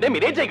 అలా చేస్తుంటే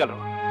మీరేం చేయగలరు?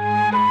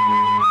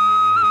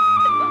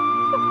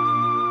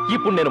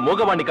 ఇప్పుడు నేను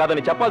మోగవాణ్ణి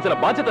కాదని చెప్పాల్సిన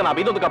బాధ్యత నా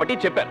మీద ఉంది కాబట్టి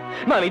చెప్పాను.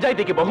 నా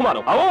నిజాయితీకి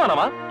బహుమానం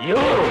అవమానమా?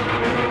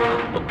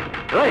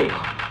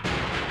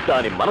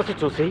 దాని మనసు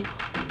చూసి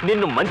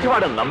నిన్ను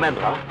మంచివాడని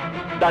నమ్మానురా.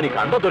 దానికి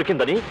అండ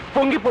దొరికిందని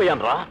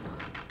పొంగిపోయానురా.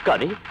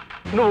 కానీ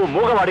నువ్వు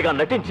మూగవాడిగా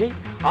నటించి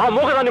ఆ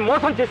మూగదాన్ని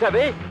మోసం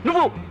చేశావే.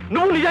 నువ్వు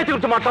నిజాయితీ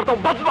గురించి మాట్లాడతావు.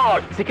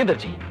 బద్మాడ్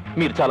సికిందర్జీ,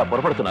 మీరు చాలా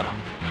పొరపడుతున్నారు.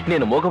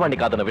 నేను మూగవాడిని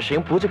కాదన్న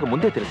విషయం పూజకు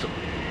ముందే తెలుసు.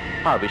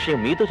 ఆ విషయం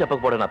మీతో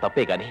చెప్పకపోవడం నా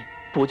తప్పే గాని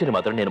పూజని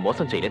మాత్రం నేను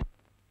మోసం చేయలేదు.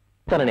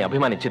 తనని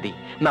అభిమానించింది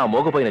నా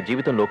మోగపోయిన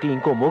జీవితంలోకి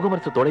ఇంకో మోగ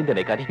మనసు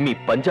తోడైందనే కానీ మీ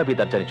పంజాబీ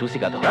దర్జాని చూసి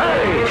కాదు.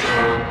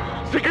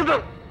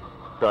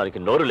 దానికి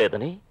నోరు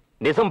లేదని,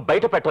 నిజం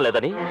బయట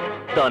పెట్టలేదని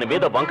దాని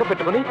మీద వంక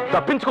పెట్టుకుని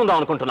తప్పించుకుందాం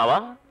అనుకుంటున్నావా?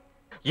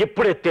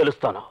 ఇప్పుడే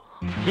తేలుస్తాను.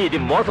 ఇది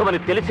మోసమని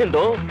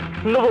తెలిసిందో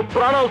నువ్వు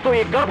ప్రాణాలతో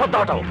ఈ గర్భ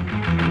దాటవు.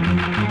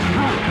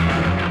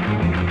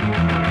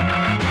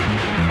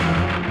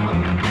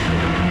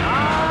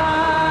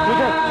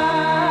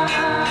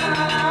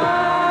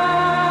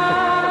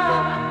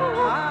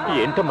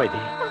 ఏంటమ్మా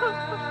ఇది?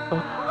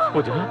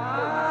 పూజ,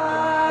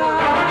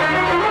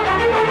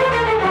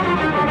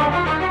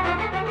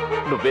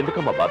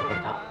 నువ్వెందుకమ్మా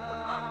బాధపడతా?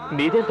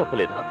 నీదేం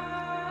తప్పలేదు.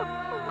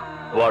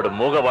 వాడు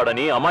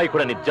మూగవాడని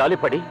అమాయకుడని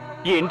జాలిపడి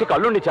ఈ ఇంటికి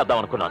అల్లుణ్ణి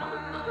చేద్దామనుకున్నాను.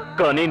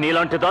 కానీ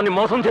నీలాంటి దాన్ని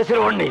మోసం చేసిన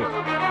వాణ్ణి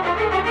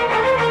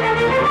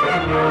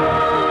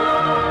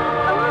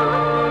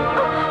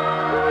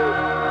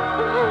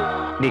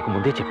నీకు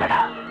ముందే చెప్పాడా?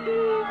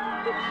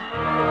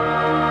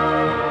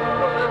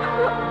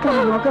 తన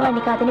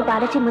మోగవాణ్ణి కాదని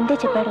బాలాజీ ముందే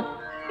చెప్పాడు.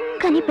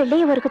 కానీ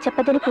పెళ్ళయ్యే వరకు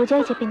చెప్పదని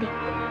పూజాయి చెప్పింది.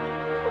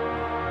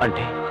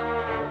 అంటే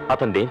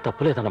అతనిదేం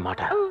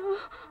తప్పులేదన్నమాట.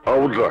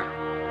 అవునరా,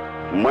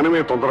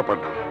 మనమే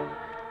తొందరపడ్డాం.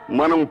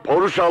 మనం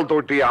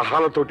పౌరుషాలతోటి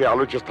ఆహాలతోటి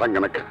ఆలోచిస్తాం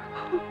గనక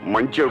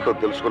మంచి ఏమిటో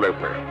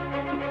తెలుసుకోలేకపోయాం.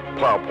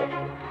 పాపం,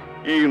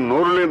 ఈ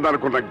నోరు లేని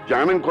దానికున్న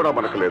జ్ఞానం కూడా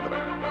మనకు లేదురా.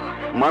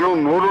 మనం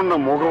నోరున్న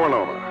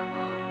మోగవాళ్ళం.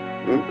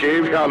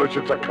 ఇంకేమీ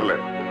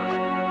ఆలోచించక్కర్లేదు.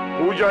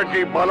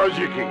 పూజాకి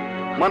బాలాజీకి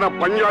మన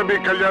పంజాబీ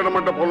కళ్యాణ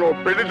మండపంలో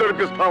పెళ్లి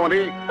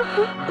జరిపిస్తామని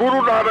గురు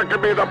నానక్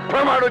మీద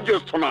ప్రమాణం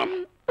చేస్తున్నాను.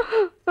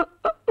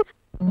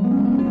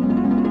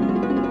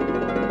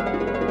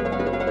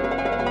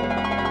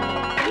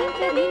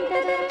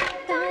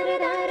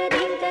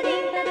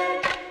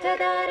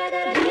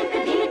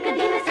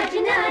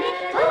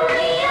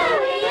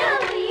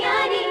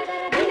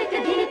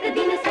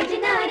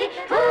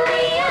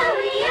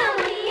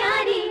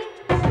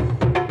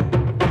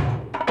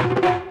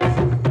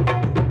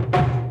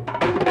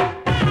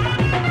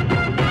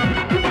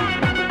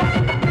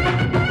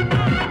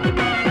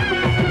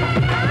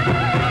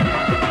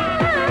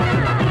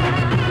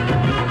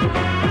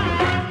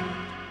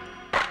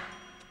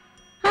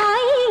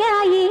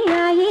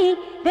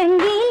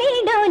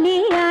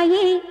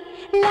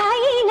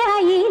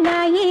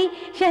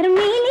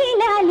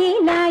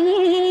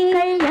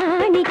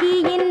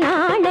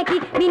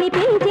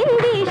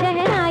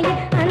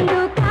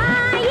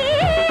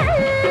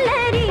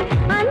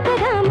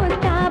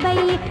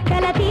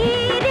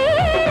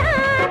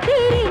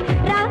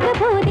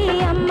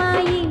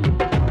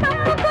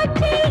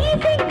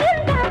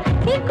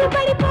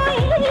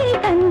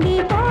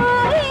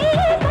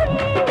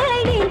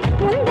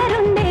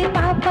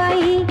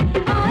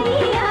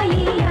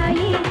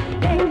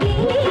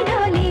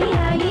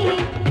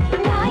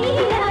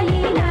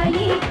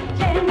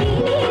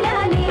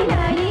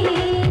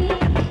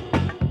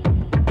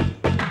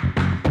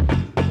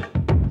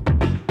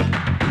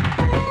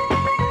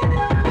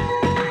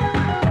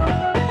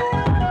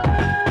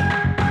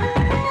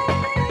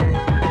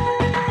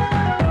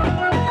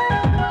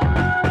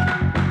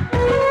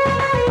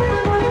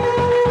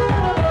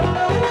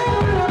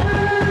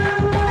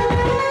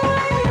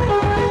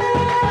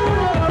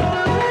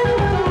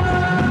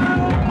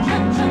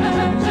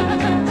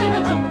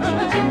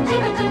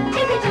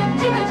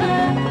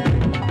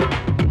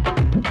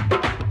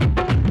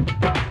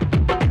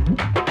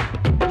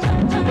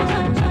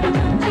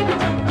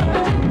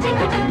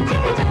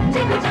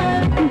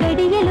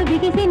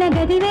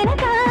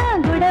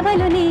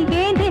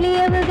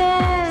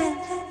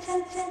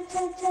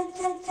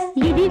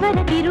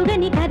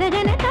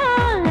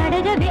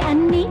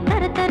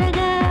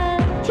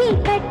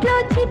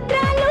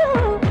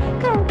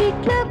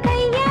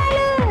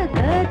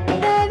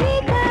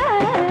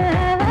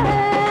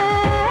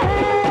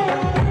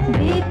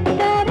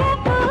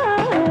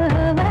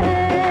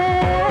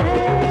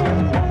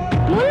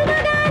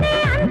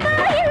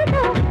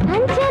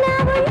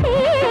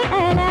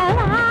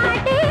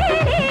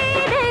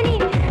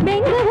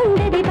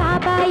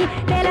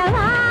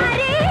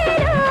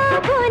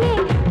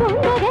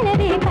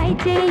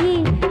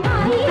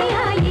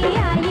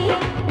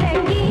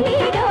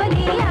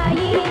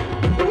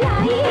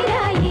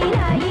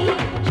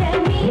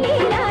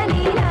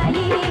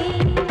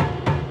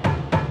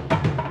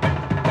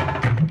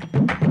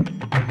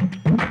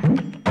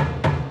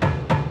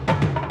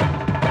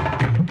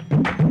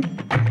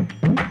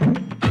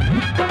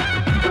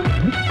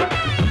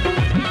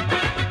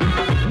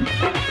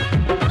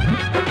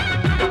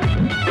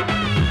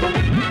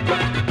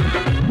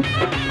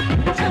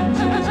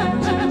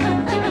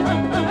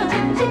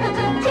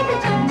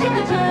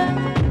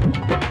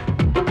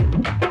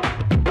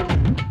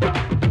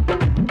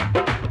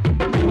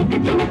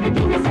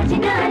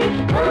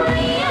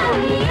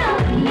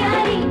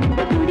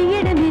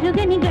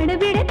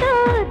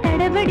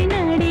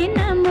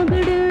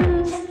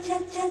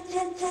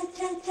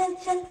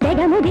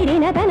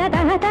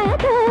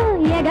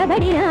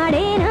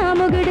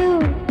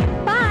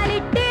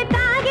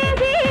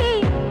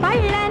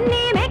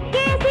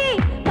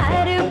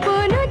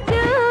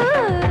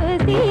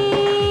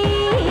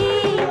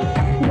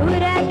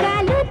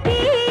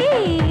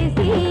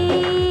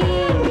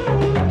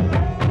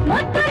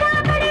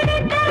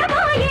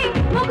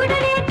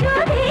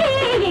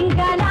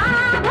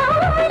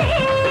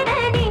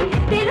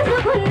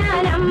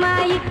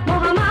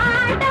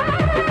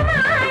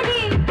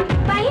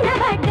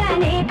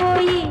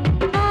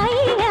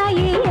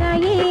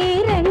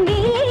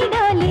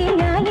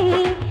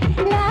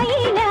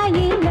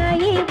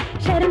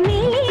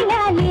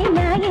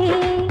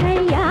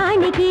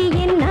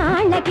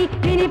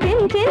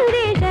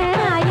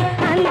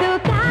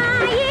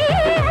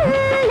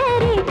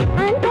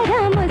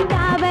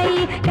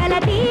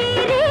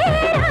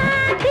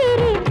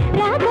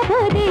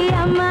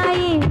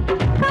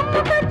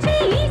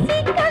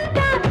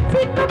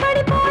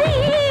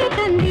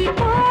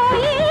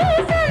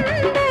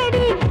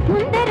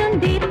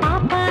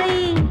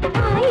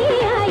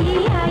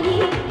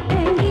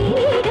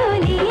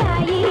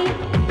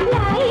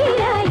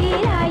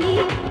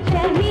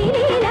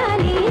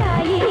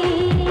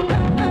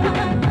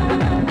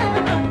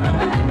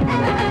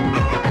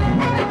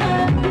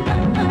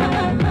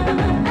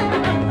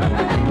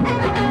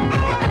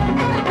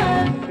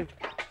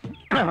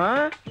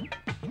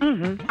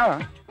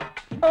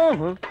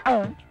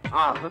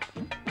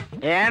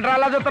 ఏంట్రా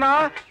అలా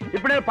చూస్తున్నావు?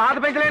 ఇప్పుడు నేను పాత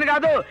పెంచలేను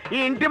కాదు, ఈ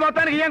ఇంటి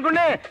మొత్తానికి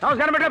ఇయ్యకుండి.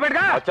 నమస్కారం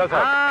పెట్టుగా.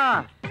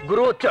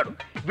 గురువు వచ్చాడు,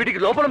 వీడికి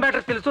లోపల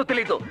మ్యాటర్ తెలుసో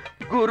తెలీదు.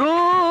 గురు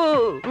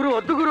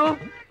వద్దు గురు,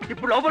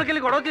 ఇప్పుడు లోపలికి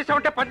వెళ్ళి గొడవ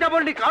చేసామంటే పంజాబ్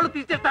నీ కాళ్ళు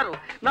తీసేస్తారు.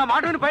 నా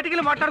మాట బయటికి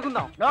వెళ్ళి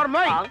మాట్లాడుకుందాం.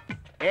 నార్మల్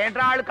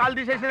ఏంట్రా వాళ్ళు కాళ్ళు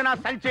తీసేసేది నా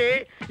సంచి.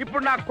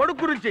 ఇప్పుడు నా కొడుకు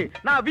గురించి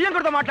నా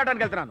వియ్యంకుడితో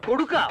మాట్లాడడానికి వెళ్తున్నాను.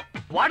 కొడుక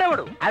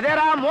వాడేవాడు?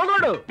 అదేరా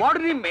మోగోడు. వాడు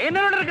నీ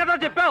మేనరుడు కదా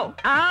చెప్పావు.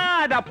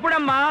 అది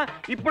అప్పుడమ్మా.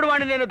 ఇప్పుడు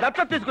వాడిని నేను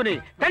దత్తత తీసుకుని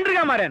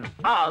తండ్రిగా మారాను.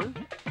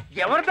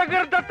 ఎవరి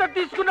దగ్గర దత్తత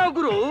తీసుకున్నావు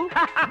గురు?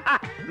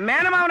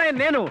 మేనమావనయ్య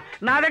నేను,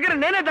 నా దగ్గర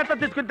నేనే దత్తత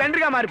తీసుకుని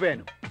తండ్రిగా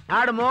మారిపోయాను.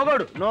 ఆడు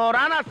మోగోడు,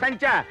 నోరా నా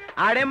సంచ.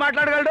 ఆడేం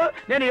మాట్లాడగలడు?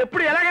 నేను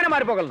ఎప్పుడు ఎలాగైనా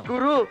మారిపోగలను.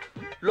 గురు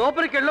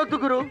లోపలికి వెళ్ళొద్దు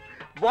గురు,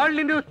 వాళ్ళు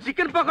నిన్ను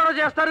చికెన్ పకోడా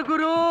చేస్తారు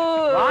గురు.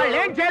 వాళ్ళు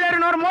ఏం చేయలేరు.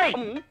 నోరు మోయ్.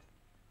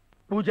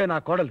 పూజ నా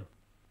కోడలు,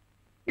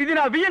 ఇది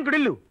నా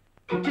వియ్యంకుడిల్లు.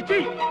 చిచ్చి,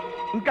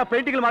 ఇంకా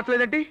పెయింటింగ్లు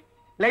మార్చలేదంటే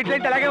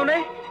లైట్ అలాగే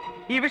ఉన్నాయి.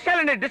 ఈ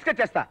విషయాలు నేను డిస్కస్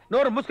చేస్తా.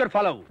 నోరు మూసుకొని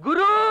ఫాలో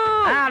గురు.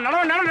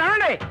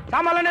 నడవండి,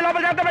 సామాన్లన్నీ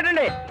లోపల జాగ్రత్త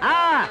పెట్టండి.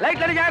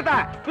 లైట్లన్నీ జాగ్రత్త,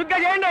 క్విక్గా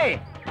చేయండి.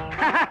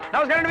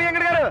 నమస్కారం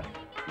వియ్యంకుడు గారు.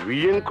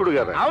 వియ్యంకుడు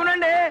గారు?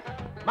 అవునండి.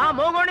 మా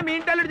మోగోడిని మీ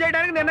ఇంటి అల్లుడు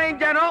చేయడానికి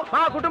నిర్ణయించాను.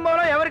 మా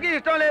కుటుంబంలో ఎవరికి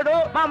ఇష్టం లేదు.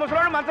 మా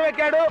ముసలోడు మంచం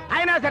ఎక్కాడు.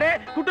 అయినా సరే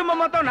కుటుంబం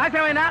మొత్తం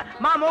నాశనమైనా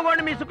మా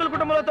మోగోడిని మీ సుక్కుల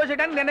కుటుంబంలో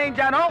తోసేయడానికి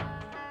నిర్ణయించాను.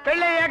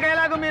 పెళ్లి అయ్యాక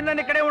ఎలాగో మీరు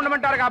నన్ను ఇక్కడే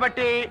ఉండమంటారు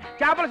కాబట్టి,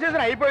 చేపల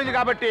సీజన్ అయిపోయింది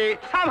కాబట్టి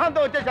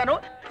సామాన్తో వచ్చేసాను.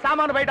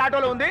 సామాను బయట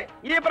ఆటోలో ఉంది.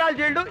 ఈ ప్రాలు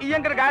చీల్డ్, ఈ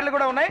ఎంకర గారెలు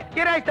కూడా ఉన్నాయి.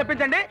 ఈ రైస్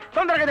తెప్పించండి,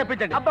 తొందరగా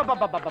తెప్పించండి. అబ్బా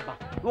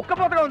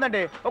ఉక్కపోతగా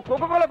ఉందండి. ఒక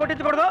కోకోకోలా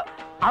కొట్టించకూడదు?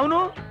 అవును,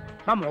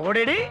 మా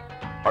మొగోడేడి?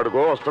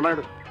 అడుగో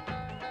వస్తున్నాడు.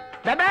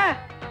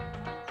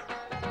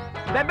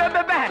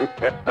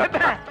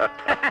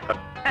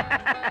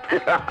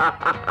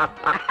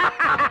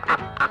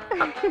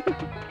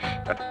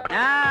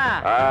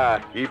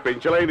 ఈ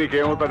పెంచలై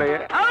నీకేమవుతాడే?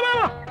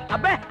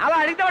 అబ్బే అలా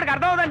అడిగితే వాడికి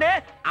అర్థం అవుతుందండి.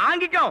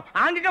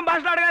 ఆంగికం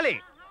భాషలో అడగాలి.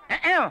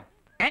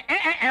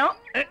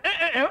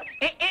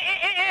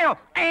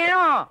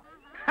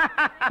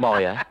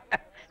 మావయ్య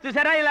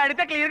చూసారా, ఇలా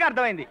అడిగితే క్లియర్ గా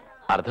అర్థమైంది.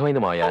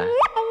 అర్థమైంది మావయ్య.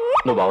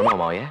 నువ్వు బాగున్నావు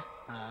మావయ్య?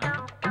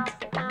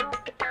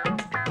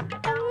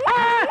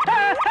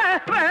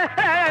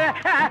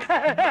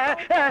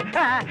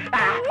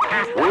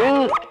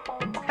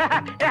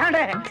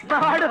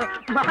 వాడు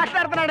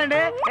మాట్లాడుతున్నాడండి.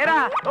 ఏరా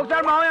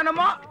ఒకసారి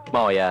మావయ్యనమ్మా.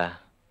 మావయ్య,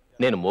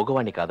 నేను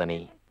మూగవాణ్ణి కాదని,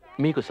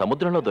 మీకు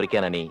సముద్రంలో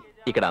దొరికానని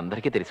ఇక్కడ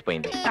అందరికీ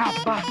తెలిసిపోయింది.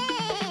 అబ్బా,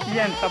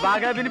 ఎంత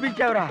బాగా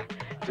వినిపించావురా.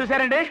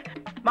 చూసారండి,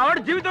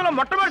 మావాడు జీవితంలో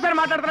మొట్టమొదటిసారి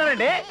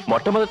మాట్లాడుతున్నాడండి.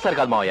 మొట్టమొదటిసారి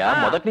కాదు మావయ్య,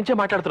 మొదటి నుంచే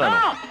మాట్లాడుతున్నాను.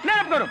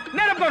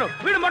 నేను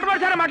వీడు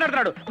మొట్టమొదటిసారి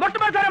మాట్లాడుతున్నాడు.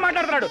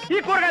 ఈ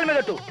కూరగాయల మీద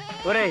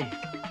ఒరేయ్,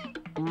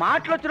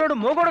 మాటలొచ్చినోడు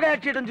మూగోడుగా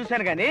యాక్ట్ చేయడం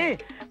చూశాను కానీ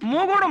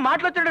మూగోడు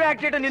మాటలొచ్చినోడు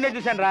యాక్ట్ చేయడం నిన్నే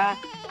చూశాను రా.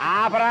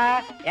 ఆపరా,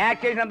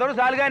 యాక్ట్ చేసినంత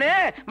చాలుగానే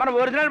మన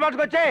ఒరిజినల్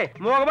భాషకు వచ్చాయి,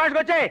 మూగ భాషకు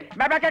వచ్చాయి.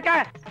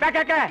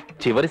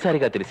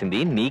 చివరిసారిగా తెలిసింది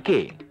నీకే.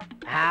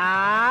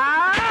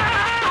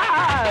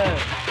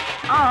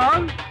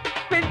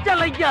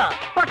 పెంచలయ్యా,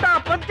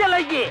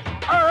 పంచలయ్యే.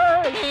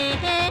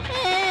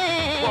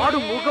 వాడు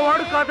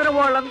మూగవాడు కాదని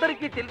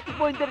వాళ్ళందరికీ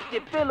తెలిసిపోయిందని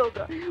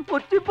చెప్పేలోగా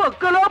వచ్చి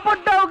పక్కలో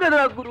పడ్డావు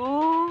కదా గురు.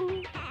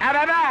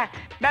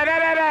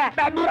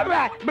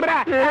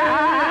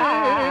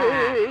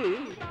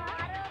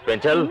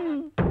 పెంచల్,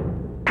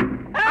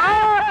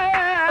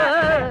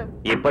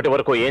 ఇప్పటి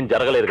వరకు ఏం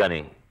జరగలేదు గాని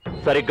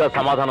సరిగ్గా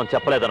సమాధానం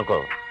చెప్పలేదనుకో,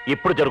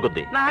 ఇప్పుడు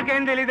జరుగుద్ది.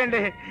 నాకేం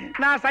తెలీదండి,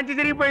 నా సంచి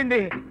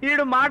జరిగిపోయింది.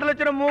 ఈడు మాటలు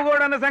వచ్చిన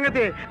మూగోడు అన్న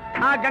సంగతి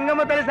ఆ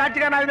గంగమ్మ తల్లి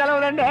సాక్షిగా నాకు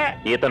తెలవదండి.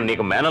 ఇతను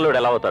నీకు మేనల్లుడు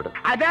ఎలా అవుతాడు?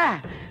 అదే,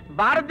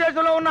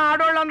 భారతదేశంలో ఉన్న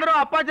ఆడవాళ్ళందరూ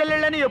అప్పా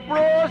చెల్లెళ్ళని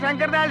ఎప్పుడో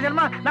శంకరదయాళ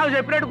సినిమా నాకు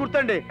చెప్పినట్టు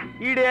గుర్తండి.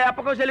 ఈడే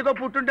అప్పకో చెల్లికో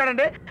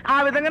పుట్టుంటాడండి. ఆ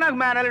విధంగా నాకు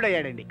మేనల్లుడు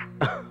అయ్యాడండి.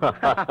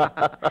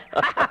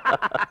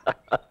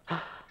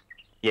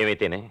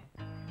 ఏమైతేనే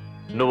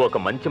నువ్వు ఒక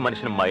మంచి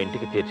మనిషిని మా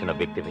ఇంటికి చేర్చిన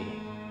వ్యక్తివి.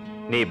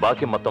 నీ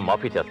బాకీ మొత్తం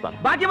మాఫీ చేస్తాను.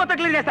 బాకీ మొత్తం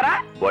క్లియర్ చేస్తారా?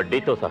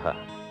 వడ్డీతో సహా.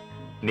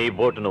 నీ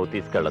బోటు నువ్వు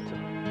తీసుకెళ్లొచ్చు.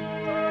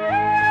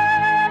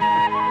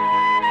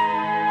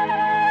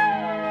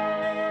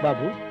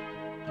 బాబు,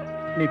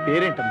 నీ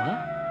పేరేంటమ్మా?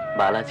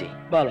 బాలాజీ.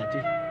 బాలాజీ,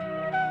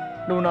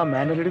 నువ్వు నా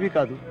మేనలుడివి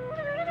కాదు,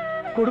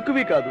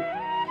 కొడుకువి కాదు,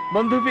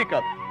 బంధువువి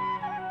కాదు.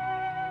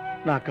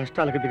 నా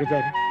కష్టాలకు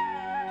దిగజారి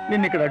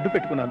నిన్ను ఇక్కడ అడ్డు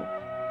పెట్టుకున్నాను.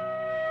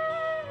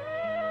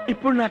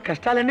 ఇప్పుడు నా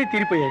కష్టాలన్నీ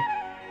తీరిపోయాయి.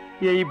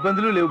 ఏ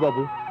ఇబ్బందులు లేవు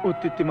బాబు.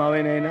 ఉత్తిత్తి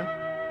మావైనైనా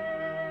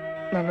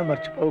నన్ను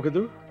మర్చిపోవు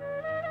కదూ.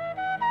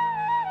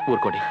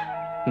 ఊరుకోండి,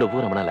 నువ్వు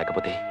రమణ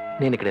లేకపోతే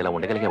నేను ఇక్కడ ఇలా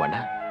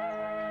ఉండగలిగేవాడా?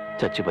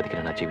 చచ్చి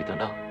బతికిన నా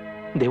జీవితంలో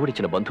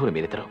దేవుడిచ్చిన బంధువులు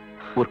మీరిద్దరు.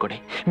 ఊరుకోండి,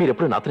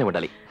 మీరెప్పుడు నాతోనే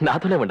ఉండాలి.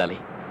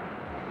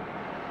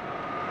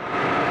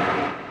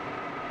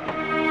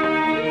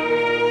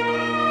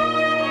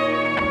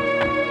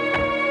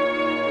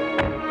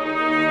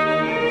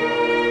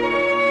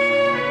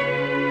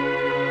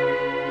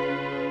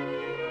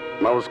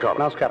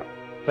 నమస్కారం.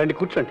 రండి,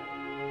 కూర్చోండి.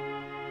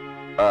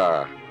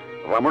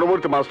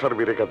 రమణమూర్తి మాస్టర్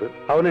మీరే కదా?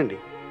 అవునండి.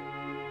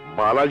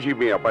 బాలాజీ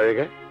మీ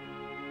అబ్బాయిగా?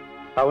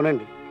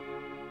 అవునండి.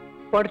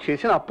 వాడు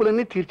చేసిన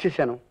అప్పులన్నీ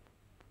తీర్చేశాను.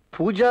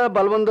 పూజా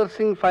బల్వందర్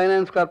సింగ్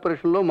ఫైనాన్స్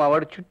కార్పొరేషన్లో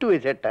మావాడు చుట్టూ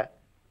వేసేట.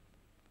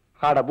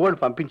 ఆ డబ్బు వాడు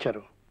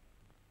పంపించారు.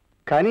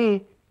 కానీ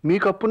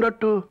మీకు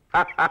అప్పున్నట్టు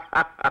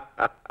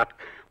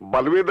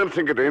బల్వీందర్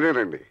సింగ్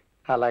నేనేనండి.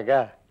 అలాగా?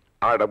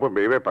 ఆ డబ్బు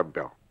మేమే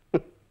పంపాం.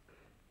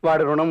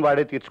 వాడి రుణం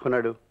వాడే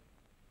తీర్చుకున్నాడు.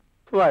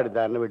 వాడి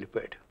దారిని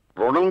వెళ్ళిపోయాడు.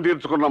 రుణం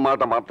తీర్చుకున్న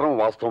మాట మాత్రం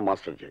వాస్తవం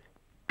మాస్టర్జీ,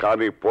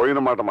 కానీ పోయిన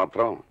మాట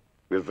మాత్రం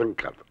నిజం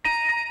కాదు.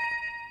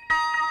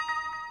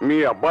 మీ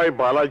అబ్బాయి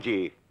బాలాజీ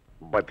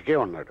బతికే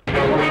ఉన్నాడు.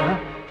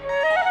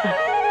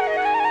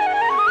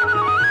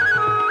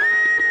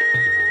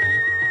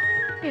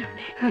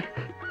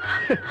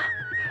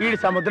 వీడు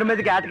సముద్రం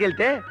మీదకి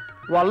ఆటకెళ్తే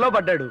వల్లో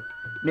పడ్డాడు.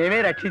 మేమే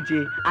రక్షించి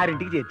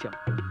ఆరింటికి చేర్చాం.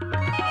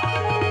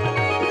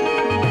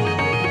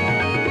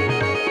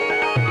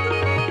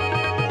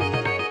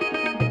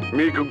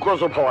 మీకు ఇంకో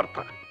శుభవార్త.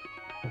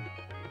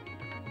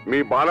 మీ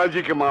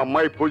బాలాజీకి మా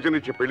అమ్మాయి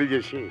పూజనిచ్చి పెళ్లి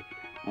చేసి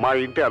మా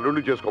ఇంటి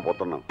అల్లుండి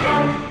చేసుకోబోతున్నాం.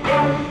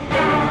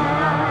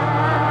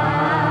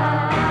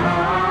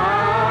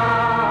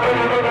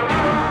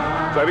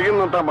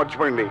 జరిగిందంతా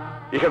మర్చిపోయింది.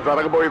 ఇక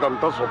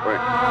జరగబోయేదంతా శుభమే.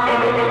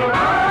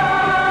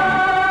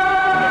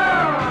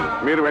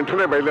 మీరు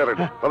వెంటనే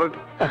బయలుదేరండి. పదండి.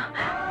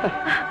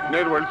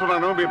 నేను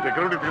వెళ్తున్నాను, మీరు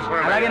దగ్గర నుండి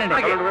తీసుకురండి.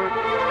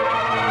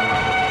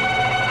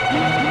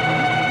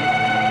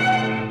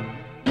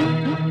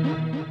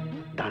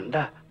 దండ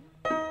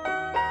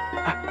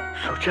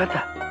సుజాత.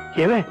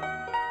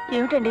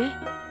 ఏమిటండి?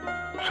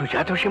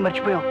 సుజాత విషయం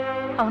మర్చిపోయాం.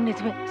 అవును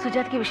నిజమే.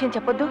 సుజాతకి ఈ విషయం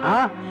చెప్పొద్దు.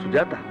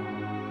 సుజాత?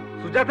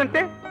 సుజాత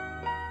అంటే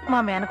మా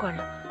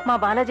మేనకోళ్ళు, మా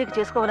బాలాజీకి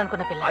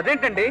చేసుకోవాలనుకున్న పిల్ల.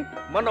 అదేంటండి,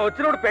 మొన్న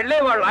వచ్చినప్పుడు పెళ్ళే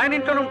వాళ్ళు ఆయన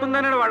ఇంట్లోనే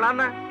ఉంటుందన్నాడు వాళ్ళ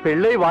నాన్న.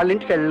 పెళ్ళై వాళ్ళ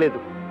ఇంటికి వెళ్ళలేదు.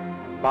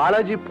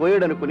 బాలాజీ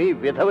పోయాడనుకుని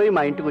విధవై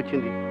మా ఇంటికి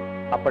వచ్చింది.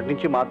 అప్పటి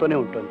నుంచి మాతోనే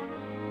ఉంటుంది.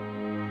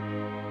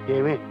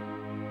 ఏమే,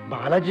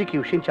 బాలాజీకి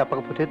ఈ విషయం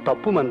చెప్పకపోతే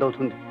తప్పు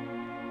మందవుతుంది.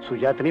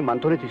 సుజాతని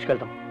మనతోనే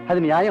తీసుకెళ్తాం.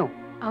 అది న్యాయం.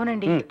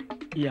 అవునండి.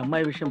 ఈ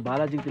అమ్మాయి విషయం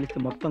బాలాజీకి తెలిస్తే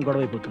మొత్తం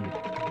గొడవ అయిపోతుంది.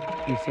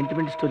 ఈ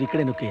సెంటిమెంట్ స్టోరీ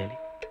ఇక్కడే నొక్కేయాలి.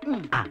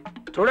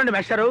 చూడండి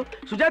మేస్టారు,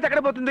 సుజాత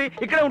ఎక్కడ పోతుంది?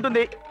 ఇక్కడే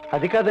ఉంటుంది.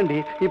 అది కాదండి,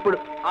 ఇప్పుడు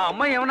ఆ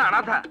అమ్మాయి ఏమన్నా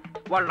అనాథ?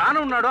 వాళ్ళ నాన్న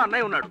ఉన్నాడు,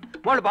 అన్నయ్య ఉన్నాడు,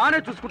 వాళ్ళు బాగానే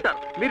చూసుకుంటారు.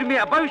 మీరు మీ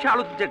అబ్బాయి విషయం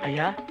ఆలోచించండి.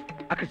 అయ్యా,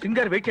 అక్కడ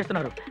సింగర్ వెయిట్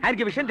చేస్తున్నారు.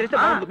 ఆయనకి విషయం తెలిస్తే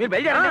బాగుంది. మీరు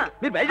బయలుదేరండి.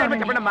 మీరు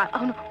బయలుదేరమని చెప్పండి అమ్మా.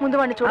 అవును, ముందు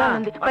వాడిని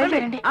చూడాలండి.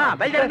 బయలుదేరండి.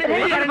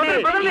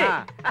 బయలుదేరండి.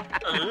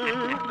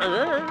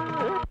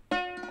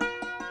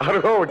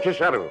 అరుగో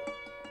వచ్చేసారు.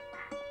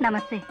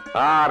 నమస్తే.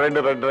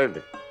 రండి రండి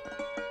రండి.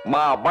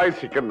 మా అబ్బాయి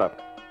సికిందర్.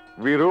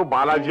 వీరు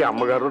బాలాజీ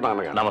అమ్మగారు,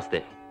 నాన్నగారు. నమస్తే.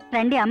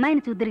 రండి,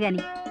 అమ్మాయిని చూద్దరు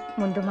గాని.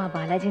 ముందు మా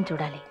బాలాజీని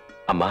చూడాలి.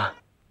 అమ్మా,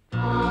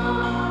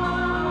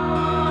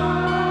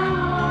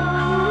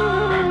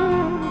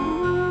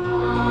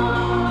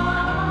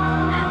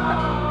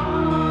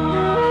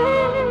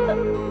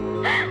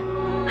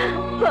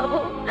 బాబు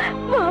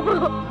బాబు,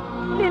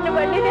 నిన్ను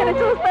మళ్ళీ నేను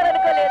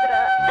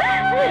చూస్తాననుకోలేదురా.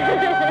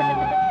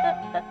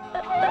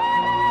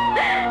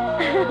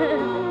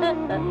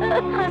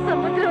 ఆ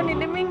సముద్రం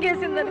నిన్ను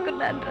మింగేసింది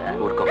అనుకున్నాను.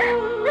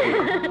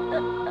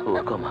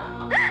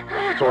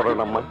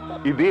 చూడండమ్మా,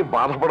 ఇది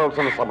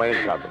బాధపడాల్సిన సమయం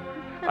కాదు.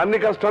 అన్ని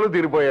కష్టాలు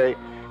తీరిపోయాయి.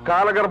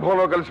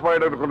 కాలగర్భంలో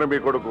కలిసిపోయాడు అనుకున్న మీ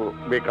కొడుకు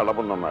మీ కళ్ళ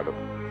ముందున్నాడు.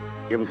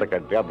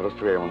 ఇంతకంటే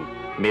అదృష్టం ఏముంది?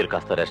 మీరు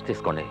కాస్త రెస్ట్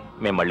తీసుకోండి,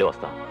 మేము మళ్ళీ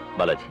వస్తాం.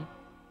 బాలాజీ,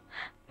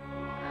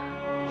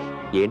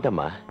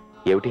 ఏంటమ్మా,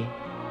 ఏమిటి?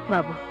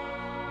 బాబు,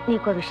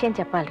 నీకో విషయం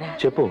చెప్పాలరా.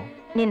 చెప్పు.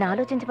 నేను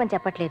ఆలోచించమని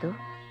చెప్పట్లేదు,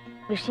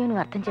 విషయం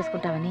నువ్వు అర్థం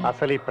చేసుకుంటావని.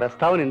 అసలు ఈ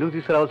ప్రస్తావన ఎందుకు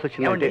తీసుకురావాల్సి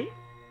వచ్చిందంటే,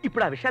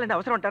 ఇప్పుడు ఆ విషయాలంటే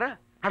అవసరం అంటారా?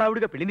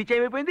 హడావుడిగా పెళ్లి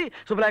నిశ్చయమైపోయింది,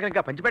 శుభలేఖ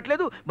ఇంకా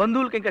పంచిపెట్టలేదు,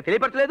 బంధువులకి ఇంకా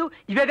తెలియపరచలేదు.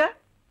 ఇవేగా.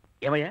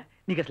 ఏమయ్యా,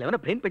 నీకు అసలు ఏమైనా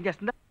బ్రెయిన్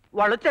పనిచేస్తుందా?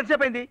 వాళ్ళు వచ్చి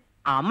ఎంతసేపు అయింది?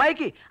 ఆ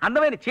అమ్మాయికి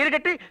అందమైన చీర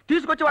కట్టి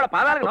తీసుకొచ్చి వాళ్ళ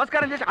పాదాలకు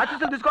నమస్కారం చేసి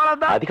ఆశీస్సులు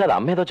తీసుకోవాలందా? అది కాదు,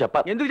 అమ్మేదో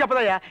చెప్పాలి. ఎందుకు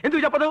చెప్పదయ్యా?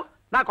 ఎందుకు చెప్పదు?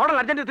 నా కోడలు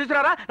అర్జెంట్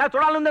తీసుకురారా, నాకు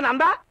చూడాలందని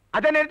అందా?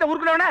 అదే నేనైతే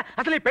ఊరుకునేవాడా?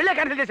 అసలు ఈ పెళ్ళే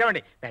క్యాన్సిల్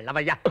చేసేవాడి.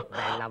 వెళ్ళవయ్యా,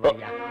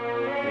 వెళ్ళవయ్యా.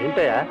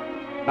 ఏంటయ్యా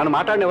నన్ను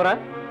మాట్లాడినవరా?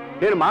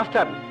 నేను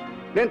మాస్టర్,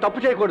 నేను తప్పు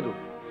చేయకూడదు.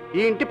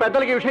 ఈ ఇంటి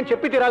పెద్దలకి ఈ విషయం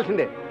చెప్పి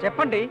తీరాల్సిందే.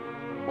 చెప్పండి.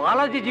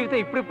 బాలాజీ జీవితం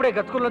ఇప్పుడిప్పుడే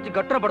గతుకుల నుంచి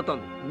గట్టున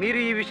పడుతోంది. మీరు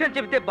ఈ విషయం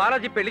చెబితే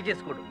బాలాజీ పెళ్లి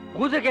చేసుకోడు.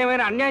 పూజకి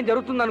ఏమైనా అన్యాయం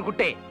జరుగుతుంది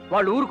అనుకుంటే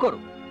వాళ్ళు ఊరుకోరు,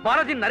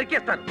 బాలాజీని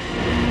నరికేస్తారు.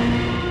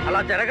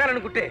 అలా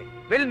జరగాలనుకుంటే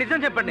వెళ్ళి నిజం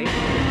చెప్పండి.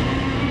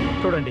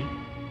 చూడండి,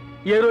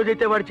 ఏ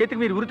రోజైతే వాడి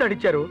చేతికి మీరు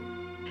ఉరితాడిచ్చారో,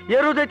 ఏ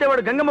రోజైతే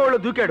వాడు గంగమ్మ ఊళ్ళో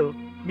దూకాడో,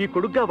 మీ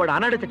కొడుగ్గా వాడు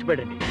ఆనాడే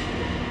చచ్చిపోయాడండి.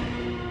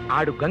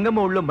 ఆడు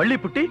గంగమ్మ ఊళ్ళో మళ్ళీ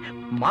పుట్టి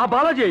మా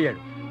బాలాజీ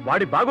అయ్యాడు.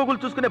 వాడి బాగోగులు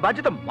చూసుకునే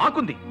బాధ్యత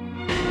మాకుంది.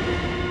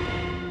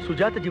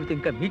 సుజాత జీవితం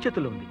ఇంకా మీ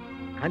చేతుల్లో ఉంది,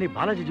 కానీ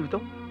బాలాజీ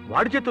జీవితం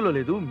వాడి చేతుల్లో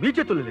లేదు, మీ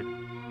చేతుల్లో లేదు.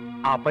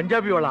 ఆ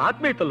పంజాబీ వాళ్ళ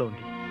ఆత్మీయతల్లో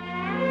ఉంది.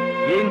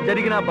 ఏం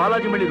జరిగినా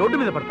బాలాజీ మళ్ళీ రోడ్డు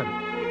మీద పడతాడు.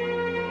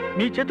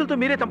 మీ చేతులతో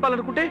మీరే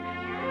చంపాలనుకుంటే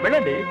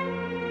వెళ్ళండి,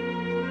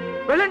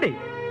 వెళ్ళండి.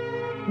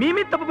 మీ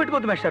మీద తప్పు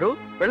పెట్టుకోవద్దు మేస్టారు,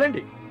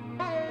 వెళ్ళండి.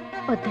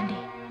 వద్దండి,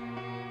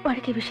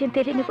 వాడికి విషయం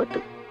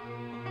తెలియనివద్దు.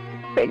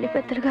 పెళ్లి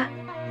పెద్దలుగా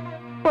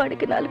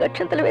వాడికి 4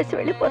 అక్షంతలు వేసి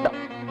వెళ్ళిపోదాం.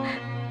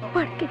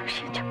 వాడికి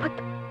విషయం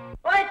చెప్పద్దు.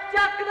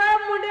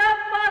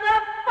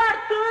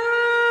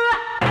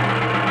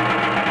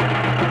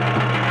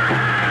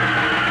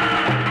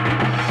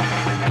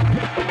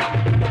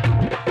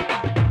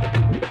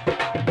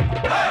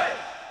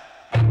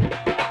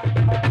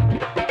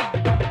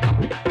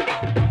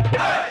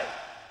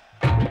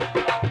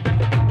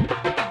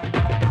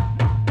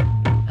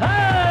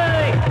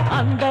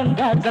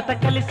 జత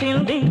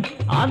కలిసింది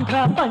ఆంధ్ర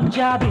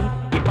పంజాబీ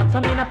ఈ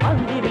పచ్చమైన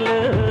పందిరిలో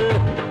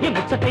ఈ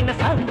ముచ్చటైన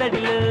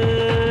సందడిలో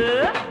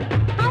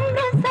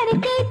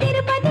అమృత్సర్కి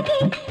తిరుపతికి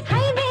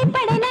హైవే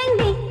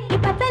పడనండి ఈ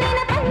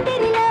పచ్చనైన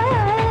పందిరిలో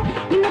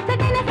ఈ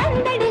ముచ్చటైన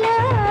సందడిలో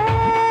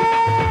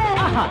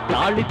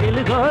తాళి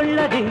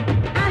తెలుగోళ్ళది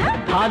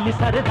ఖాళీ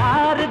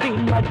సరదారది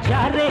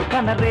మజ్జారే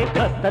కనరే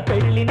కొత్త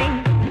పెళ్లిని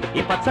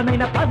ఈ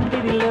పచ్చనైన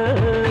పందిరిలో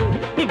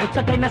ఈ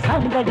ముచ్చటైన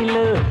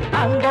సందడిలో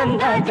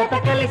అందంగా జత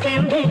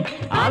కలిసింది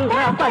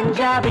ఆంధ్ర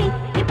పంజాబీ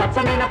ఈ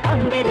పచ్చనైన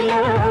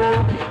పందిరిలో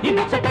ఈ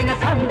ముచ్చటైన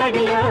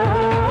సందడిలో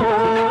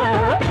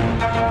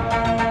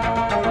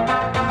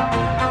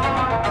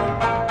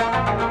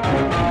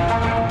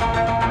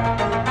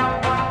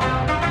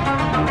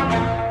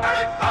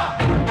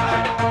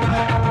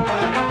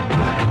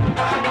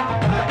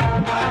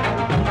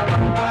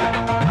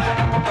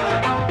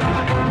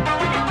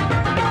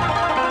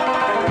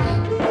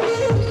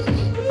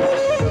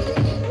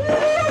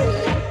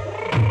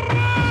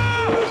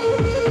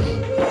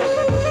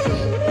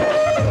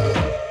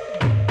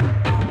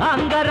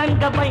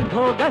అంగరంగ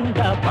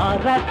వైభోగంగా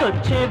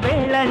బారాకొచ్చే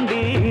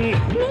వేళండి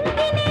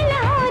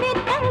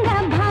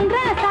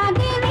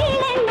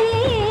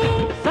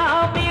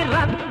సామి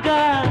రంగ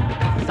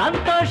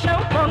సంతోషం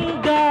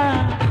పొంగ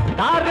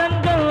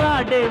తారంగం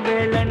ఆడే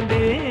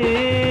వేళండి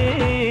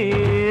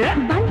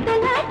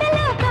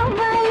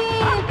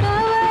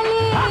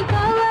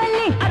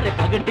అరే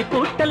పగటి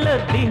పూటలో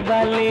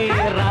దివాలి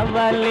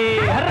రావాలి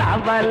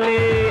రావాలి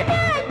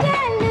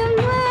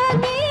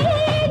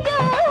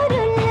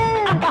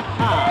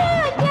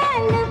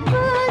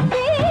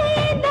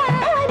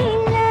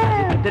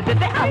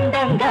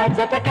అందంగా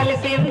జత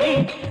కలిసింది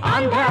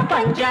ఆంధ్ర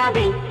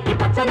పంజాబీ ఈ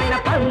పచ్చనైన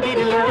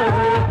పందిరిలో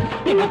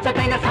ఈ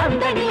ముచ్చటైన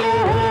సందడిలో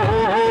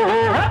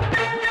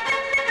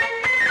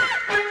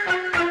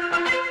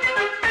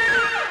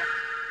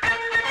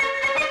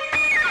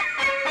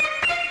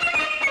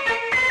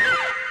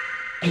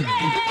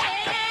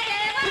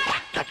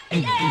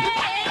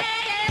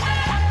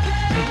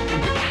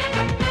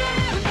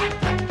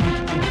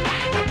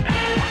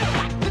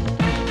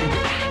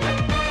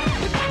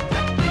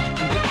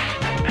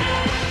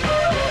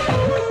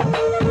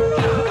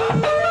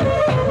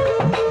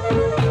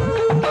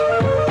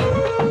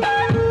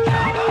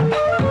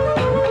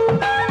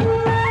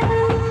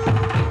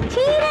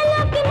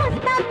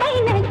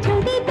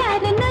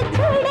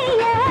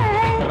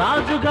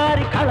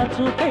రాజుగారి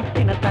కళచు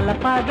పెట్టిన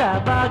తలపాగా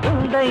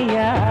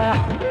బాగుందయ్యా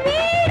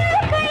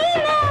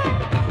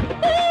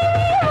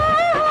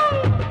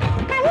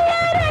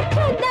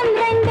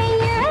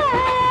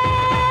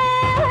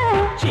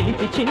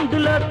చిలిపి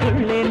చిందులో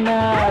తుళ్ళేనా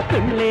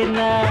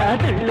తుళ్ళేనా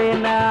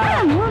తుళ్ళేనా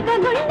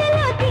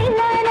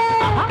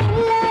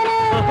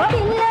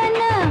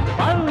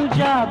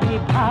పంజాబీ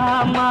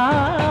భామా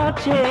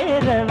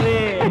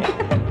చేరవే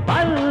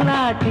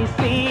పల్నాటి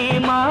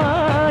సీమా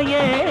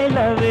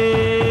ఏలవే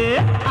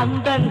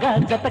అందంగా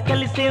జత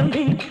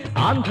కలిసింది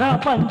ఆంధ్ర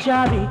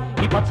పంజాబీ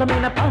ఈ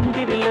పచ్చమైన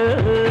పందిరిలో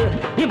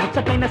ఈ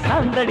ముచ్చటైన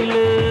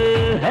సందడిలో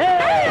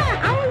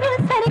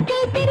అమృత్సర్కి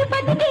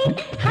తిరుపతికి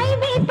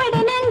హైవే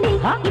పడనండి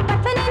ఈ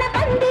పచ్చనైన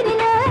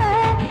పందిరిలో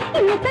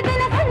ఈ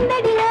ముచ్చటైన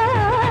సందడిలో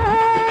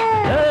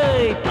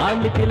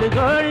తాళి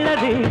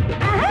తెలుగోళ్ళది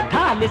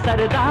ఖాళీ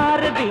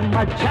సరదారది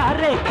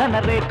మజ్జారే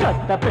కనరే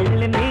కొత్త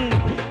పెళ్లిని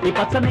ఈ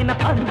పచ్చనైన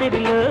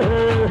పందిరిలో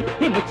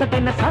ఈ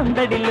ముచ్చటైన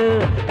సందడిలో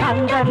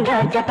అందంగా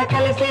జత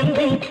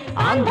కలిసింది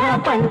ఆంధ్ర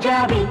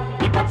పంజాబీ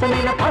ఈ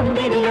పచ్చనైన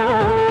పందిరిలో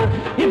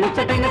ఈ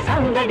ముచ్చటైన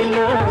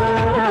సందడిలో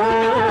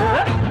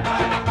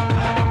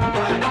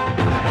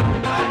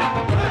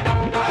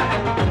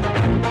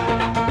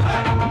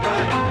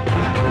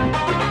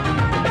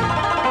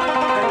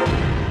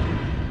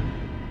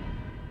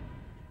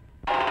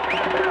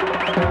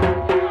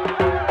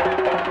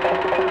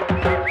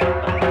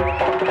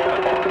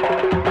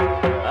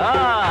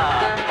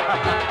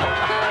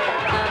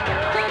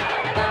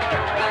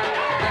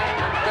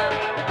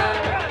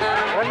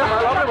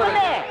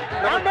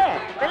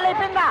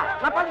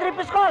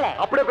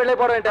అప్పుడే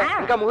పెళ్ళైపోవడం అంటే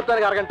ఇంకా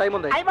ముహూర్తానికి అరగంట టైం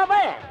ఉంది. అయ్య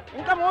బాబాయ్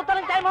ఇంకా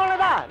ముహూర్తానికి టైం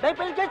అవ్వలేదా? దయ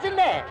పెళ్లి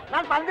చేసింది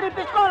నాకు పందిరి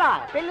ఇప్పించుకోవాలా?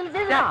 పెళ్లి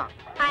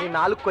నీ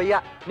నాలుగు కొయ్య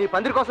నీ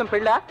పందిరి కోసం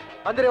పెళ్ళా?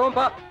 పందిరి ఏమో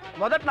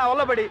మొదట నా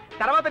వల్ల పడి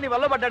తర్వాత నీ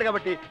వల్ల పడ్డాడు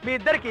కాబట్టి మీ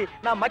ఇద్దరికి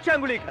నా మత్స్య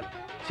అంగుళీకాలు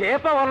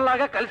చేప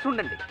వల్లలాగా కలిసి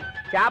ఉండండి.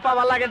 చేప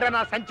వల్లలాగంటే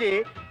నా సంచి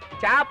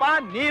చేప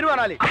నీరు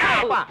అనాలి.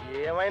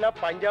 ఏమైనా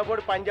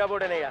పంజాబోడు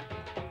పంజాబోడు అనయ్యా.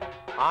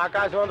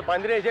 ఆకాశం అంత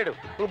పందిరేసాడు,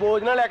 నువ్వు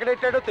భోజనాలు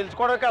ఎక్కడెట్టాడో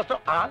తెలుసుకోవడం కష్టం.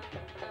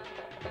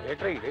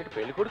 ఏట్రా ఇదేంటి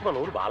పెళ్లి కొడుకు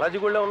మన ఊరు బాలాజీ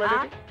గుళ్ళో ఉన్నాడు.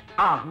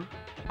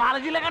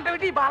 బాలాజీలో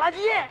కంటే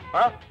బాలాజీయే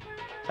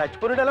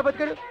చచ్చిపోయినాడు ఎలా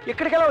బతికాడు?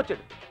 ఇక్కడికి ఎలా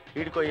వచ్చాడు?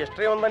 వీడికో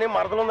హిస్టరీ ఉందని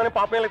మరదలు ఉందని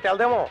పాపం వీళ్ళకి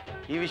తెలదేమో.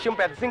 ఈ విషయం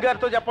పెద్ద సింగ్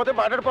గారితో చెప్పకపోతే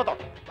మాట్లాడిపోతాం.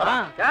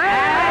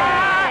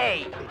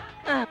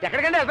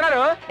 ఎక్కడికంటే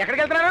వెళ్తున్నారు?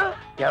 ఎక్కడికి వెళ్తున్నారు?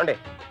 ఏమండి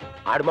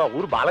ఆడు మా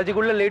ఊరు బాలాజీ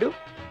గుళ్ళో లేడు.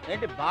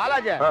 ఏంటి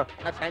బాలాజీ?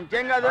 నా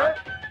సంచయం కాదు.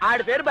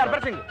 ఆడి పేరు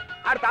బర్బర్ సింగ్,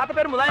 ఆడి తాత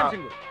పేరు ములాయం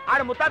సింగ్,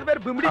 ఆడి ముత్తాత పేరు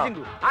బిమిడి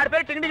సింగ్, ఆడి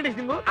పేరు టింగిడి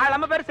సింగ్, ఆడి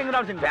అమ్మ పేరు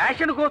సింగరావు సింగ్.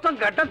 ఫ్యాషన్ కోసం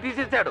గడ్డం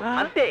తీసేశాడు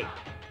అంతే.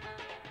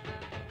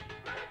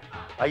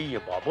 అయ్యో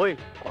బాబోయ్,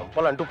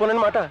 కొంపలు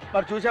అంటుకోనమాట.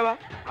 మరి చూసావా,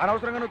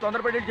 అనవసరంగా నువ్వు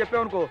తొందరపడి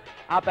చెప్పావనుకో,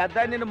 ఆ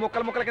పెద్ద నిన్ను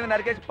ముక్కల ముక్కల కింద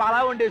నరికేసి పాలా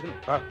వండేసి.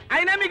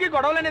 అయినా మీకు ఈ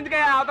గొడవలు ఎందుకే?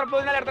 అవతల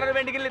భోజనాలు ఎడతారు,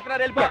 వెండికి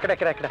ఇస్తున్నారు, వెళ్ళిపో.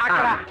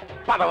 అక్కడ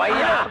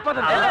పదవయ్యా.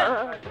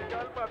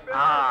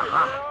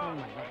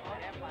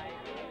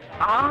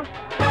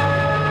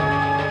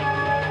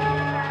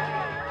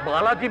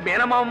 బాలాజీ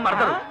మేనమామ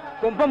మరదలు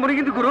కుంప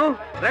మునిగింది గురు.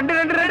 రండి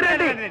రండి రండి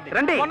రండి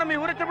రండి. మొన్న మీ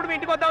ఊరు వచ్చినప్పుడు మీ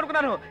ఇంటికి వద్దాం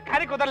అనుకున్నాను,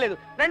 కానీ కుదరలేదు.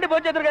 రండి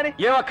భోజనం. కానీ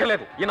ఏం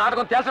అక్కర్లేదు, ఈ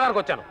నాటకం తేల్చడానికి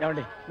వచ్చాను.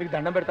 ఏమండి, మీకు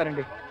దండం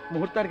పెడతానండి.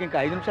 ముహూర్తానికి ఇంకా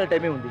 5 నిమిషాల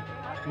టైమే ఉంది.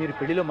 మీరు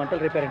పెళ్లిలో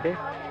మంటలు రేపారంటే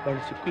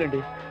వాళ్ళు సిక్కులండి,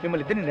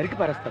 మిమ్మల్ని ఇద్దరిని నరికి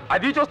పారేస్తారు.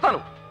 అది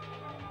చూస్తాను.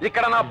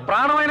 ఇక్కడ నా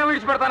ప్రాణమైన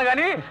విడిచిపెడతాను,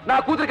 కానీ నా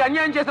కూతురికి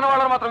అన్యాయం చేసిన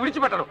వాళ్ళని మాత్రం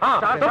విడిచిపెట్టను.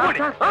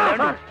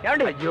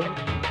 ఏమండి? అయ్యో,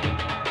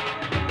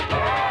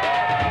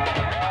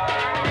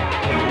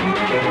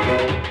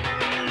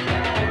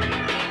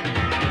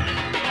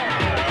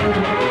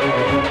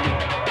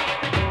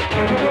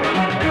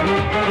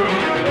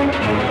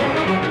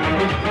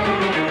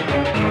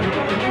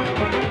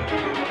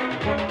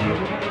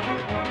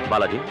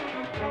 బాలాజీ,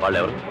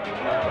 వాళ్ళెవరు?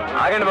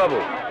 ఆగండి బాబు,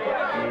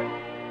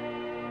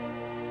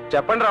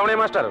 చెప్పండి రమణయ్య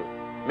మాస్టర్,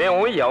 మేము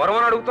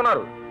ఎవరమని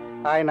అడుగుతున్నారు?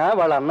 ఆయన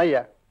వాళ్ళ అన్నయ్య,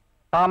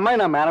 ఆ అమ్మాయి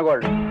నా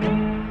మేనగోళ్ళు.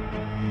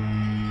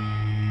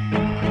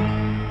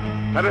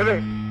 అరే,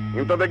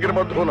 ఇంత దగ్గర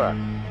బంధువులా?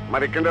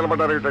 మరి ఇక్కడ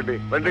నిలబడ్డారు ఏంటండి?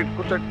 రండి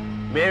కూర్చోండి.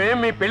 మేమేం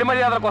మీ పెళ్లి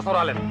మర్యాదల కోసం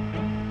రాలేదు.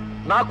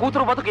 నా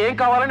కూతురు బతుకు ఏం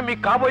కావాలని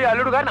మీకు కాబోయే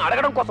అల్లుడు గారిని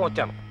అడగడం కోసం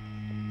వచ్చాను.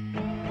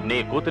 నీ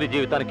కూతురి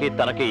జీవితానికి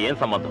తనకి ఏం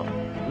సంబంధం?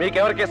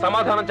 మీకెవరికి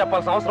సమాధానం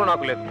చెప్పాల్సిన అవసరం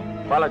నాకు లేదు.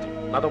 బాలాజీ,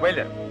 నాతో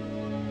బయలుదేరు.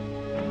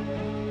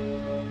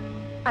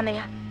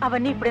 అన్నయ్య,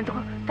 అవన్నీ ఇప్పుడు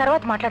ఎందుకు,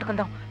 తర్వాత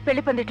మాట్లాడుకుందాం.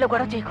 పెళ్లి పందిట్లో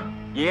గొడవ చేయకు.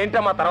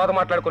 ఏంటమ్మా తర్వాత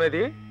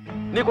మాట్లాడుకునేది?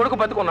 నీ కొడుకు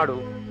బతుకున్నాడు,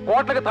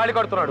 కోట్లకి తాళి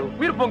కడుతున్నాడు,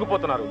 మీరు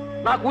పొంగిపోతున్నారు.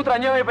 నా కూతురు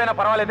అన్యాయం అయిపోయినా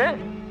పర్వాలేదే?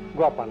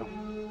 గోపాలం,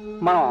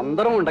 మనం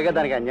అందరం ఉండగా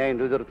దానికి అన్యాయం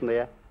ఎందుకు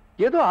జరుగుతుందయ్యా?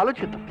 ఏదో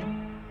ఆలోచిద్దాం.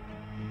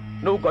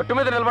 నువ్వు గట్టు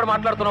మీద నిలబడి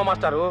మాట్లాడుతున్నావు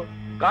మాస్టారు,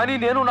 కానీ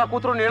నేను నా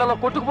కూతురు నీళ్ళలో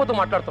కొట్టుకుపోతూ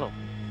మాట్లాడుతున్నావు.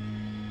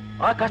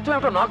 ఆ కష్టం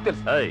ఏమిటో నాకు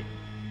తెలుసు.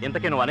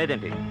 ఇంతకీ నువ్వు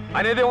అనేదేంటి?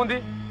 అనేదే ఉంది,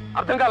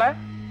 అర్థం కాలే?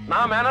 నా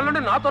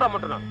మేనల్లుండి నాతో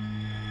రమ్మంటున్నాను.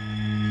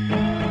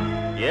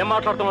 ఏం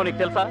మాట్లాడుతున్నావు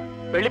నీకు తెలుసా?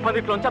 పెళ్లి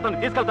పందిట్లోంచి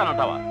అతను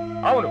తీసుకెళ్తానంటావా?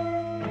 అవును,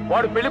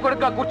 వాడు పెళ్లి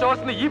కొడుకుగా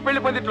కూర్చోవలసింది ఈ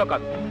పెళ్లి పందిట్లో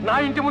కాదు, నా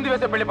ఇంటి ముందు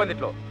వేసే పెళ్లి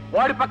పందిట్లో.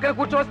 వాడి పక్కన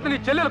కూర్చోవలసింది నీ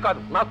చెల్లెలు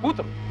కాదు, నా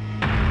కూతురు.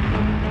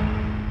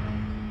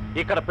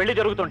 ఇక్కడ పెళ్లి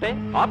జరుగుతుంటే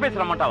ఆపేసి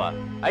రమ్మంటావా?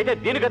 అయితే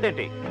దీని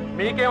గతేంటి?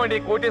 మీకేమండి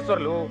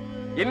కోటేశ్వర్లు,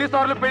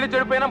 ఎన్నిసార్లు పెళ్లి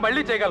చెడిపోయినా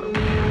మళ్ళీ చేయగలరు.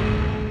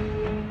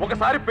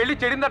 ఒకసారి పెళ్లి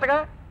చెడిందటగా,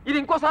 ఇది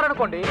ఇంకోసారి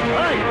అనుకోండి.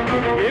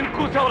 ఏం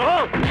కూర్చోవరు?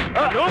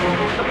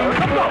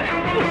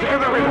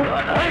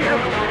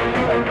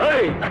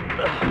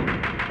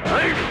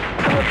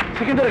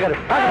 సికిందర్ గారు,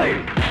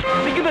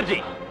 సికిందర్జీ,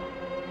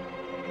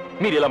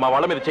 మీరు ఇలా మా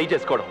వాళ్ళ మీద చేయి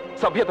చేసుకోవడం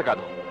సభ్యత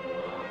కాదు.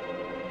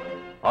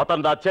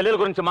 అతను నా చెల్లెల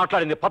గురించి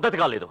మాట్లాడింది పద్ధతి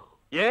కాలేదు.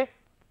 ఏ,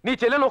 నీ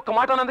చెల్లెలు ఒక్క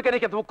మాట అన్నందుకే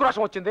నీకు ఎంత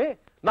ఉక్రోషం వచ్చింది?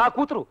 నా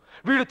కూతురు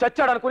వీడు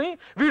చచ్చాడనుకుని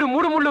వీడు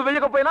 3 ముళ్ళు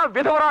వేయకపోయినా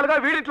విధవరాలుగా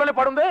వీడింట్లోనే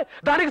పడుందే,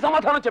 దానికి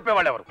సమాధానం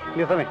చెప్పేవాళ్ళు ఎవరు?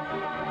 నిజమే,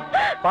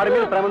 వారి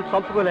మీద ప్రేమను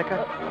చంపుకోలేక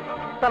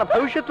తన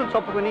భవిష్యత్తును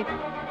చంపుకొని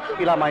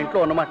ఇలా మా ఇంట్లో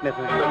ఉన్నమాట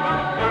నిజమే.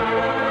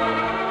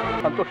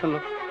 సంతోషంలో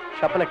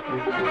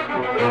చెప్పలేకపోయింది.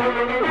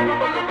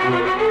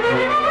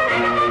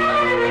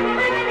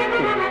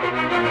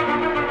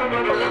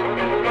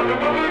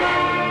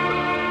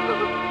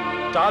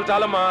 చాలు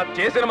చాలమ్మా,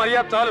 చేసిన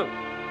మర్యాద చాలు.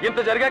 ఇంత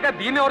జరిగాక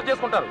దీన్ని ఎవరు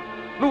చేసుకుంటారు?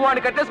 నువ్వు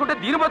వాడిని కట్టేసుకుంటే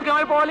దీని బతుకు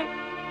ఏమైపోవాలి?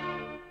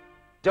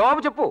 జవాబు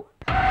చెప్పు,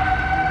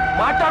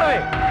 మాట్లాడవే.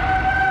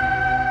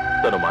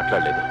 తను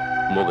మాట్లాడలేదు,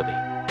 మూగది.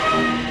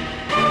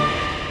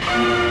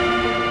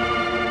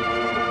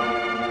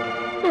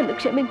 నన్ను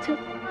క్షమించు,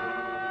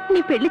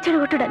 నీ పెళ్లి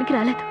చెడగొట్టడానికి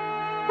రాలేదు,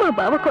 మా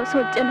బావ కోసం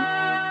వచ్చాను.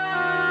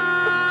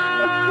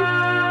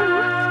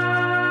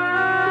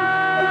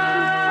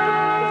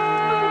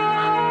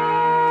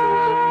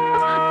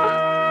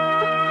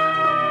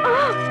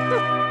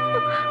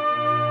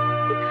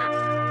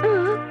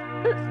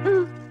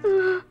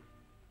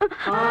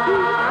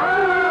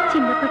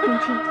 చిన్నప్పటి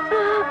నుంచి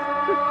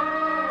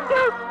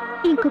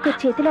ఇంకొక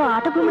చేతిలో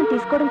ఆట బొమ్మను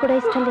తీసుకోవడం కూడా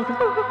ఇష్టం లేదు.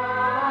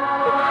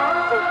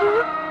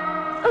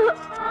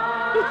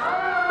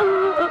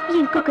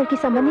 ఇంకొకరికి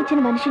సంబంధించిన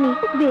మనిషిని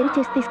వేరు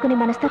చేసి తీసుకునే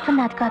మనస్తత్వం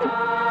నాది కాదు.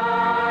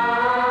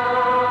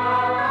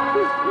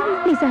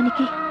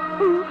 నిజానికి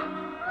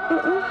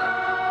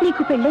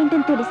నీకు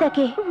పెళ్ళైందని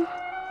తెలిసాకే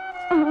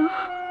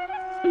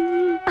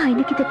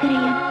ఆయనకి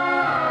దగ్గరయ్యాను.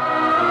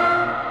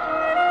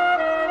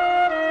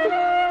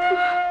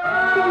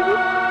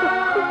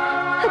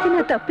 అది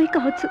నా తప్పే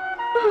కావచ్చు.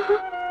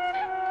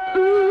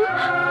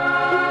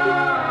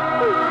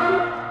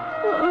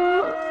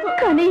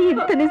 కానీ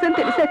ఇంత నిజం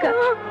తెలిసాక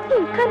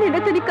ఇంకా నేను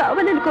అతని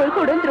కావాలని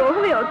కోరుకోవడం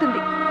ద్రోహమే అవుతుంది.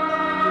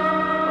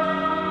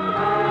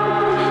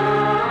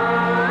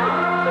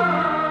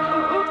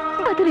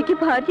 అతనికి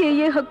భార్య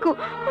అయ్యే హక్కు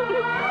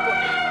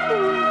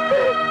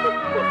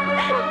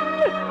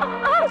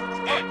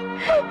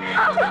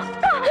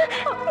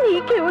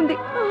నీకే ఉంది.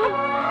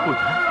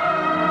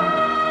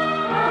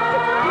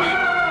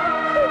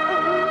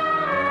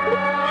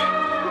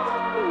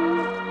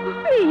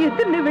 మీ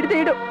ఇద్దరిని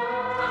విడదీయడం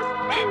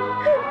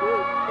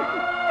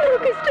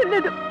ఇష్టం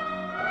లేదు.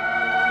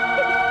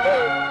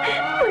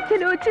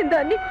 మధ్యలో వచ్చిన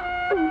దాన్ని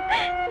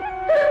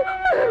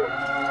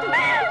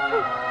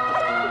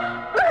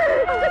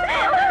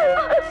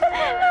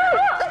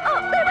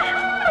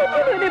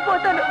మధ్యలోనే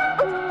పోతాను.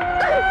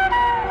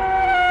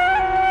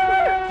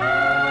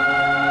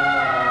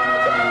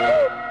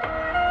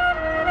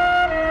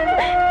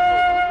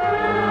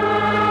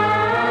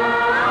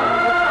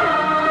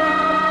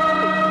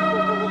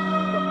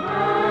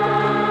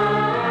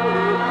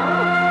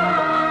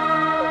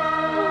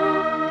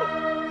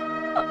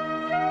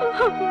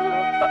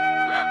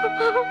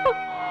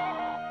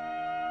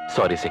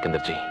 సారీ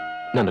సికందర్జీ,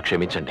 నన్ను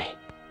క్షమించండి.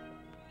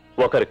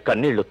 ఒకరి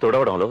కన్నీళ్లు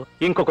తుడవడంలో,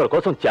 ఇంకొకరి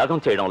కోసం త్యాగం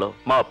చేయడంలో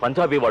మా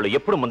పంజాబీ వాళ్ళు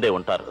ఎప్పుడు ముందే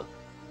ఉంటారు.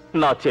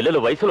 నా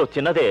చెల్లెలు వయసులో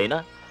చిన్నదే అయినా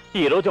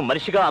ఈ రోజు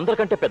మనిషిగా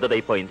అందరికంటే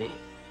పెద్దదైపోయింది.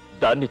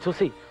 దాన్ని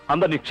చూసి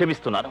అందరినీ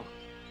క్షమిస్తున్నాను.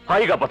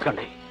 హాయిగా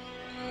బతకండి.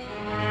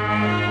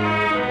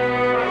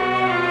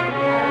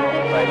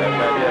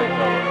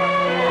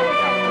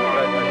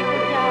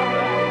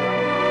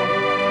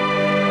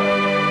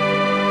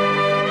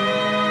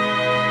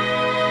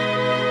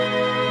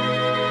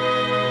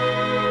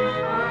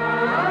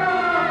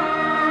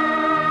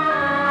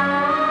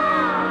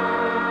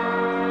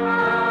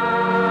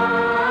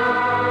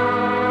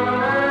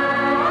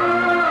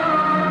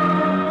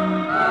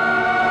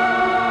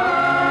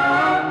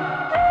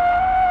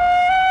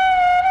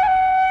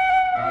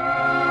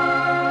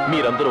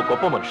 మీరందరూ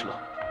గొప్ప మనుషులు.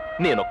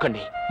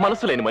 నేనొక్కడిని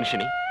మనసు లేని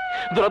మనిషిని,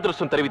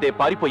 దురదృష్టం తరివితే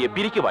పారిపోయే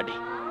పిరికివాడి.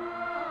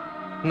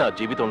 నా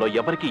జీవితంలో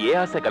ఎవరికి ఏ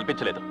ఆశ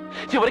కల్పించలేదు,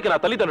 చివరికి నా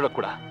తల్లిదండ్రులకు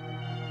కూడా.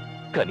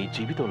 కానీ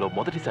జీవితంలో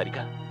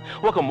మొదటిసారిగా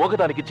ఒక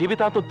మోగదానికి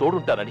జీవితాంతం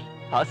తోడుంటానని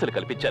ఆశలు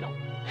కల్పించాను.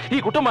 ఈ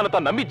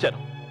కుటుంబానంతా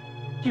నమ్మించాను.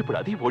 ఇప్పుడు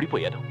అది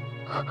ఓడిపోయాను.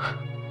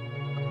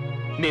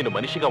 నేను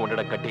మనిషిగా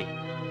ఉండడం కంటే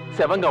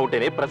శవంగా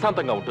ఉంటేనే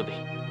ప్రశాంతంగా ఉంటుంది.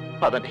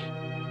 పదండి.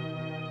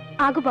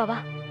 ఆగు బావా.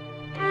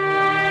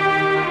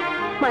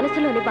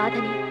 మనసులోని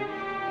బాధని,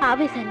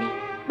 ఆవేశాన్ని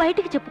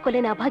బయటికి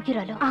చెప్పుకోలేని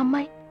అభాగ్యురాలు ఆ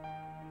అమ్మాయి.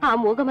 ఆ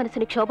మూగ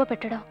మనసుని క్షోభ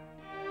పెట్టడం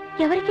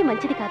ఎవరికీ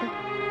మంచిది కాదు.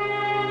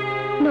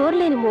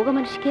 నోరులేని మూగ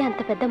మనిషికి అంత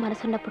పెద్ద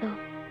మనసున్నప్పుడు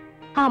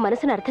ఆ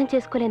మనసును అర్థం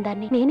చేసుకోలేని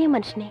దాన్ని నేనే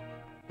మనిషిని.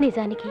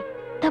 నిజానికి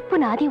తప్పు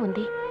నాది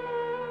ఉంది.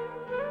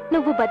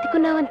 నువ్వు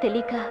బతికున్నావని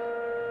తెలియక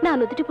నా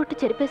నుదుటి పొట్టు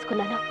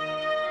చెరిపేసుకున్నాను.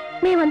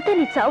 మేమంతా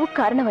నీ చావుకు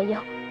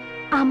కారణమయ్యాం.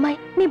 ఆ అమ్మాయి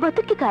నీ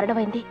బతుక్కి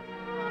కారణమైంది.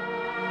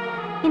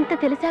 ఇంత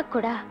తెలిసాక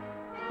కూడా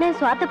నేను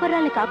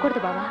స్వార్థపరాల్ని కాకూడదు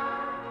బావా.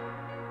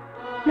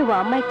 నువ్వు ఆ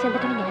అమ్మాయికి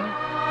చెందటం న్యాయం.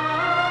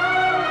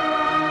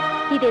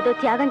 ఇదేదో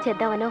త్యాగం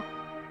చేద్దామనో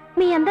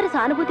మీ అందరి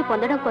సానుభూతి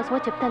పొందడం కోసమో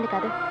చెప్తాను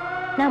కాదు.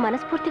 నా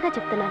మనస్ఫూర్తిగా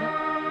చెప్తున్నాను.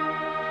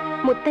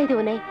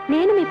 ముత్తైదువునై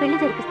నేను మీ పెళ్లి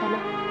జరిపిస్తాను.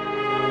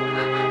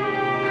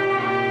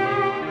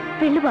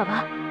 వెళ్ళు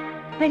బావా,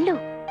 వెళ్ళు.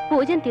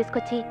 పూజను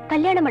తీసుకొచ్చి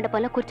కళ్యాణ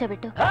మండపంలో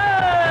కూర్చోబెట్టు.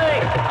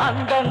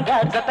 అందంగా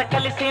జత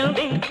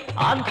కలిసింది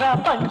ఆంధ్ర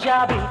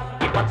పంజాబీ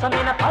ఈ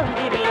పచ్చమైన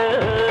పందిరిలో,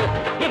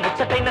 ఈ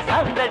ముచ్చటైన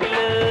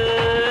సందడిలో.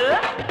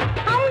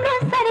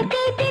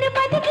 అమృత్సర్కి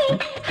తిరుపతికి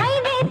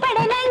హైవే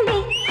పడనండి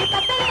ఈ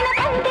పచ్చైన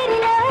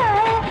పందిరిలో,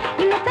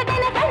 ఈ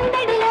ముచ్చటైన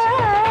సందడిలో.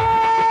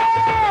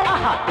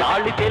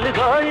 తాళి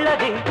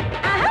తెలుగోళ్ళది,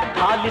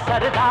 తాళి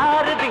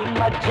సరదారది,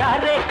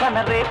 మధ్యారే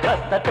కనరే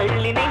కొత్త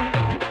పెళ్లిని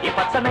ఈ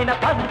పచ్చనైన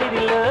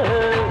పందిరిలో,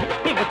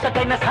 ఈ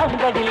ముచ్చటైన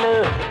సందడిలో.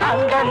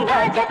 అందంగా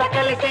జత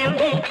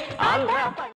కలిసింది ఆంధ్ర